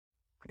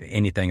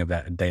 anything of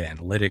that, data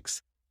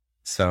analytics.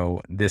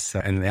 So this,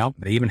 and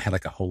they even had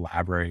like a whole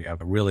library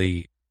of a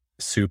really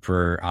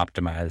super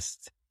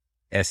optimized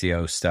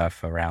SEO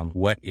stuff around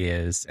what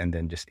is, and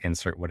then just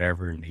insert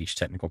whatever niche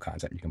technical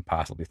concept you can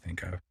possibly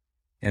think of.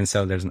 And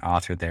so there's an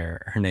author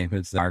there. Her name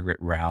is Margaret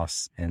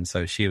Rouse. And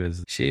so she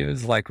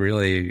was like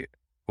really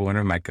one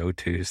of my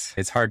go-tos.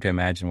 It's hard to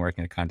imagine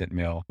working at a Content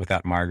Mill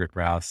without Margaret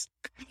Rouse.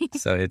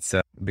 So it's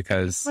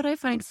because what I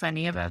find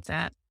funny about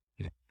that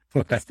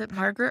is that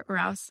Margaret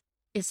Rouse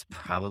is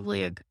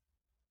probably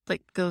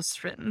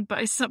ghost written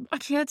by someone. I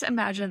can't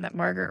imagine that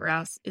Margaret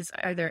Rouse is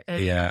either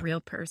a real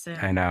person.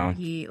 I know. Or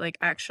he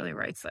actually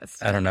writes that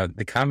stuff. I don't know.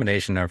 The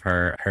combination of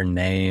her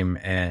name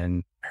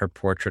and her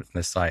portrait on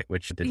the site,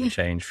 which didn't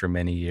change for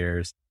many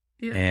years.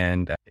 Yeah.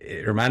 And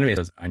it reminded me of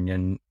those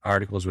Onion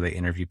articles where they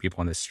interview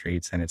people on the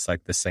streets, and it's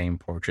like the same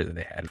portrait that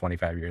they had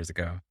 25 years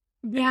ago.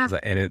 Yeah.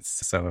 And it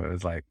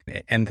was like,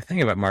 and the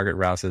thing about Margaret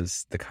Rouse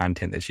is the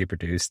content that she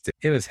produced,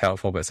 it was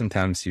helpful, but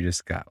sometimes you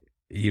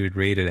would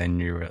read it and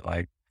you were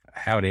like,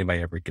 how would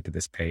anybody ever get to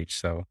this page?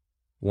 So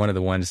one of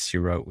the ones she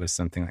wrote was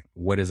something like,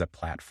 what is a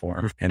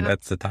platform? And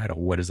that's the title,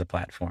 what is a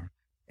platform?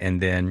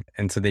 And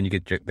so then you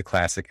get the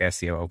classic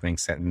SEO opening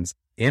sentence.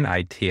 In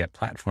IT, a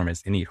platform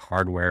is any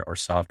hardware or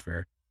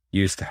software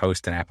used to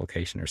host an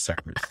application or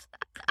service.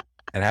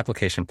 An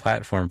application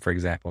platform, for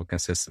example,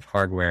 consists of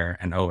hardware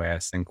and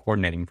OS and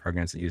coordinating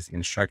programs that use the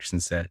instruction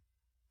set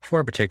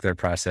for a particular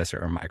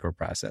processor or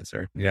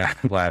microprocessor. Yeah,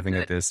 I'm laughing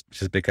at this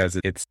just because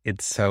it's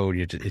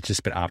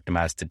just been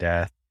optimized to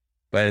death.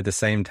 But at the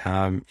same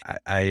time,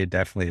 I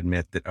definitely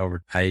admit that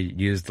I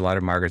used a lot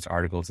of Margaret's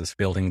articles as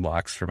building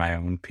blocks for my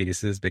own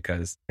pieces,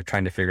 because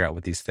trying to figure out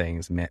what these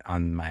things meant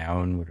on my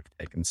own would have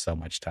taken so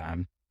much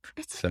time.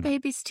 It's like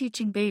babies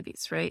teaching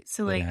babies, right?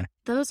 So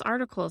those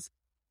articles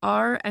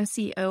are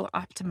SEO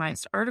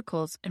optimized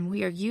articles, and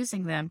we are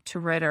using them to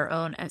write our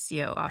own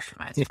SEO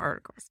optimized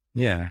articles.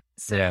 Yeah.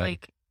 So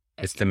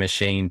it's the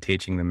machine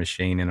teaching the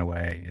machine in a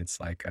way. It's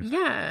like,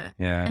 yeah.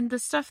 And the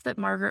stuff that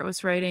Margaret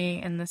was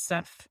writing, and the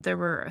stuff, there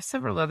were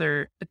several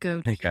other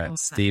go-to.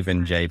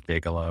 Stephen J.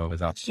 Bigelow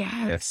was out.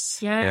 Yes.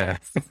 Yeah.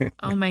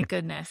 Oh my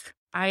goodness.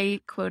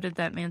 I quoted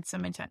that man so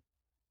many times.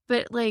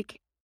 But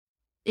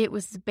it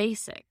was the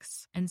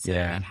basics. And so we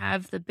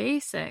have the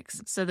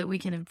basics so that we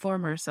can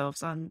inform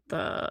ourselves on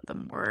the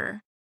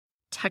more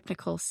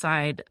technical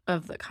side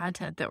of the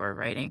content that we're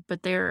writing.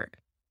 But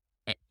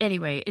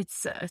anyway,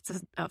 it's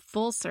a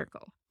full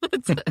circle.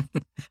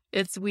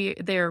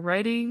 They're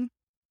writing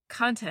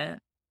content,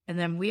 and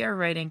then we are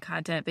writing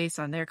content based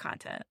on their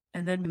content,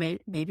 and then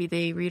maybe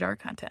they read our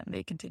content and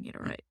they continue to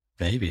write.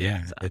 Maybe,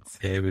 yeah. So.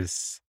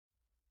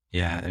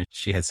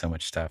 She had so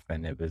much stuff,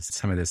 and it was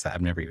some of this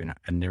I've never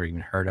even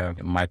heard of.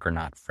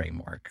 Micronaut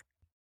framework.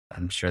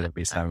 I'm sure there'd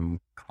be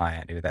some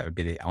client who that would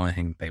be the only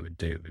thing they would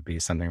do, would be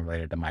something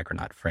related to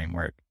Micronaut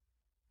framework.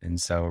 And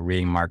so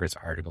reading Margaret's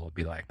article would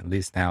be like, at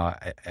least now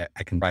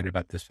I can write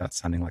about this without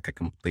sounding like a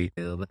complete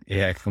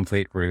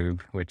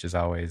rube, which is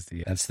always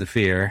that's the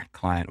fear.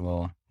 Client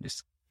will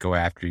just go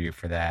after you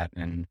for that.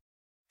 And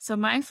so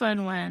my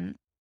fun one,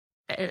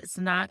 it's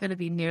not going to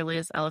be nearly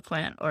as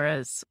eloquent or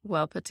as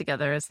well put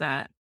together as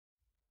that.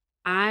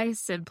 I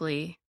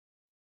simply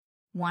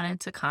wanted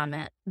to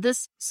comment the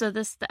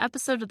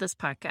episode of this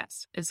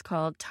podcast is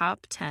called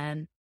Top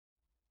 10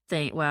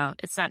 Well,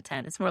 it's not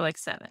 10. It's more like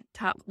 7.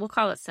 We'll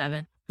call it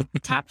 7.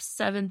 Top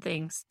 7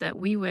 things that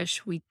we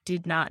wish we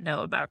did not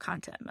know about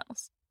Content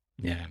Mills.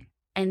 Yeah.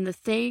 And the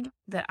thing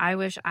that I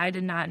wish I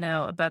did not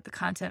know about the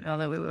Content Mill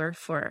that we worked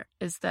for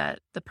is that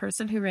the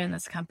person who ran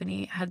this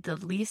company had the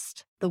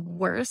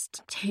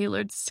worst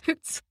tailored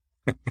suits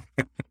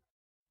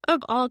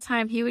of all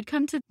time. He would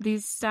come to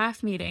these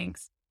staff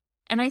meetings,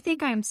 and I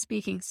think I'm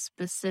speaking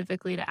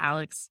specifically to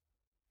Alex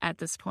at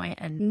this point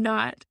and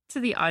not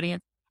to the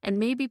audience. And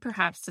maybe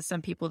perhaps to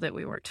some people that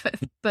we worked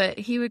with. But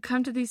he would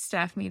come to these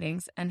staff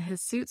meetings, and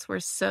his suits were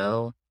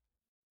so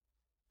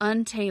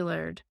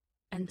untailored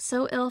and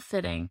so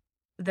ill-fitting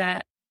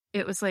that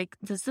it was like,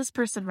 does this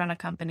person run a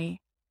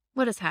company?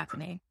 What is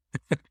happening?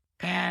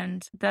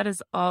 And that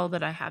is all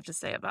that I have to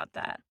say about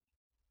that.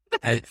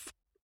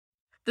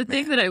 The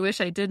thing that I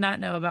wish I did not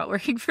know about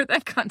working for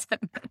that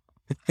content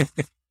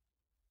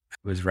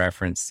was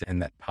referenced in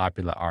that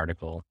popular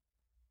article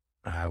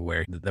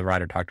where the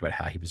writer talked about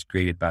how he was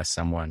greeted by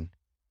someone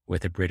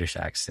with a British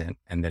accent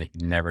and then he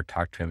never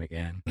talked to him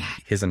again.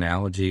 His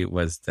analogy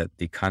was that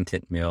the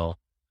content mill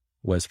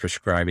was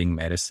prescribing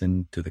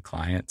medicine to the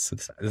clients. So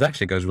this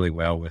actually goes really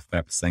well with what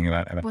I was saying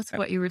about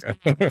what you were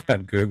saying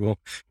about Google,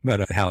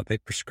 about how they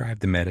prescribe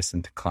the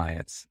medicine to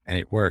clients and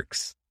it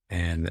works.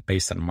 And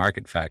based on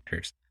market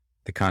factors,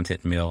 the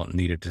content mill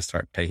needed to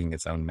start taking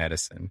its own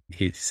medicine.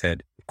 He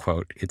said,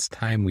 quote, "It's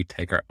time we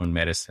take our own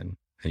medicine."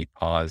 And he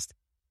paused.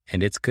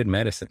 And it's good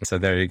medicine. So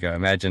there you go.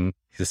 Imagine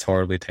this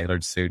horribly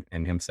tailored suit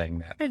and him saying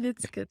that. And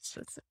it's good.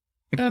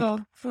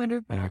 Oh,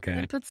 wonderful. Okay.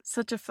 It puts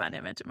such a fun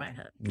image in my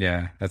head.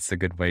 Yeah, that's a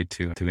good way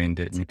to end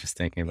it. And just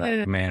thinking about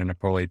a man in a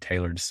poorly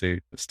tailored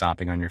suit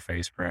stomping on your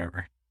face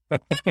forever.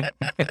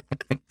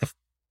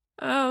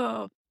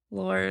 Oh,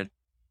 Lord.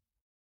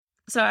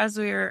 So as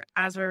we're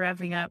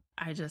wrapping up,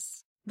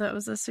 that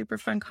was a super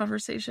fun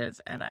conversation.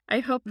 And I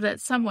hope that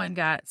someone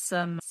got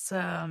some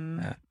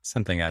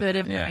something good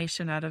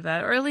information out of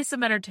that, or at least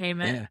some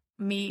entertainment. Yeah.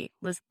 Me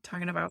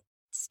talking about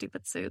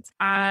stupid suits.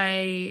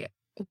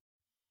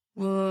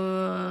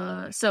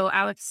 So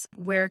Alex,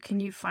 where can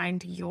you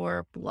find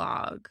your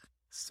blog?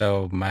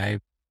 So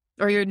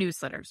or your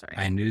newsletter, sorry.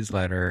 My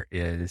newsletter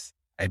is,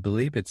 I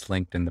believe it's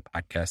linked in the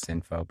podcast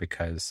info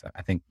because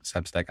I think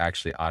Substack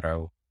actually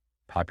auto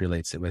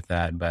populates it with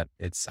that, but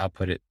I'll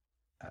put it,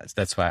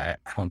 that's why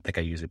I don't think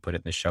I usually put it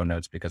in the show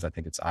notes because I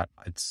think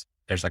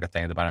there's like a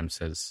thing at the bottom that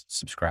says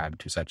subscribe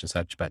to such and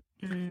such, but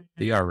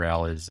the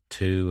URL is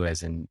 2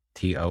 as in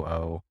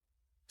TOO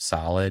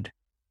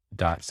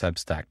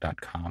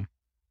solid.substack.com.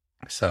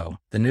 So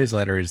the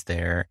newsletter is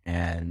there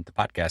and the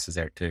podcast is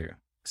there too.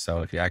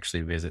 So if you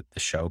actually visit the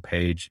show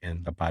page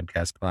in the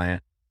podcast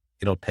client,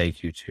 it'll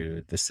take you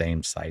to the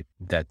same site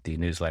that the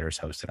newsletter is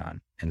hosted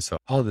on. And so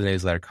all of the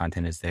newsletter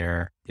content is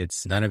there.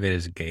 None of it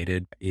is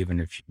gated. Even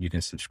if you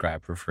can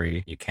subscribe for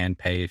free, you can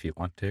pay if you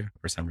want to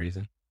for some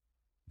reason.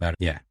 But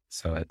yeah,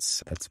 so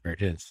that's where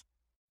it is.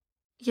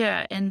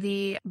 Yeah. And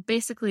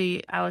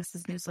basically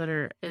Alex's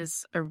newsletter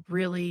is a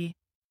really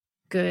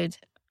good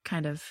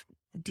kind of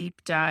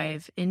deep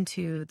dive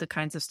into the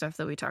kinds of stuff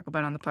that we talk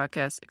about on the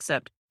podcast,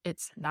 except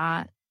it's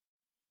not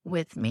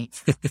with me,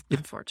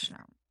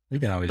 unfortunately. You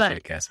can always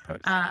take guest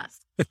posts.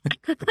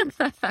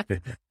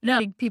 No, I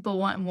think people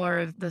want more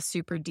of the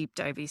super deep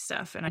divey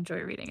stuff, and I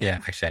enjoy reading it. Yeah,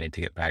 actually, I need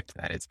to get back to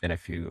that. It's been a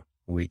few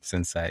weeks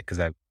because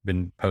I've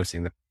been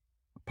posting the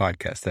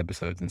podcast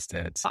episodes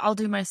instead. So. I'll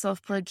do my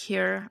self-plug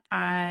here.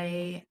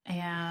 I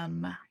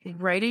am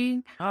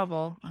writing a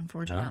novel,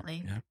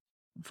 unfortunately. Yeah.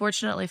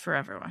 Fortunately for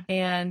everyone.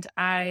 And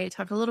I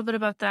talk a little bit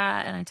about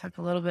that, and I talk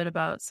a little bit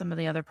about some of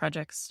the other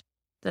projects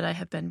that I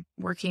have been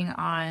working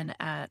on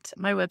at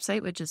my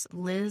website, which is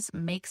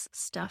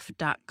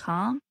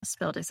lizmakesstuff.com,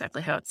 spelled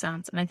exactly how it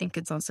sounds. And I think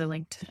it's also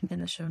linked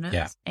in the show notes.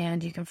 Yeah.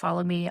 And you can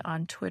follow me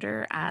on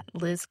Twitter at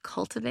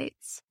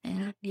LizCultivates.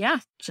 And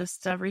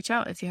just reach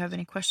out if you have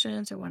any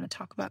questions or want to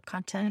talk about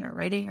content or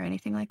writing or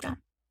anything like that.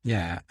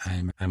 Yeah,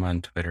 I'm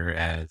on Twitter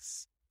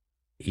as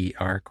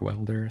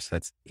eArcWelder. So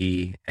that's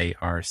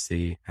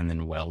EARC and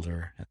then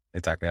welder.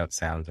 Exactly how it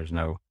sounds. There's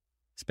no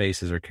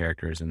spaces or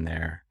characters in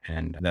there.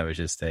 And that was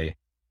just a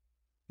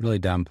really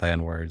dumb play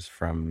on words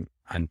on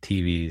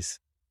TVs.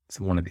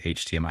 So one of the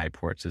HDMI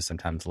ports is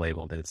sometimes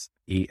labeled as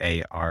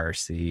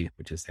EARC,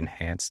 which is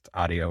Enhanced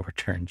Audio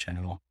Return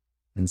Channel.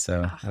 And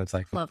so I was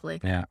like,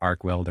 lovely. Yeah,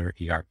 ArcWelder,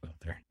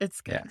 eArcWelder.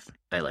 It's good. Yeah.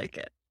 I like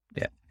it.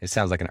 Yeah. It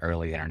sounds like an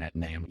early internet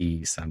name.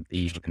 E and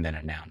then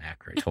a noun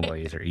after it.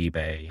 Toys or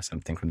eBay,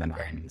 something from the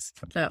 90s.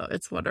 No,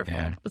 it's wonderful.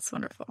 Yeah. It's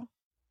wonderful.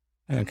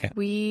 Okay.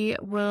 We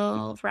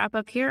will wrap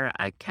up here.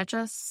 Catch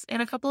us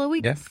in a couple of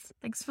weeks. Yeah.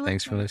 Thanks for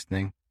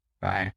listening. Bye.